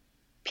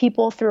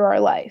people through our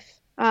life.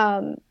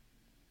 And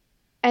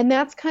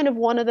that's kind of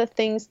one of the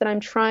things that I'm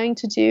trying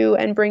to do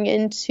and bring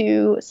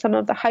into some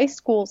of the high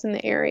schools in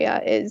the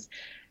area is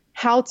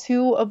how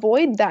to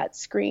avoid that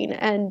screen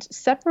and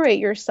separate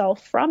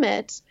yourself from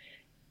it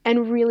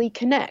and really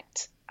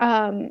connect.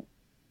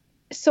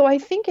 So I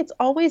think it's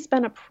always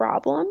been a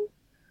problem.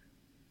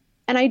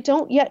 And I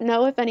don't yet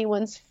know if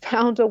anyone's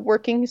found a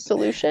working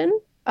solution.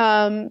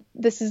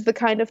 This is the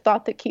kind of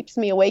thought that keeps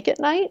me awake at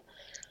night.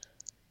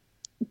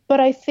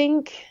 But I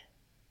think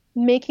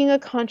making a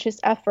conscious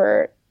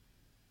effort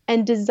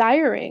and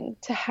desiring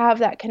to have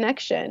that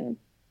connection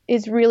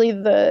is really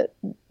the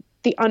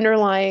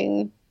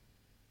underlying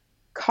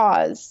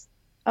cause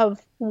of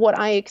what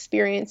I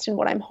experienced and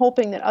what I'm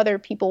hoping that other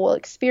people will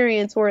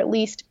experience, or at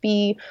least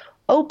be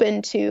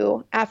open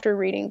to after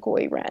reading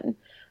Gui Ren.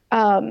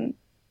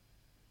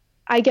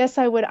 I guess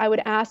I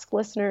would ask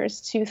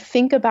listeners to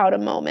think about a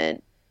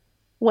moment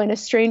when a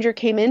stranger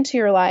came into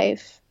your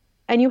life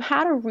and you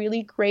had a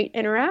really great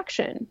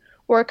interaction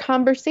or a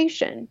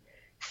conversation.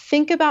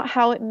 Think about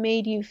how it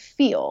made you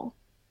feel.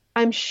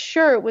 I'm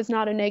sure it was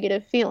not a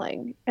negative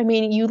feeling. I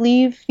mean, you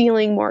leave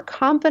feeling more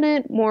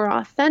confident, more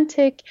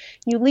authentic.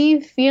 You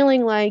leave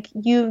feeling like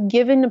you've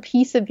given a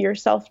piece of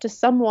yourself to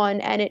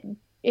someone and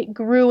it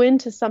grew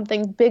into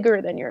something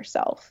bigger than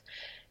yourself.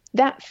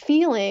 That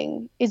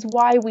feeling is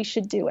why we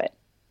should do it.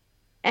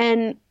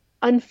 And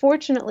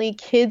unfortunately,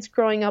 kids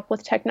growing up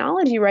with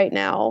technology right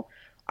now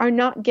are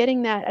not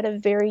getting that at a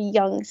very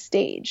young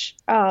stage.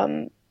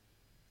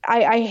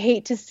 I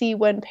hate to see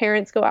when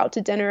parents go out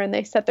to dinner and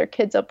they set their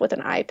kids up with an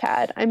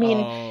iPad. I mean,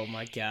 oh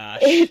my gosh.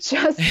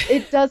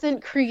 It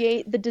doesn't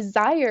create the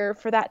desire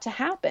for that to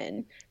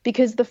happen,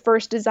 because the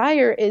first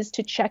desire is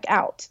to check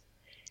out,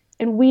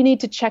 and we need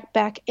to check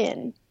back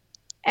in.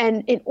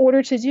 And in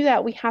order to do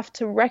that, we have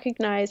to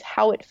recognize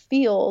how it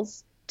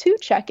feels to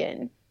check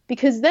in,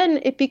 because then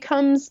it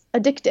becomes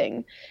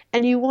addicting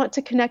and you want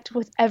to connect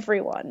with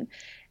everyone.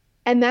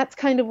 And that's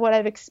kind of what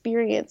I've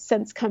experienced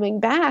since coming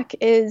back,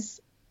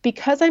 is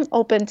because I'm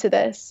open to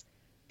this,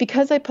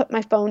 because I put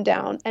my phone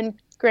down, and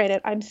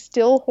granted, I'm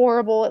still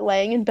horrible at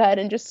laying in bed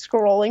and just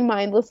scrolling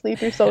mindlessly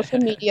through social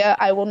media.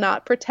 I will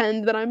not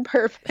pretend that I'm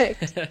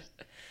perfect.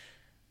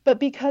 But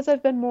because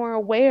I've been more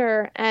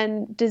aware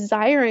and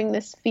desiring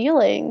this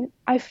feeling,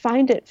 I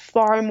find it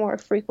far more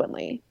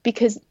frequently,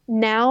 because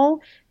now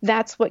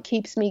that's what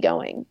keeps me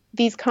going.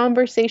 These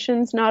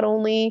conversations not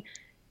only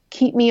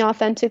keep me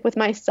authentic with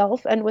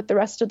myself and with the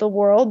rest of the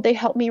world, they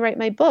help me write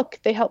my book.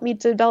 They help me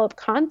develop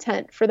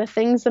content for the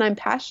things that I'm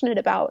passionate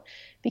about,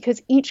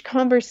 because each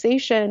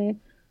conversation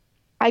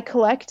I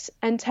collect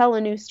and tell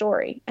a new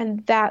story.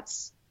 And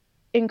that's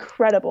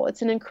incredible.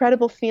 It's an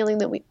incredible feeling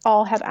that we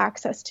all have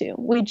access to.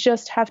 We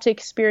just have to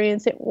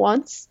experience it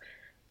once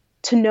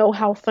to know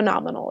how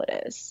phenomenal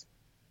it is.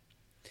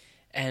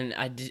 And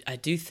I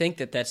do think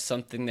that that's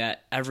something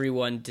that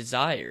everyone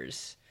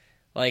desires.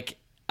 Like,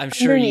 I'm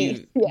sure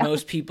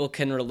most people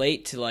can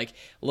relate to, like,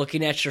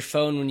 looking at your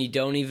phone when you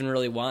don't even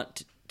really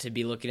want to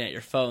be looking at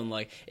your phone.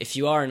 Like, if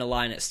you are in a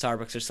line at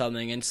Starbucks or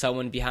something and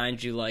someone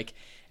behind you, like,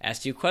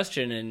 asks you a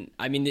question, and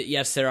I mean,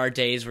 yes, there are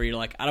days where you're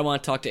like, I don't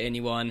want to talk to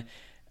anyone,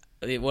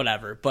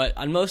 whatever. But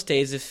on most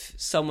days, if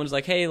someone's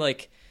like, hey,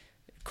 like,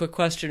 quick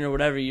question or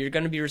whatever, you're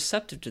going to be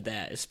receptive to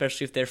that,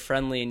 especially if they're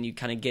friendly and you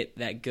kind of get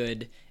that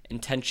good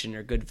intention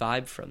or good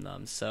vibe from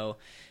them. So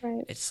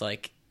right. It's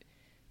like,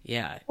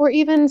 yeah. Or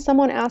even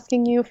someone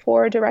asking you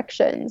for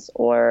directions,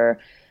 or,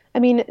 I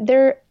mean,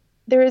 there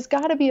has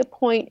got to be a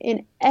point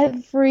in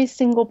every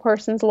single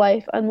person's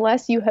life,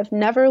 unless you have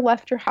never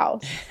left your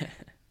house,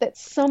 that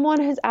someone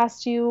has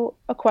asked you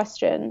a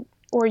question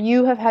or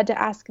you have had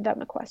to ask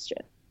them a question.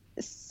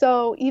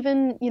 So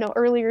even,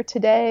 earlier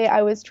today,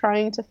 I was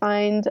trying to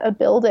find a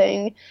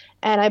building,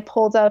 and I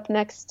pulled up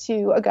next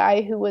to a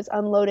guy who was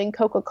unloading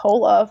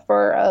Coca-Cola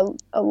for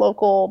a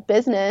local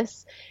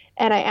business.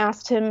 And I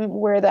asked him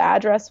where the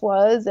address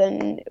was,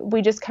 and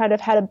we just kind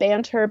of had a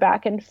banter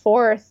back and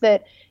forth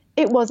that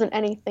it wasn't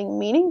anything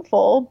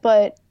meaningful,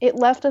 but it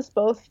left us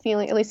both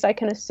feeling, at least I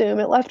can assume,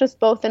 it left us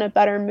both in a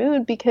better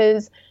mood,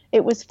 because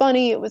it was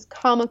funny, it was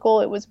comical,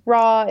 it was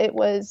raw, it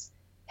was,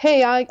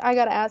 hey, I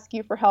got to ask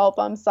you for help,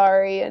 I'm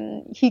sorry,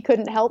 and he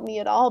couldn't help me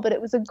at all. But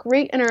it was a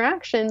great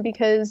interaction,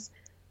 because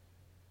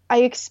I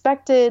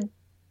expected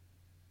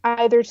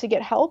either to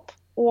get help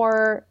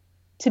or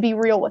to be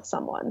real with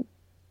someone.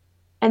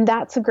 And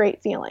that's a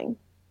great feeling,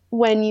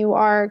 when you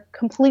are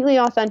completely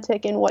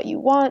authentic in what you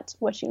want,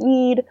 what you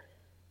need,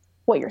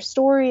 what your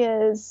story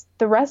is.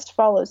 The rest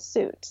follows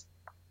suit.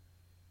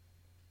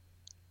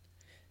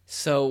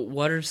 So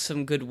what are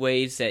some good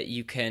ways that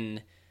you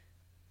can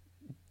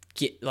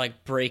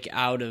break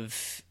out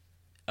of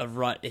a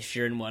rut if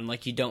you're in one?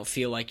 Like, you don't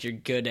feel like you're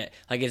good at,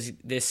 like, is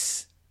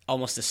this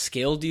almost a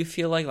skill, do you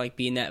feel like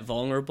being that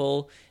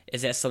vulnerable?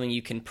 Is that something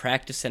you can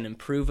practice and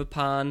improve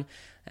upon?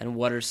 And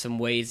what are some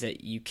ways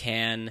that you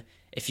can,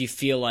 if you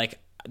feel like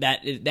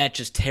that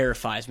just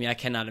terrifies me, I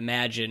cannot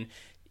imagine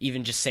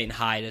even just saying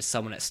hi to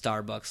someone at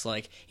Starbucks,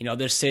 like,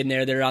 they're sitting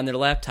there, they're on their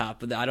laptop,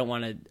 but I don't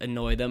want to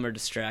annoy them or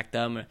distract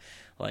them. Or,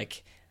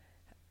 like,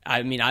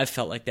 I mean, I've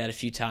felt like that a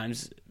few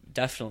times,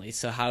 definitely.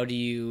 So how do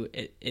you,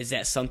 is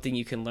that something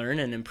you can learn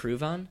and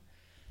improve on?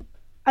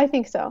 I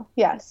think so,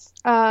 yes.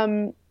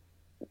 I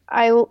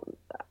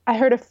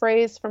heard a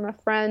phrase from a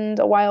friend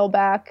a while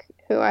back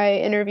who I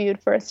interviewed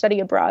for a study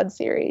abroad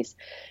series.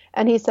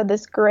 And he said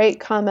this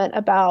great comment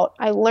about,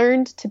 I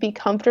learned to be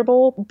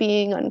comfortable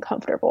being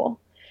uncomfortable.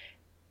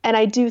 And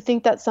I do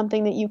think that's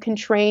something that you can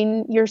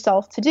train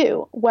yourself to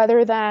do,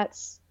 whether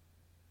that's,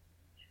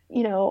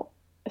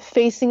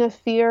 facing a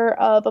fear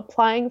of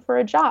applying for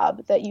a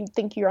job that you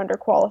think you're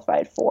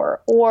underqualified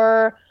for,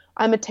 or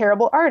I'm a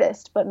terrible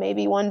artist, but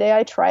maybe one day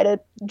I try to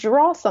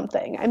draw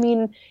something. I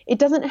mean, it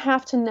doesn't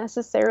have to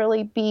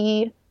necessarily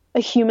be a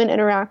human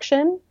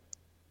interaction.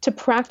 To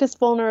practice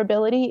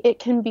vulnerability, it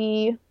can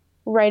be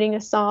writing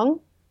a song,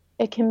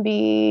 it can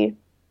be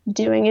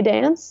doing a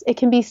dance, it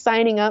can be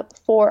signing up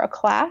for a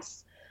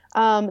class.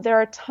 There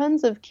are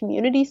tons of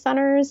community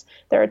centers,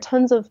 there are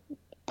tons of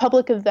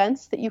public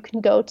events that you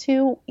can go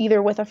to,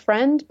 either with a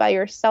friend, by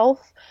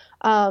yourself.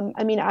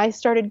 I mean, I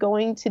started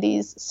going to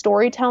these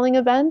storytelling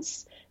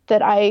events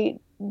that I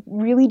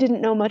really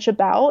didn't know much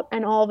about,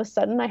 and all of a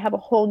sudden I have a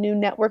whole new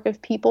network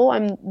of people.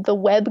 I'm the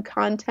web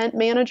content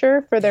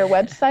manager for their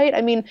website.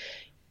 I mean,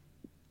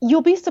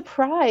 you'll be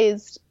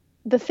surprised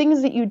the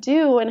things that you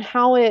do and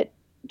how it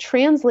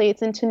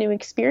translates into new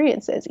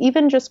experiences.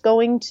 Even just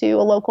going to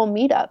a local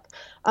meetup.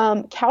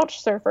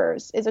 Couch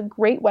Surfers is a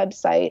great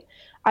website.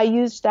 I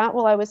used that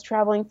while I was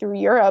traveling through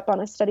Europe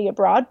on a study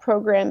abroad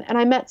program, and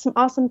I met some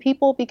awesome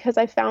people because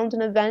I found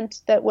an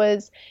event that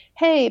was,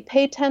 hey,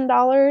 pay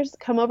 $10,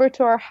 come over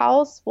to our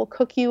house, we'll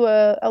cook you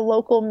a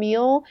local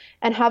meal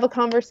and have a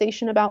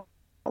conversation about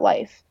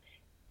life.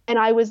 And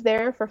I was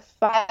there for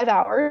 5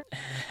 hours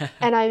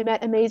and I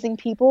met amazing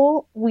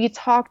people. We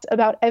talked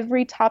about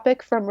every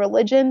topic from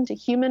religion to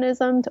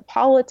humanism to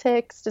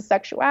politics to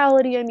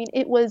sexuality. I mean,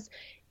 it was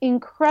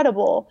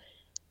incredible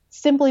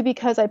simply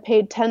because I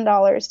paid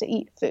 $10 to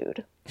eat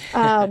food.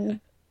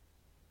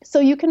 So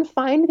you can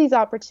find these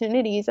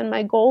opportunities, and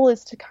my goal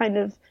is to kind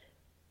of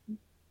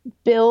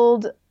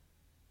build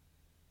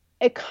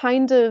a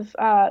kind of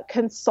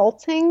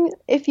consulting,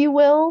 if you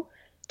will,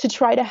 to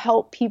try to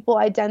help people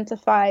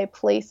identify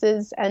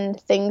places and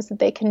things that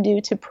they can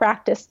do to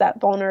practice that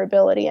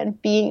vulnerability and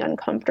being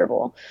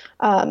uncomfortable.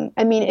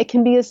 I mean, it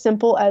can be as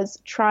simple as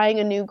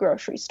trying a new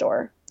grocery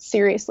store.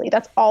 Seriously,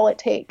 that's all it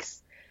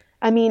takes.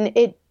 I mean,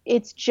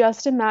 it's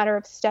just a matter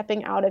of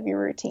stepping out of your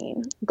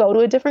routine. Go to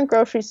a different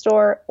grocery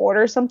store,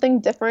 order something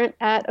different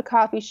at a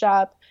coffee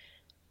shop,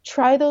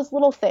 try those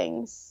little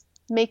things,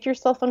 make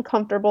yourself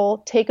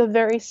uncomfortable, take a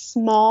very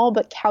small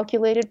but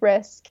calculated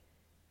risk,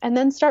 and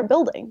then start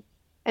building.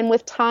 And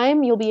with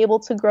time, you'll be able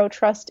to grow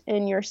trust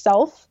in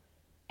yourself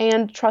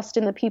and trust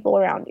in the people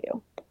around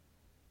you.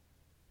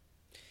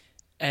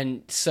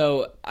 And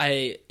so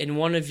in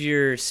one of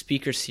your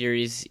speaker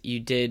series,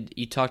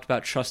 you talked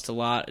about trust a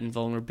lot and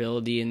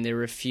vulnerability, and there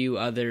were a few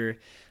other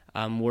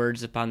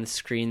words up on the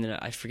screen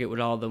that I forget what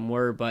all of them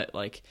were, but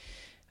like,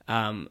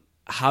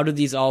 how do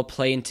these all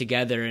play in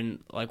together,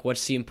 and like,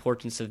 what's the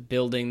importance of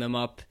building them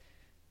up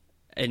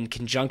in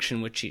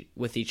conjunction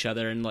with each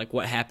other, and like,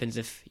 what happens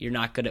if you're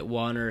not good at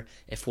one, or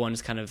if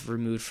one's kind of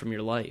removed from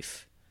your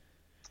life?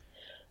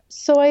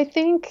 So I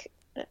think,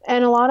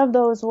 and a lot of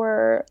those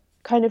were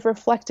kind of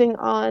reflecting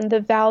on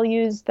the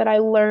values that I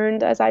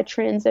learned as I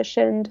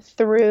transitioned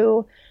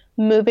through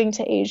moving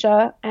to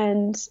Asia.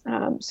 And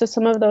so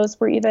some of those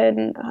were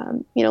even,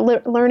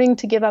 learning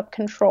to give up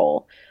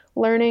control,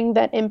 learning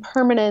that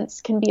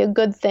impermanence can be a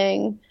good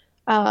thing,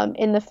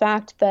 in the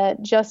fact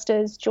that just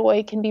as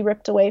joy can be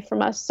ripped away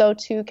from us, so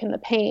too can the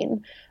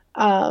pain,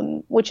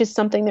 which is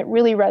something that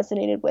really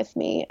resonated with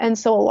me. And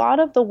so a lot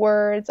of the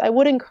words, I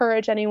would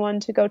encourage anyone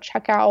to go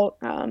check out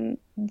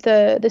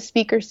the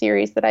speaker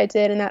series that I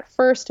did. And that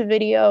first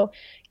video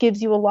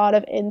gives you a lot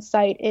of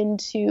insight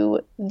into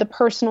the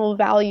personal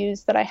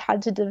values that I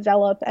had to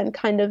develop and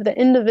kind of the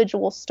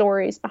individual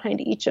stories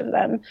behind each of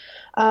them.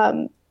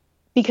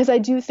 Because I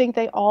do think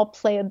they all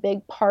play a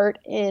big part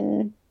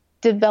in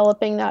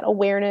developing that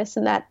awareness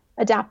and that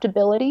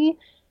adaptability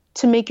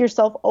to make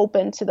yourself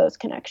open to those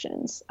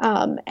connections.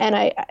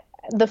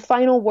 The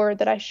final word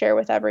that I share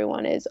with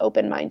everyone is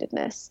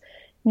open-mindedness.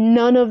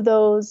 None of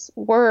those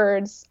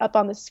words up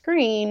on the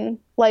screen,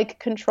 like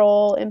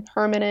control,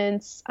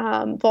 impermanence,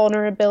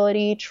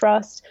 vulnerability,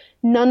 trust,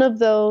 none of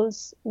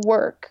those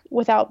work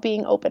without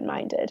being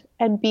open-minded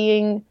and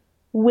being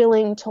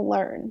willing to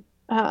learn.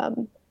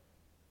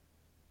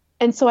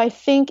 And so I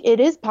think it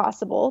is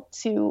possible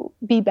to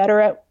be better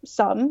at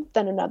some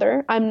than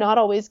another. I'm not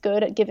always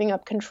good at giving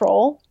up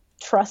control.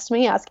 Trust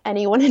me, ask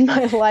anyone in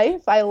my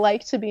life. I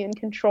like to be in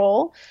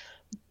control.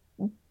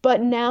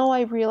 But now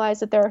I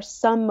realize that there are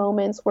some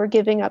moments where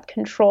giving up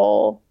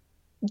control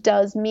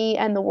does me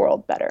and the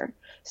world better.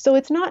 So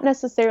it's not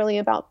necessarily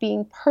about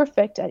being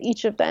perfect at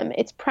each of them.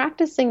 It's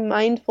practicing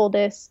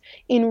mindfulness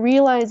in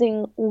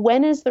realizing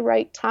when is the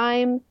right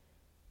time,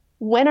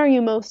 when are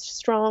you most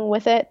strong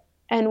with it,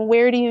 and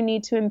where do you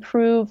need to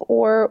improve,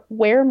 or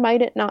where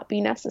might it not be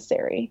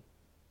necessary?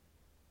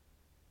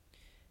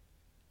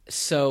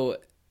 So,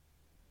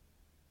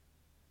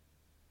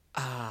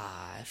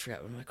 I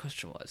forgot what my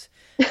question was.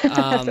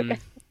 Okay.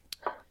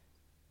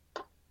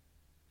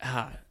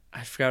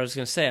 I forgot what I was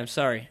going to say. I'm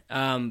sorry.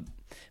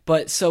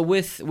 But so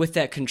with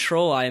that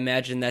control, I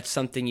imagine that's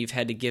something you've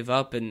had to give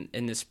up in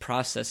this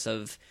process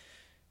of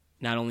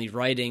not only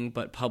writing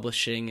but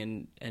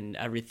publishing and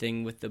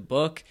everything with the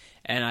book.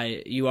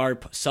 And you are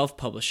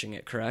self-publishing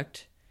it,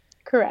 correct?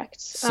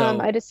 Correct. So,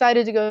 I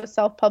decided to go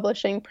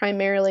self-publishing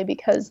primarily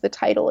because the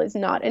title is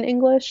not in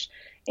English,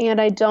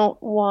 and I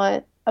don't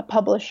want a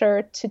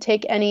publisher to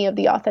take any of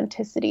the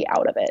authenticity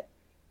out of it.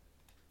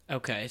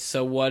 okay.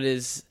 So what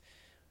is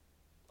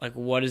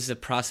the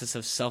process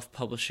of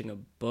self-publishing a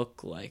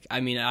book like?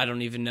 I mean, I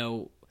don't even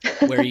know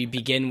where you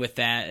begin with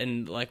that,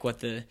 and like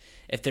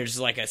if there's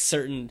like a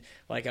certain,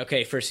 like,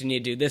 okay, first you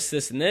need to do this,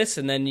 this, and this,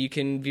 and then you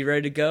can be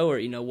ready to go, or,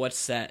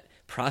 what's that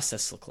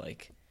process look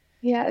like?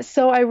 Yeah,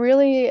 so I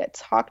really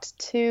talked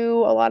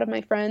to a lot of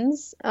my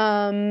friends,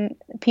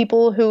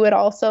 people who had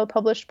also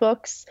published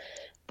books.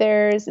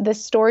 There's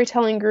this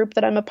storytelling group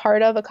that I'm a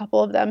part of. A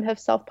couple of them have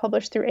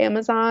self-published through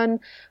Amazon.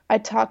 I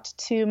talked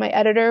to my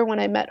editor when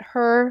I met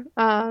her,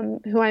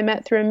 who I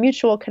met through a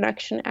mutual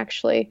connection,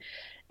 actually.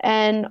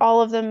 And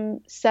all of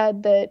them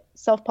said that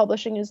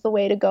self-publishing is the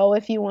way to go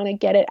if you want to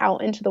get it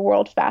out into the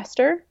world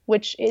faster,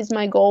 which is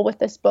my goal with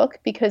this book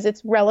because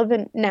it's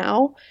relevant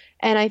now.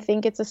 And I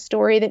think it's a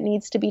story that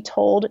needs to be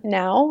told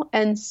now.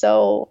 And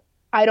so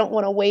I don't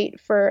want to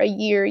wait for a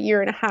year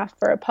and a half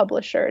for a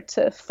publisher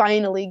to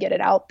finally get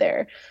it out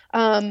there.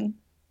 And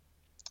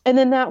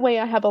then that way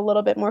I have a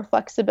little bit more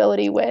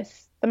flexibility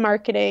with the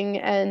marketing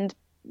and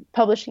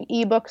publishing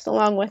ebooks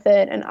along with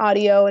it and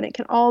audio, and it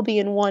can all be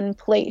in one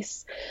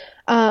place.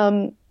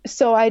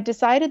 So I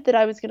decided that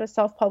I was going to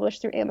self-publish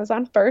through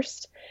Amazon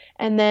first,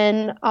 and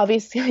then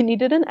obviously I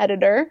needed an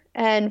editor.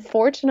 And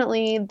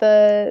fortunately,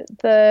 the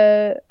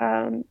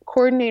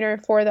coordinator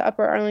for the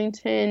Upper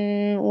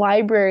Arlington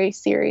Library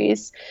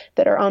series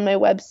that are on my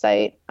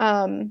website,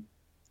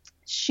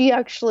 she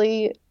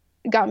actually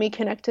got me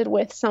connected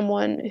with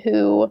someone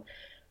who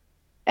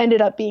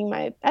ended up being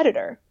my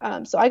editor.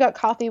 So I got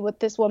coffee with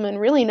this woman,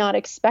 really not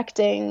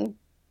expecting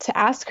to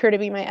ask her to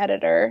be my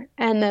editor.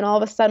 And then all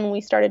of a sudden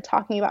we started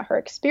talking about her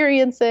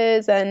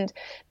experiences. And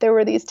there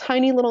were these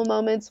tiny little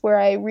moments where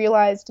I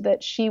realized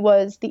that she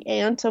was the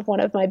aunt of one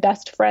of my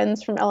best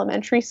friends from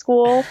elementary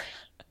school.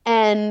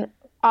 And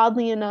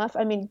oddly enough,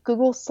 I mean,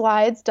 Google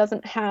Slides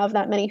doesn't have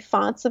that many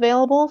fonts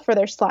available for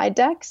their slide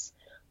decks,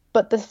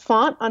 but the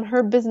font on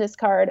her business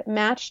card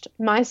matched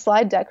my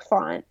slide deck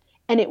font.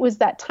 And it was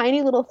that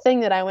tiny little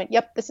thing that I went,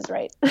 yep, this is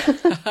right.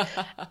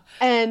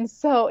 And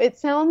so it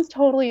sounds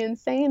totally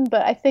insane,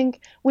 but I think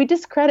we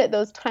discredit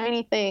those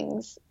tiny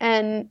things.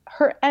 And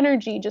her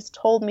energy just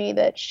told me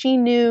that she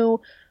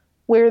knew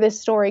where this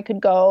story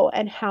could go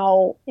and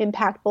how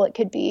impactful it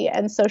could be.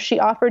 And so she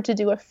offered to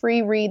do a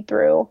free read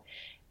through.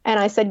 And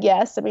I said,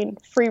 yes, I mean,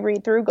 free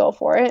read through, go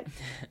for it.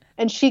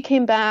 And she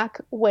came back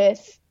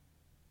with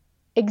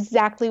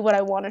exactly what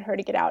I wanted her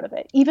to get out of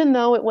it. Even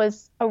though it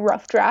was a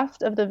rough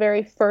draft of the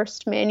very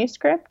first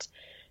manuscript,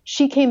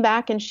 she came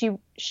back and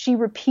she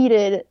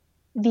repeated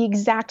the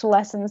exact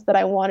lessons that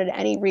I wanted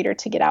any reader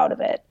to get out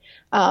of it.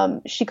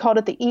 She called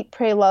it the Eat,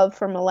 Pray, Love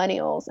for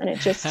millennials. And it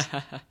just,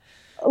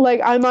 like,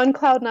 I'm on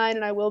cloud nine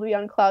and I will be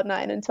on cloud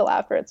nine until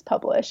after it's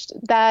published.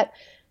 That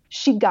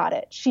she got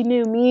it. She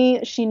knew me.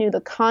 She knew the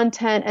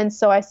content. And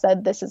so I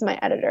said, this is my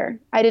editor.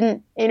 I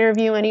didn't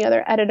interview any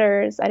other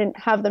editors. I didn't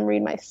have them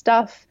read my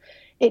stuff.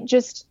 It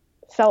just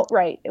felt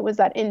right. It was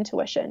that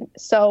intuition.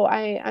 So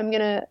I'm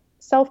going to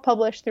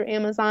self-publish through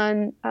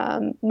Amazon.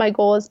 My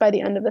goal is by the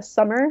end of the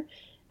summer.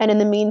 And in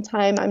the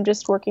meantime, I'm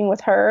just working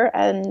with her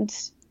and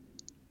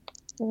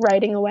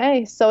writing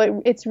away.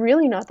 So it's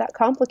really not that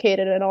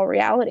complicated in all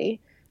reality,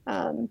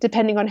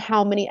 depending on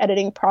how many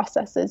editing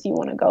processes you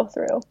want to go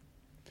through.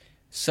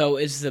 So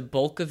is the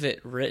bulk of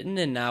it written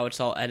and now it's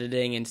all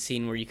editing and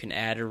seeing where you can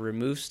add or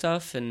remove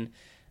stuff? And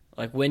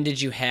like, when did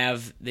you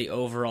have the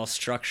overall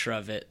structure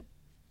of it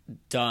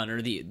done,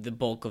 or the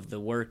bulk of the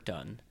work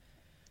done?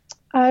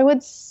 I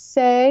would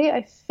say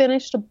I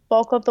finished a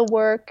bulk of the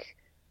work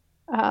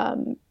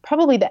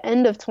probably the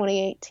end of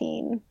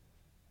 2018,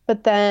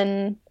 but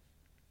then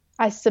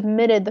I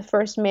submitted the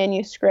first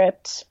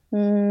manuscript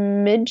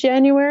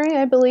mid-January,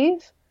 I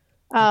believe.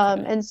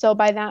 Okay. And so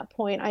by that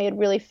point, I had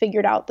really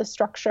figured out the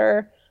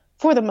structure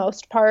for the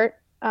most part,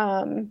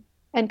 and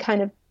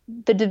kind of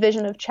the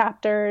division of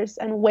chapters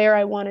and where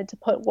I wanted to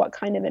put what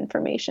kind of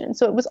information.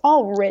 So it was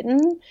all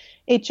written.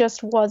 It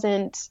just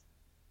wasn't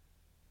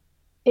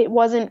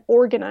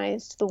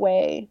organized the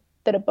way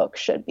that a book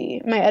should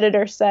be. My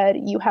editor said,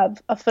 you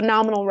have a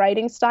phenomenal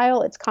writing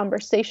style. It's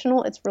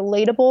conversational. It's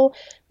relatable.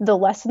 The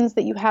lessons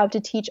that you have to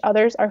teach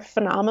others are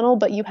phenomenal,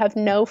 but you have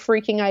no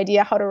freaking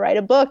idea how to write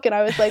a book. And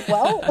I was like,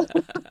 well,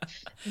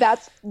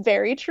 that's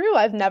very true.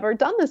 I've never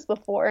done this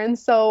before. And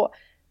so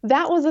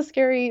that was a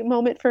scary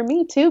moment for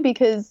me too,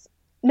 because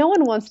no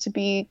one wants to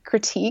be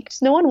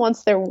critiqued. No one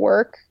wants their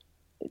work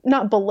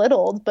not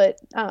belittled, but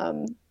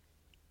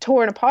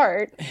torn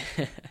apart.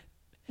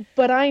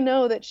 But I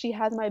know that she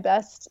has my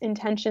best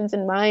intentions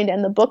in mind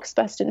and the book's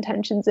best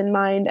intentions in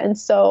mind. And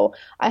so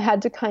I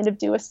had to kind of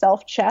do a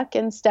self-check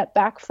and step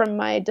back from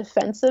my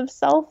defensive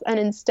self and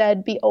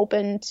instead be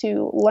open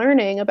to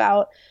learning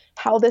about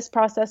how this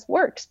process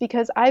works,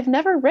 because I've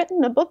never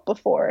written a book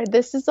before.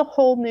 This is a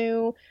whole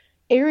new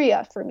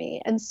area for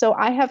me. And so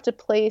I have to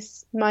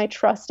place my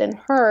trust in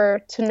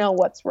her to know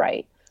what's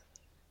right.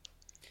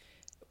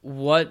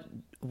 what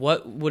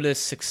would a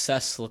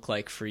success look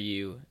like for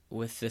you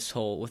with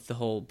the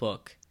whole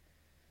book?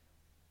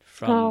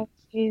 Oh,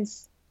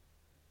 geez.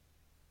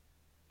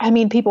 I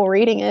mean, people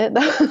reading it,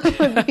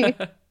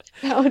 that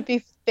would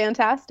be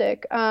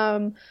fantastic.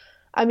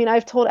 I mean,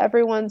 I've told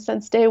everyone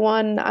since day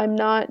one, I'm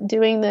not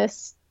doing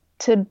this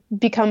to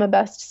become a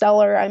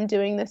bestseller. I'm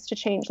doing this to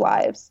change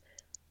lives.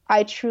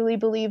 I truly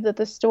believe that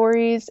the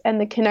stories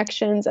and the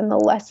connections and the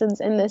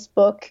lessons in this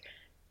book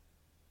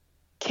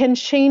can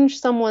change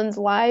someone's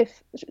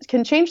life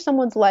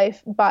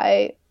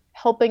by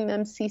helping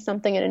them see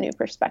something in a new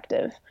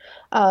perspective.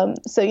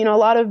 So, a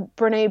lot of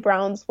Brene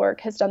Brown's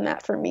work has done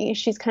that for me.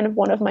 She's kind of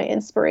one of my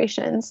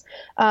inspirations.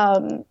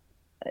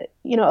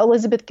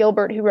 Elizabeth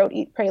Gilbert, who wrote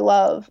Eat, Pray,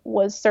 Love,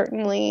 was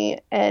certainly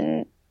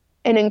an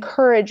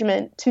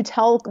encouragement to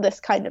tell this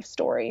kind of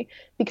story,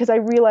 because I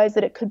realized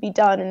that it could be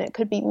done and it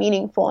could be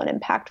meaningful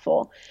and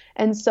impactful.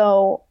 And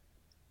so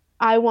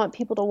I want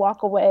people to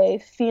walk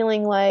away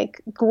feeling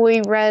like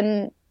Gui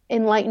Ren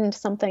enlightened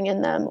something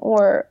in them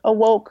or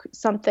awoke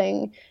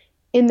something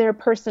in their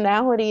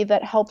personality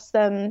that helps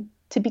them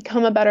to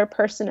become a better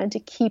person and to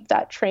keep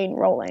that train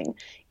rolling.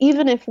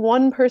 Even if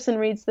one person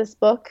reads this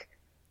book,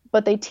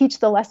 but they teach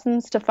the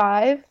lessons to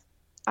 5,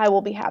 I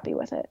will be happy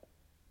with it.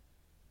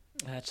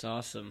 That's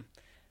awesome.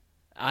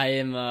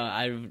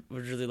 I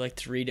would really like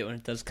to read it when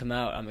it does come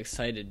out. I'm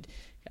excited.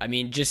 I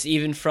mean, just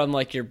even from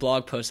like your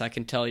blog post, I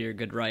can tell you're a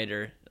good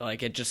writer.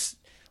 Like as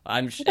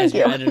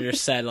your editor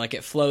said, like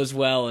it flows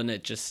well, and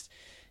it just,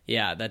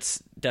 yeah, that's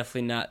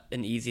definitely not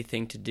an easy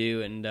thing to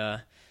do. And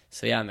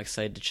so yeah, I'm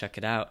excited to check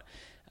it out.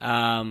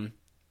 And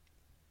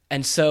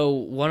so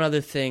one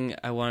other thing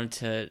I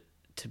wanted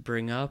to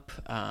bring up,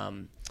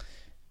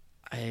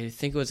 I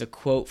think it was a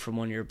quote from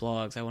one of your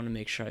blogs. I want to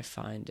make sure I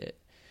find it.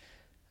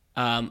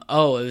 It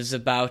was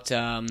about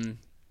kind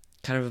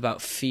of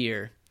about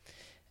fear,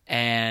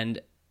 and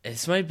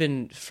this might have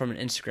been from an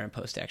Instagram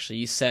post, actually.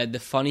 You said the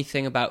funny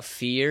thing about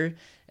fear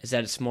is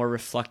that it's more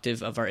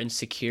reflective of our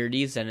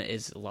insecurities than it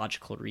is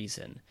logical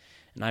reason.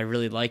 And I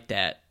really like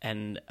that,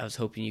 and I was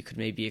hoping you could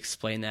maybe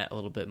explain that a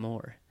little bit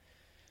more.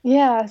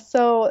 Yeah,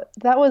 so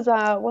that was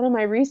one of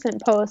my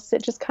recent posts.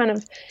 It just kind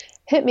of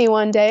hit me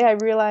one day. I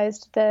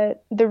realized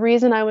that the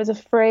reason I was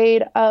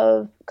afraid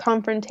of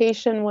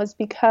confrontation was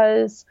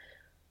because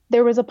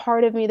there was a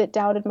part of me that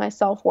doubted my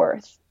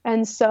self-worth.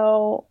 And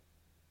so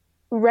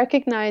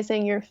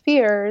recognizing your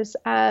fears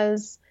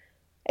as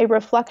a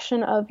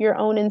reflection of your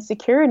own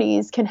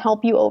insecurities can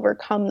help you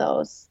overcome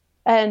those.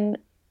 And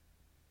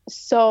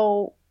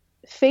so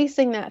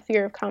facing that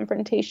fear of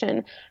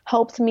confrontation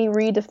helped me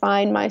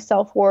redefine my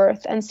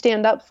self-worth and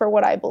stand up for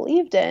what I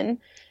believed in,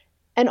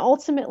 and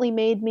ultimately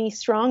made me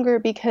stronger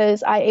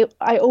because I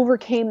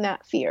overcame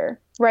that fear,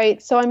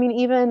 right? So, I mean,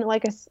 even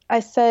like I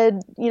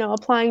said,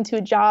 applying to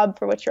a job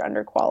for which you're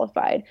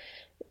underqualified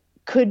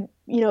could,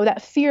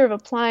 that fear of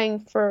applying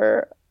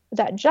for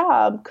that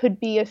job could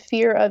be a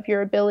fear of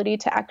your ability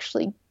to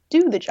actually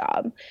do the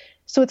job.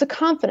 So it's a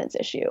confidence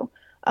issue.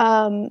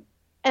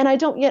 And I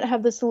don't yet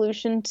have the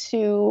solution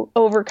to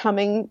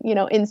overcoming,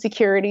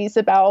 insecurities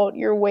about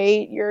your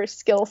weight, your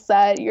skill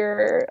set,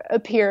 your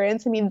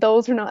appearance. I mean,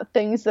 those are not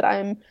things that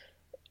I'm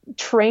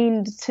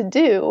trained to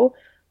do.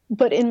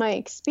 But in my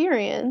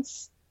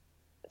experience,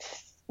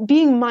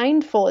 being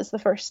mindful is the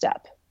first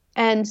step.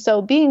 And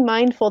so being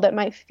mindful that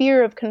my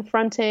fear of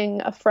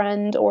confronting a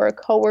friend or a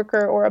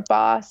coworker or a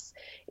boss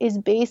is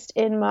based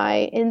in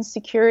my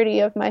insecurity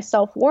of my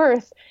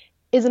self-worth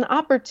is an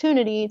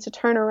opportunity to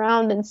turn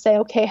around and say,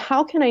 okay,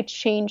 how can I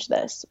change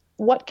this?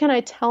 What can I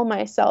tell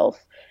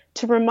myself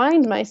to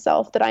remind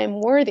myself that I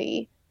am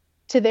worthy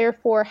to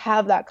therefore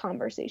have that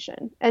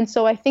conversation? And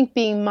so I think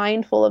being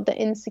mindful of the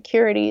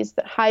insecurities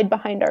that hide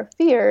behind our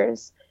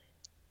fears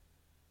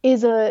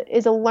is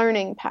a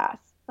learning path.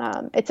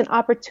 It's an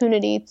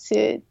opportunity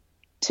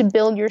to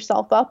build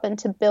yourself up and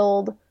to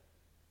build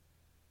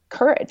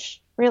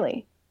courage,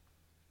 really.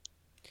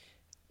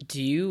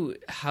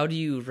 How do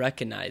you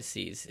recognize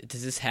these?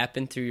 Does this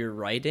happen through your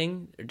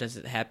writing, or does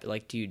it happen,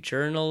 like, do you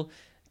journal?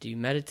 Do you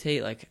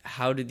meditate? Like,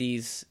 how do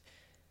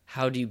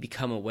you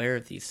become aware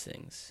of these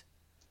things?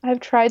 I've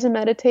tried to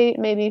meditate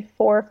maybe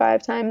 4 or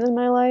 5 times in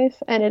my life,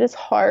 and it is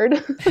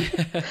hard.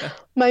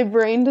 My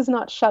brain does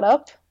not shut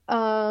up.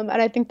 And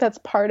I think that's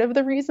part of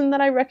the reason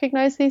that I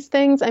recognize these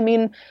things. I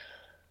mean,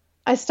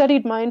 I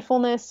studied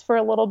mindfulness for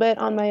a little bit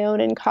on my own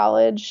in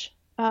college.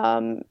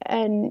 And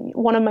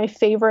one of my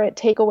favorite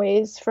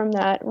takeaways from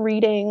that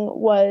reading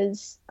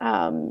was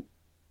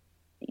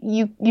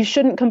you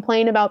shouldn't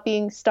complain about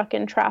being stuck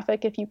in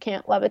traffic if you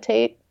can't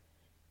levitate.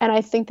 And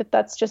I think that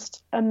that's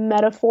just a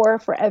metaphor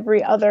for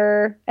every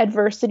other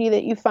adversity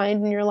that you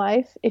find in your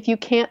life. If you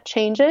can't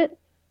change it,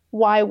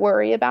 why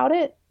worry about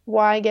it?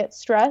 Why get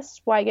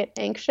stressed? Why get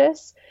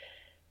anxious?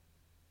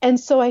 And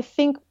so I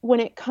think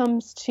when it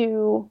comes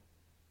to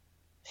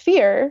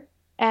fear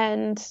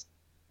and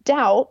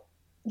doubt,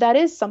 that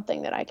is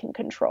something that I can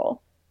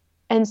control.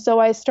 And so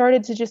I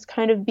started to just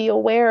kind of be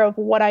aware of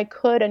what I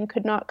could and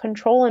could not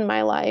control in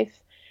my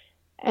life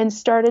and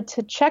started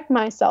to check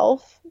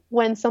myself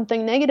when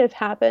something negative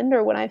happened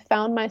or when I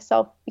found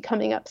myself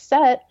becoming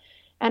upset,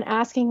 and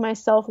asking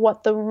myself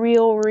what the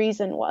real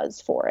reason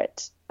was for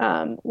it.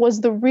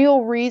 Was the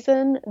real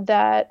reason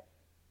that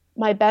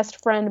my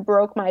best friend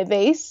broke my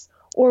vase,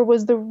 or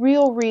was the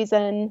real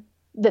reason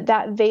that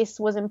that vase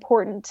was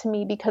important to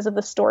me because of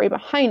the story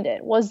behind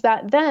it? Was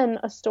that then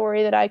a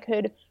story that I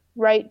could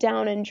write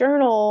down and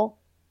journal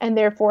and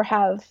therefore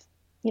have,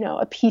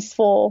 a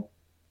peaceful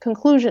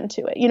conclusion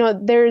to it?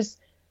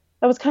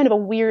 That was kind of a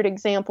weird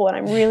example, and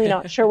I'm really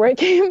not sure where it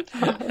came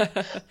from.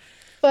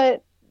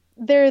 But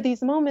there are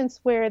these moments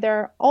where there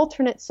are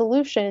alternate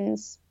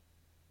solutions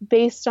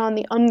based on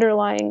the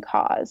underlying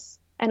cause.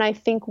 And I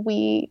think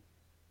we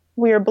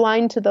are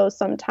blind to those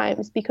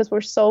sometimes because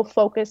we're so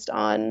focused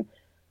on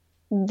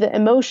the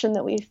emotion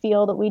that we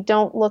feel that we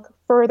don't look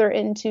further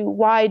into,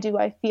 why do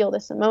I feel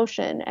this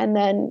emotion? And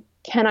then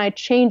can I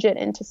change it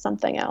into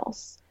something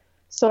else?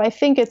 So I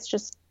think it's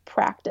just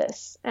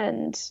practice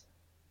and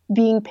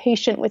being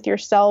patient with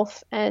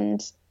yourself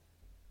and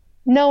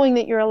knowing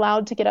that you're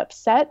allowed to get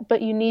upset,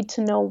 but you need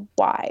to know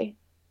why.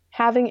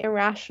 Having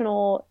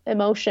irrational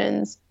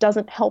emotions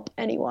doesn't help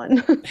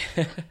anyone.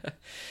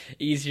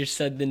 Easier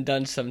said than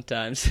done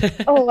sometimes.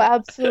 Oh,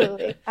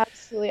 absolutely.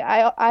 Absolutely.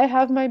 I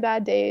have my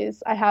bad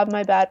days. I have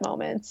my bad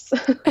moments.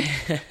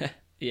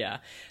 Yeah,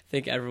 I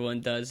think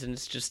everyone does, and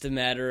it's just a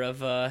matter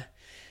of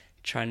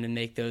trying to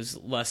make those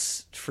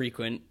less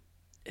frequent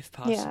if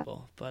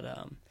possible.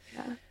 Yeah.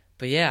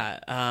 But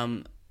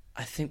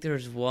I think there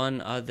was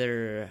one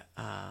other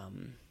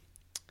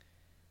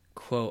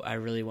quote I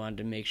really wanted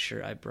to make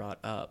sure I brought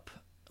up.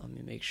 Let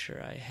me make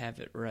sure I have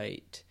it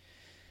right.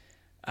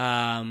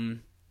 Oh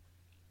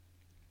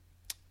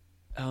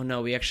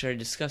no, we actually already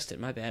discussed it.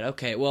 My bad.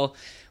 Okay, well,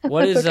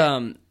 what is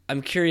Okay.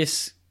 I'm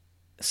curious.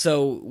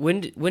 So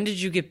when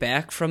did you get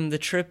back from the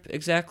trip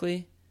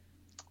exactly?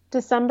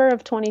 December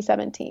of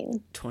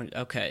 2017.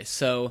 Okay,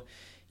 so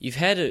you've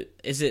had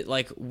is it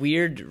like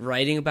weird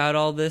writing about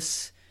all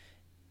this?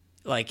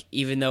 Like,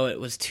 even though it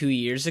was 2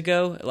 years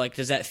ago, like,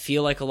 does that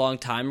feel like a long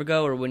time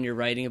ago? Or when you're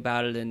writing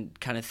about it and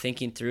kind of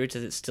thinking through it,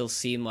 does it still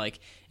seem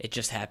like it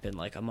just happened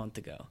like a month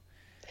ago?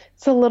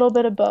 It's a little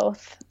bit of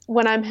both.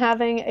 When I'm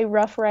having a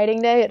rough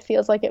writing day, it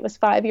feels like it was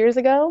 5 years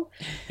ago.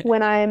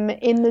 When I'm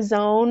in the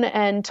zone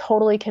and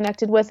totally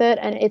connected with it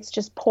and it's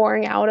just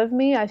pouring out of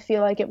me, I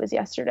feel like it was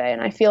yesterday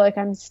and I feel like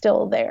I'm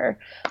still there.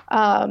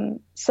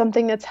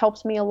 Something that's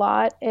helped me a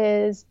lot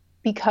is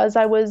because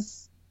I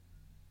was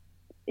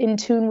in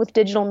tune with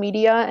digital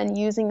media and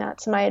using that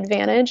to my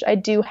advantage, I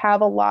do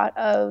have a lot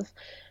of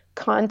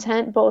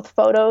content, both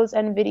photos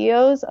and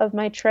videos of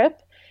my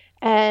trip.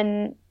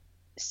 And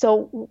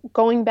so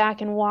going back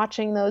and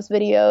watching those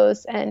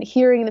videos and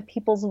hearing the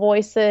people's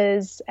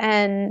voices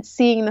and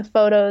seeing the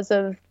photos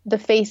of the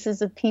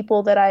faces of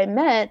people that I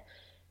met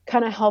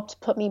kind of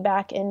helped put me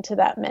back into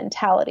that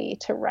mentality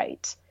to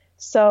write.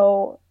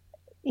 So,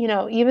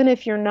 even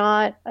if you're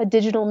not a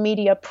digital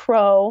media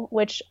pro,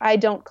 which I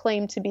don't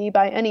claim to be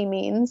by any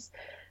means,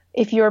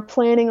 if you're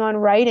planning on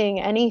writing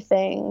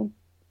anything,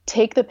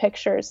 take the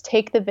pictures,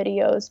 take the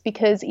videos,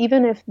 because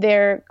even if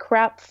they're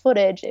crap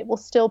footage, it will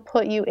still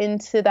put you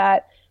into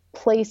that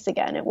place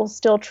again. It will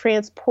still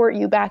transport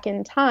you back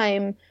in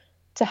time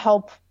to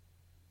help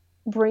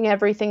bring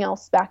everything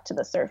else back to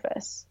the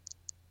surface.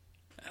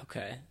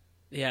 Okay.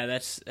 Yeah,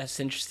 that's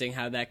interesting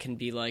how that can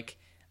be like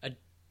a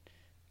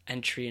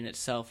entry in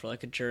itself, or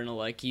like a journal.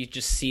 Like, you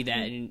just see that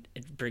and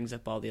it brings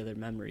up all the other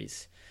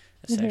memories.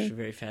 That's actually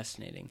very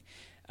fascinating.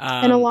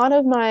 And a lot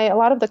of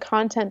the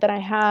content that I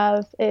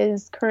have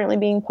is currently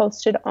being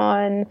posted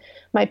on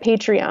my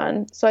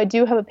Patreon. So I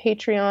do have a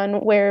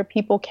Patreon where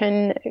people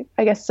can,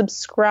 I guess,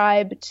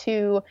 subscribe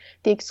to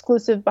the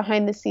exclusive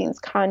behind the scenes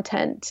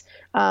content,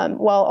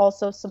 while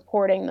also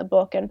supporting the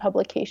book and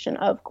publication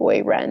of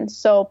Erin.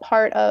 So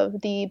part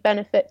of the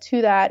benefit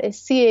to that is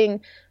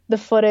seeing the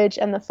footage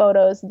and the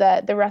photos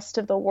that the rest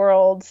of the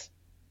world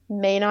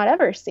may not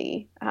ever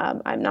see.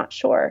 I'm not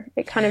sure.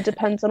 It kind of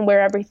depends on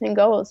where everything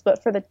goes.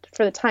 But for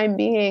the time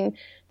being,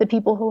 the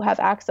people who have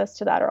access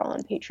to that are all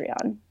on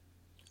Patreon.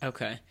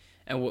 Okay.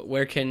 And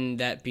where can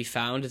that be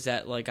found? Is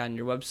that like on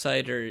your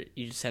website, or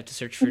you just have to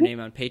search for your name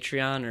on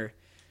Patreon? Or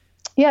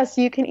Yes,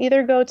 you can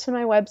either go to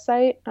my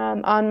website,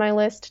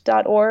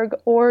 onmylist.org,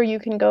 or you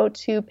can go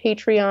to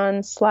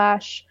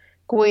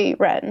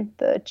Patreon/Guiren,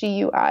 the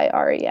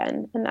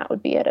Guiren, and that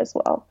would be it as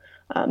well.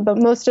 But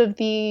most of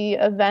the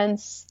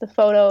events, the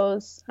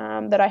photos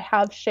that I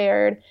have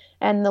shared,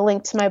 and the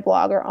link to my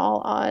blog are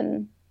all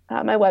on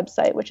my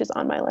website, which is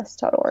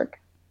onmylist.org.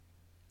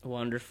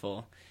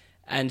 Wonderful.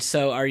 And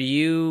so are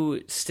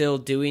you still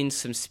doing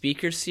some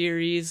speaker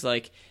series?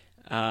 Like,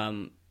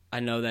 I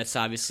know that's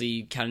obviously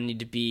you kind of need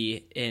to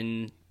be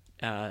in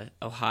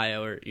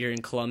Ohio, or you're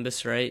in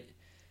Columbus, right?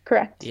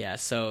 Correct. Yeah,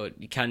 so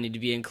you kind of need to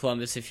be in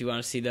Columbus if you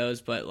want to see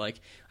those. But, like,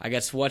 I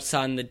guess what's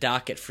on the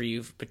docket for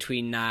you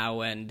between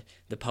now and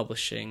the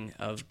publishing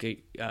of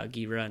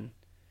Run?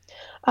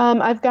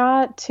 I've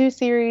got two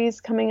series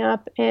coming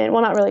up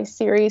well, not really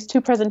series,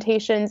 two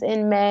presentations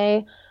in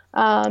May.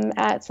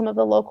 at some of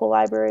the local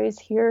libraries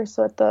here.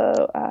 So at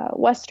the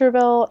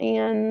Westerville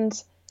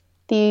and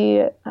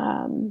the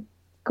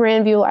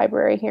Grandview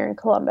Library here in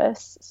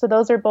Columbus. So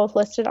those are both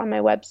listed on my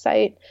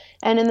website.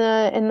 And in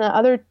the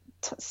other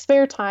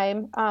spare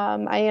time,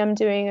 I am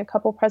doing a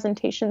couple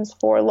presentations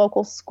for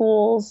local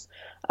schools,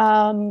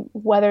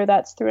 whether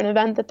that's through an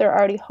event that they're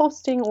already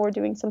hosting or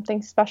doing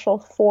something special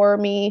for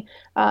me.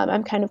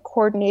 I'm kind of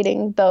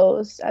coordinating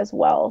those as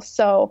well.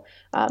 So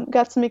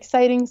got some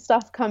exciting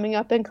stuff coming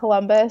up in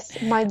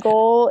Columbus. My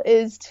goal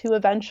is to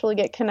eventually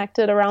get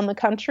connected around the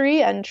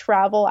country and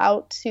travel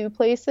out to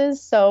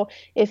places. So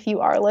if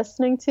you are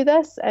listening to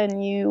this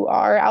and you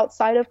are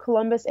outside of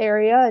Columbus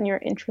area and you're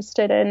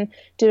interested in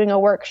doing a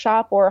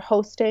workshop or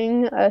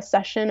hosting a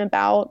session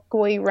about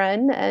Goi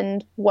Ren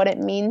and what it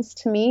means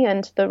to me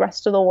and to the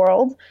rest of the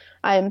world,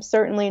 I am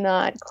certainly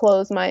not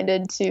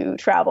closed-minded to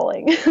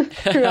traveling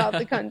throughout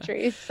the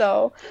country.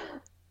 So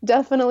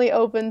definitely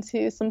open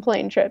to some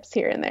plane trips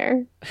here and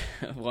there.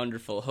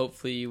 Wonderful.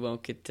 Hopefully you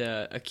won't get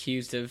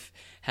accused of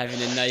having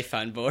a knife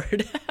on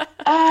board.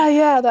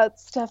 Yeah,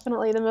 that's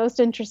definitely the most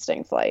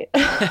interesting flight.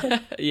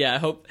 Yeah,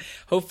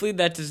 hopefully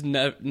that does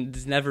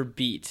never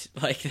beat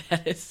like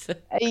that is.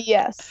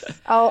 Yes,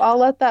 I'll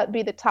let that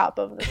be the top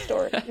of the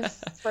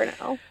stories for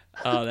now.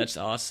 Oh, that's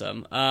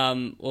awesome.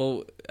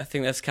 Well, I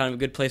think that's kind of a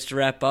good place to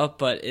wrap up,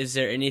 but is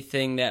there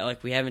anything that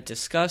like we haven't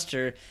discussed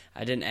or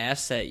I didn't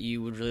ask that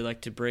you would really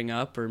like to bring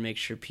up or make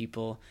sure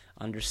people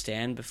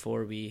understand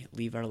before we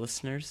leave our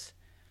listeners?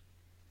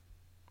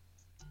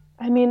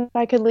 I mean, if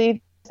I could leave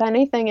with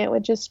anything, it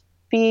would just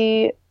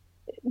be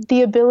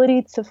the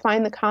ability to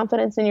find the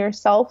confidence in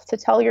yourself to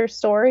tell your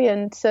story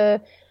and to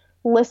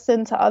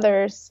listen to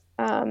others.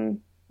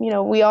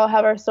 We all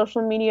have our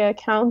social media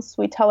accounts.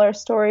 We tell our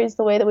stories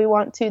the way that we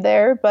want to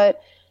there,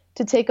 but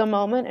to take a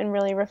moment and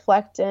really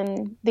reflect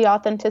in the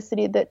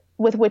authenticity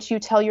with which you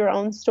tell your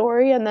own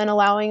story and then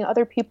allowing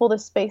other people the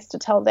space to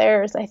tell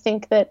theirs. I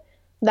think that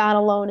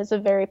alone is a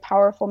very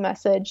powerful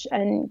message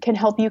and can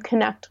help you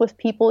connect with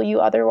people you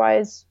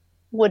otherwise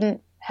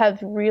wouldn't have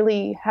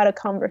really had a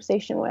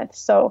conversation with.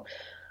 So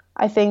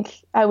I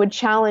think I would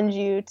challenge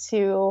you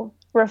to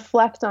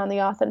reflect on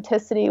the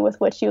authenticity with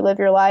which you live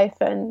your life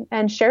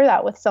and share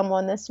that with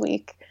someone this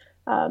week.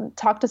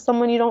 Talk to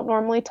someone you don't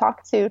normally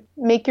talk to.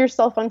 Make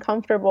yourself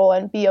uncomfortable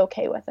and be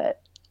okay with it.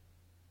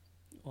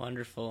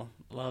 Wonderful.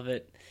 Love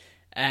it.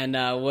 And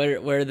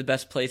where are the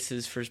best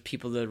places for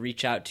people to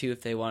reach out to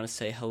if they want to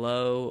say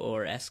hello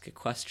or ask a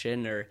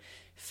question or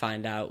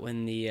find out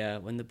when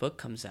the book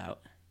comes out?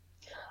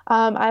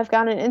 I've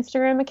got an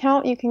Instagram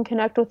account. You can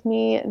connect with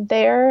me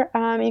there.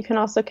 You can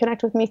also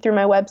connect with me through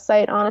my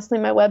website. Honestly,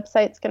 my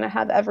website's going to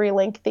have every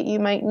link that you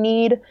might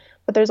need,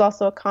 but there's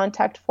also a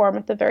contact form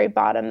at the very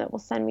bottom that will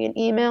send me an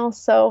email.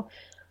 So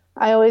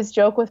I always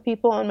joke with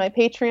people on my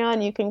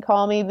Patreon, you can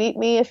call me, beat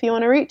me if you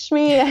want to reach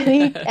me.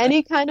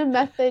 Any kind of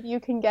method you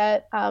can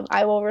get,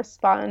 I will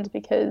respond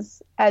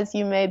because, as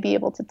you may be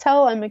able to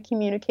tell, I'm a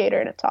communicator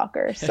and a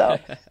talker. So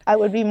I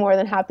would be more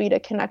than happy to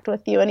connect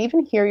with you and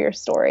even hear your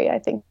story. I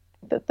think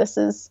that this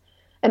is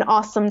an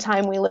awesome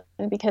time we live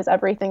in because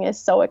everything is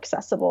so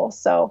accessible.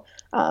 So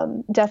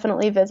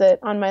definitely visit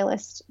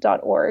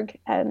onmylist.org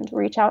and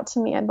reach out to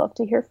me. I'd love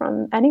to hear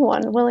from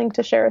anyone willing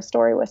to share a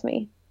story with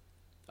me.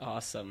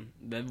 Awesome.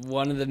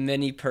 One of the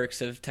many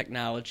perks of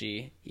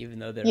technology, even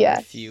though there are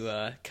a few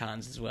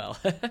cons as well.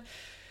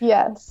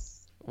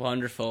 Yes.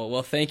 Wonderful.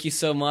 Well, thank you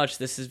so much.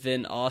 This has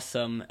been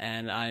awesome,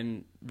 and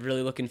I'm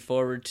really looking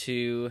forward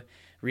to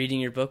reading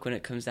your book when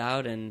it comes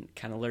out and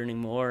kind of learning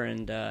more,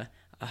 and I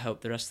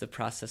hope the rest of the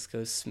process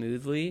goes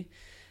smoothly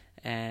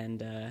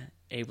and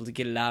able to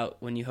get it out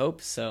when you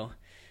hope. So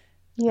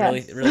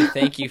really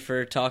thank you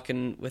for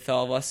talking with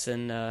all of us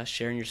and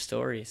sharing your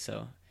story.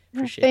 So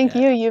appreciate Thank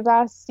that. you. You've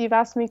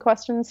asked me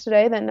questions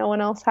today that no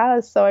one else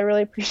has, so I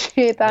really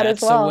appreciate that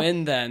as well. That's a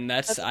win then.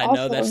 That's I awesome.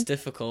 know that's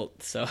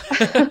difficult. So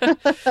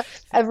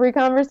every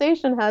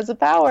conversation has a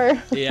power.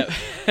 Yep.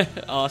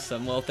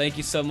 Awesome. Well, thank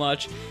you so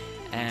much.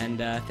 And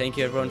thank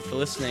you everyone for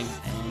listening.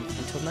 And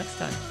until next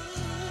time.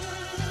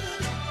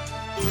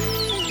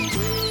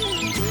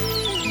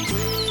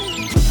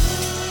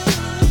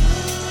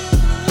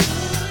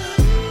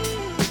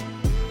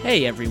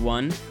 Hey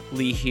everyone,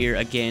 Lee here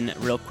again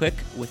real quick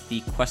with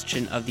the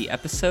question of the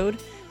episode,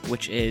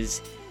 which is,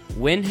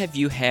 when have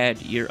you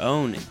had your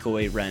own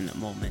Goi Ren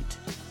moment?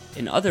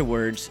 In other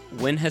words,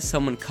 when has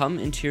someone come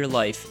into your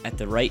life at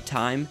the right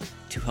time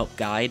to help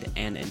guide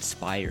and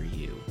inspire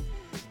you?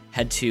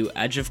 Head to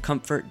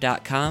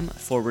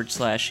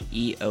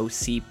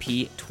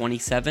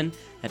edgeofcomfort.com/EOCP27,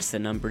 that's the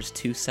numbers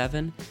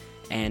 27,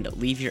 and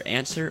leave your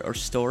answer or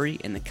story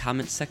in the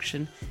comments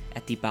section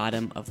at the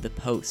bottom of the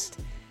post.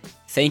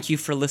 Thank you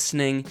for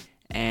listening,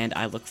 and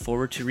I look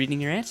forward to reading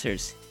your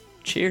answers.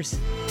 Cheers.